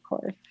through the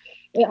course.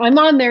 I'm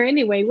on there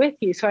anyway with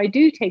you, so I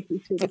do take you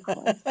through the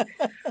course.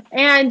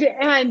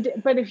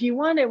 But if you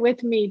want it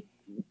with me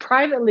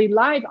privately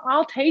live,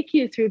 I'll take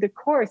you through the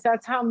course.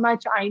 That's how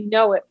much I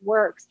know it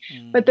works.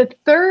 But the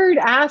third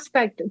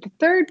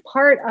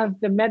part of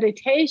the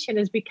meditation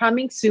is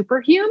becoming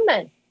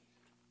superhuman.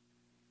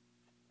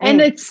 And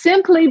it's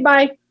simply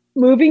by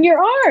moving your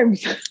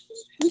arms.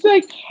 It's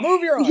like,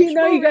 move your arms.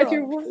 You got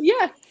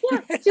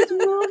just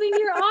moving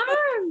your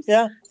arms.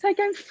 Yeah. It's like,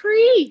 I'm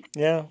free.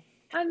 Yeah.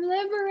 I'm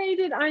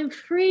liberated. I'm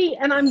free.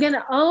 And I'm going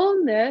to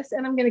own this.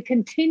 And I'm going to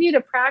continue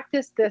to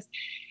practice this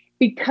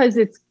because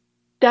it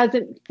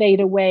doesn't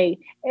fade away.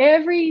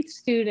 Every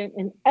student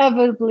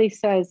inevitably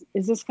says,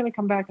 is this going to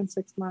come back in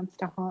 6 months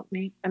to haunt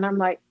me? And I'm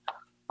like,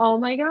 oh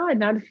my God,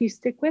 not if you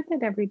stick with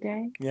it every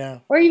day. Yeah.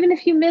 Or even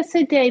if you miss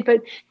a day,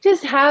 but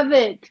just have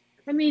it.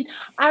 I mean,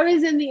 I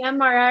was in the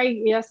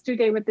MRI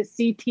yesterday with the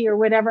CT or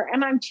whatever,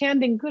 and I'm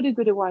chanting Guru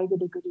Guru Wai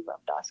Guru Guru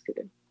Ramdas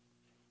Guru.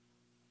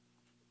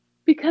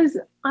 Because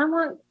I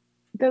want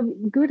the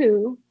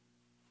Guru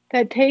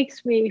that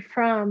takes me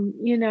from,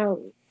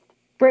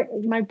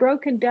 my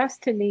broken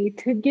destiny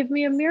to give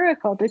me a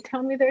miracle, to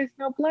tell me there's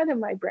no blood in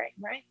my brain,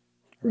 right?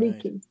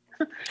 Leaking.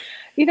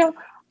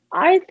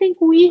 I think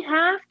we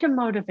have to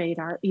motivate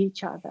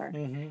each other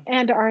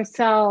and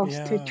ourselves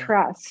to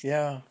trust.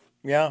 Yeah.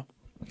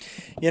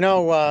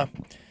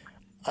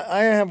 I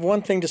have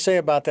one thing to say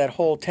about that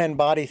whole 10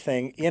 body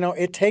thing. You know,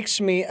 it takes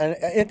me,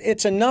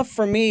 it's enough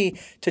for me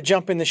to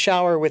jump in the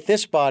shower with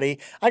this body.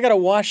 I got to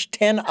wash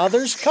 10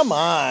 others? Come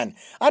on.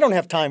 I don't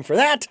have time for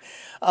that.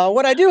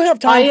 What I do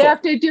have All time you for.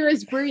 have to do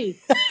is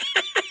breathe.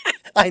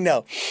 I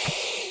know.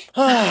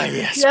 Ah,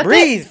 yes. That's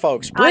Breathe, it.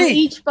 folks. On Breathe.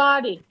 each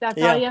body. That's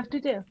Yeah. all you have to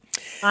do.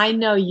 I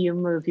know you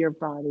move your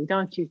body.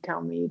 Don't you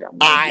tell me you don't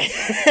move your body.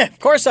 Of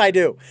course I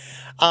do.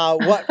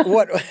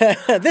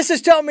 This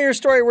is Tell Me Your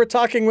Story. We're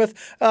talking with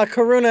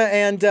Karuna,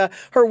 and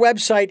her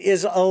website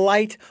is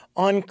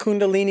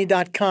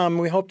lightonkundalini.com.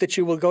 We hope that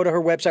you will go to her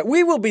website.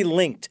 We will be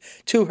linked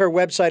to her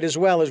website as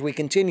well as we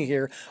continue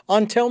here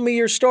on Tell Me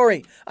Your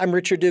Story. I'm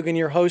Richard Dugan,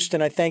 your host,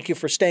 and I thank you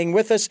for staying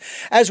with us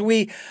as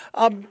we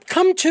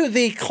come to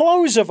the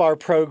close of our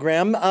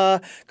program.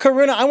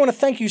 Karuna, I want to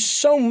thank you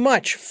so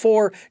much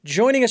for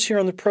joining us here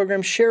on the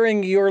program,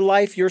 sharing your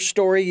life, your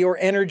story, your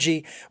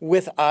energy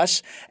with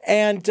us.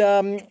 And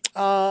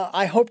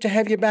I hope to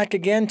have you back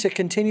again to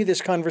continue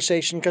this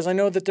conversation, because I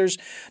know that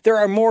there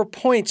are more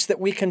points that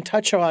we can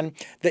touch on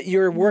that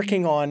you're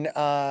working on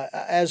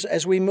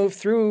as we move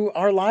through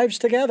our lives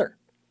together.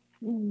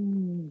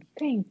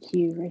 Thank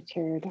you,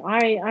 Richard.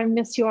 I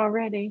miss you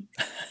already.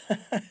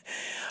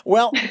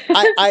 Well,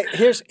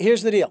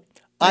 here's the deal.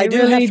 I do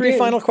really have three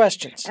final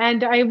questions.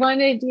 And I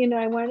wanted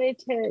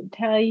to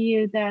tell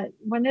you that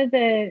one of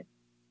the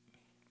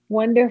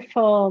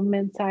wonderful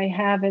mints I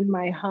have in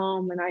my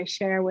home, and I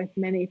share with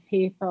many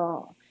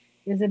people,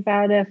 is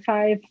about a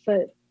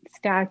 5-foot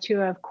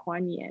statue of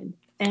Kuan Yin.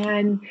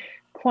 And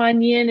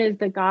Kuan Yin is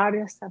the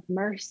goddess of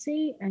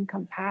mercy and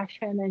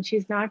compassion, and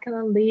she's not going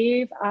to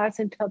leave us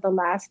until the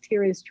last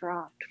tear is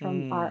dropped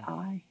from our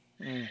eye.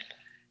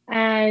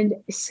 And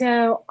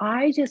so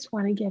I just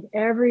want to give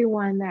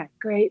everyone that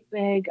great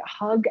big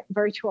hug,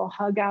 virtual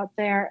hug out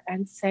there,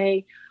 and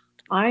say,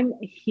 I'm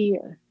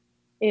here.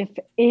 If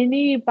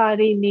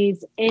anybody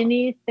needs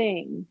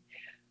anything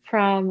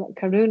from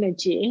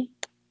Karuna-ji,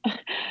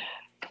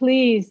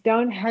 please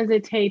don't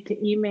hesitate to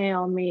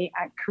email me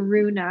at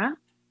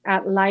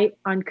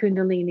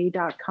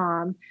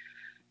karuna@lightonkundalini.com.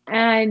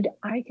 And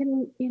I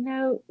can,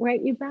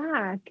 write you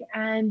back,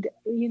 and,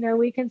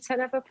 we can set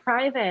up a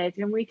private,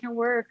 and we can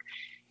work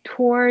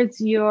towards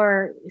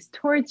your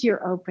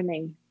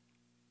opening.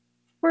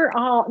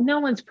 No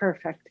one's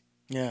perfect.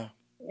 Yeah.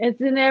 It's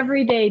an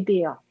everyday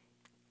deal.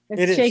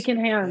 It's shaking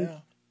hands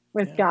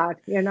with God,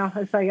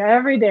 it's like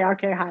every day.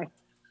 Okay, hi.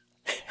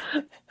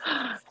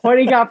 What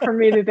do you got for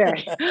me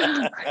today?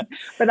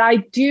 But I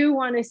do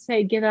want to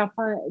say,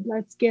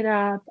 let's get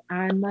up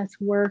and let's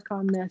work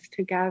on this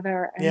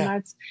together, and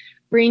let's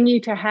bring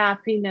you to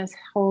happiness,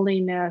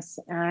 holiness,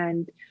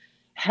 and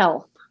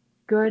health,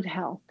 good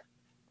health.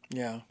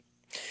 Yeah.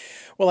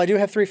 Well, I do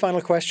have three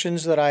final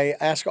questions that I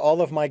ask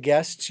all of my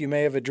guests. You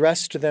may have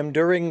addressed them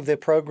during the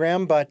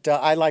program, but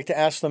I like to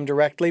ask them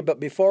directly. But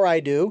before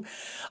I do,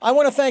 I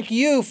want to thank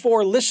you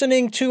for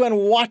listening to and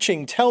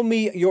watching Tell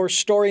Me Your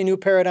Story, New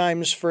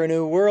Paradigms for a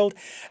New World,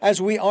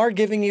 as we are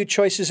giving you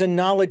choices and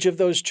knowledge of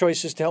those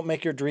choices to help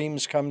make your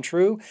dreams come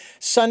true.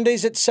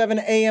 Sundays at 7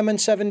 a.m.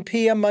 and 7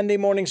 p.m., Monday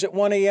mornings at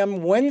 1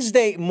 a.m.,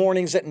 Wednesday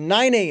mornings at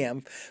 9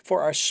 a.m.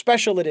 for our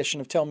special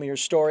edition of Tell Me Your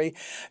Story.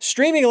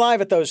 Streaming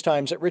live at those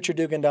times at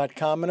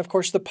richarddugan.com. And of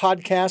course, the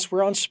podcast,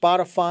 we're on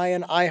Spotify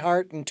and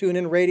iHeart and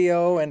TuneIn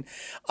Radio and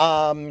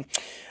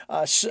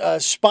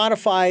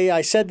Spotify,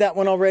 I said that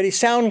one already,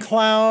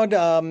 SoundCloud,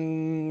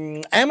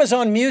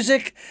 Amazon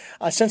Music.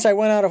 Since I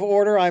went out of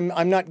order,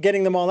 I'm not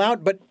getting them all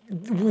out, but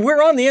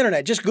we're on the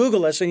internet. Just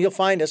Google us and you'll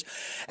find us.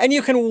 And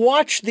you can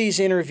watch these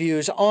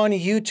interviews on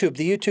YouTube,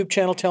 the YouTube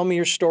channel, Tell Me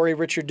Your Story,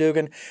 Richard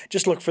Dugan.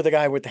 Just look for the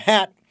guy with the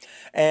hat,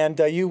 and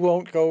you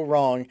won't go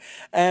wrong.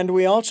 And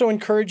we also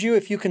encourage you,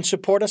 if you can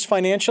support us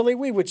financially,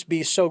 we would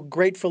be so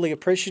gratefully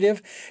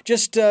appreciative.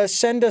 Just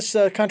send us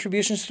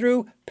contributions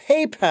through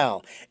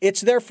PayPal.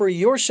 It's there for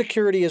your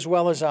security as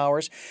well as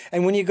ours.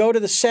 And when you go to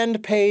the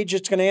send page,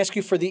 it's going to ask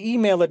you for the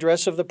email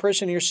address of the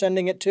person you're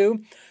sending it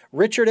to.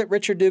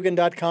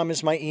 Richard@richarddugan.com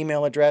is my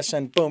email address,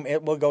 and boom,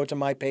 it will go to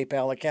my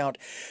PayPal account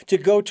to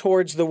go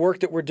towards the work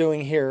that we're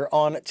doing here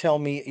on Tell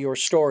Me Your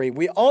Story.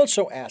 We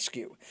also ask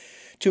you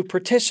to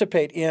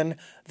participate in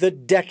the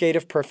Decade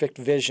of Perfect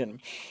Vision,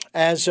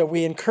 as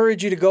we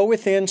encourage you to go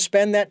within,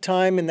 spend that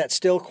time in that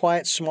still,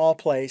 quiet, small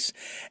place,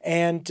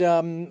 and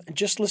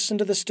just listen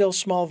to the still,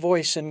 small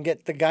voice and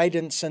get the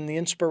guidance and the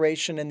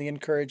inspiration and the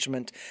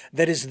encouragement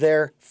that is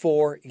there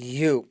for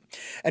you.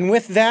 And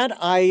with that,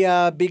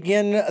 I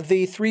begin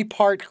the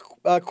three-part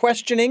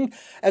questioning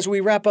as we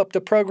wrap up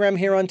the program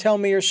here on Tell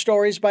Me Your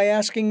Stories by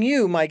asking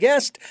you, my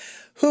guest,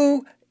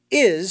 who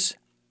is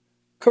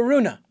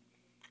Karuna?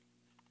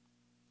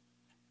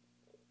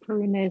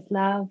 Karuna is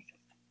love.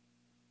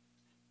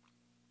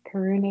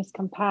 Karuna is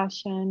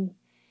compassion.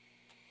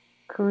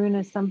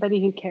 Karuna is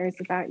somebody who cares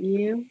about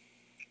you.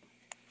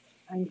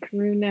 And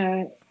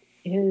Karuna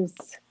is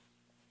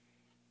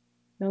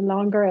no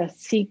longer a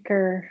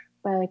seeker,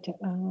 but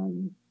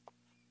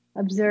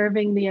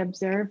observing the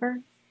observer.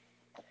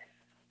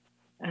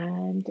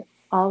 And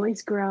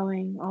always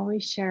growing,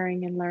 always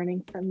sharing and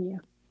learning from you.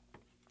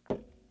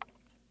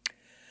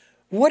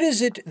 What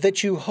is it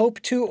that you hope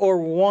to or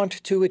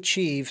want to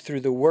achieve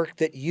through the work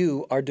that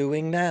you are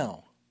doing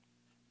now?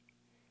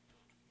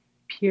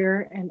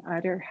 Pure and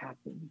utter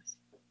happiness,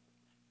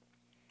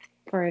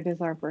 for it is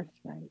our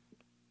birthright.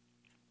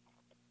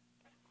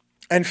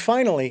 And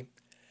finally,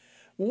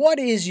 what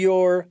is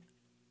your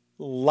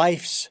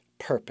life's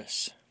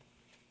purpose?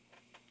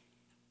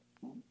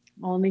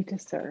 Only to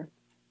serve.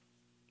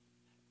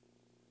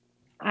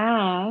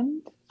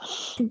 And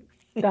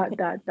dot,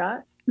 dot,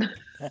 dot.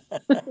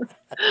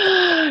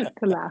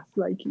 To laugh,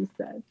 like you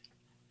said.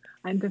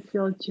 And to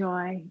feel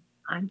joy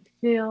and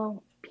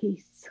feel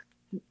peace.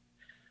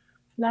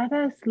 Let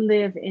us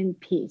live in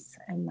peace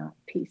and not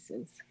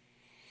pieces.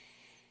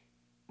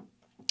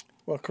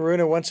 Well,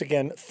 Karuna, once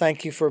again,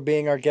 thank you for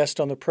being our guest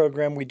on the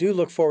program. We do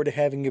look forward to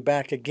having you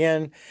back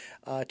again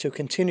to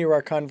continue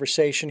our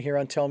conversation here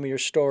on Tell Me Your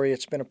Story.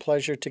 It's been a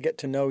pleasure to get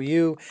to know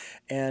you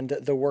and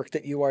the work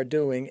that you are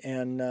doing.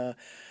 And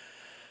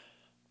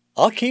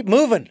I'll keep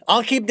moving.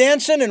 I'll keep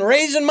dancing and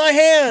raising my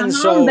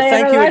hands. So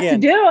thank you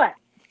again. Let's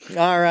do it.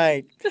 All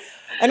right.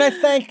 And I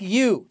thank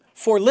you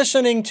for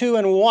listening to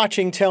and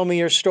watching Tell Me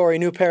Your Story,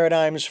 New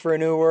Paradigms for a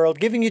New World,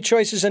 giving you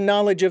choices and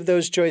knowledge of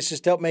those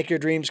choices to help make your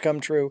dreams come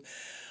true.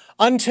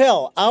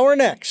 Until our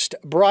next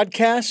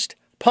broadcast,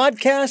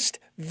 podcast,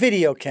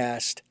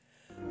 videocast,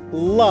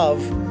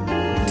 love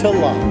to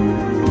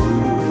love.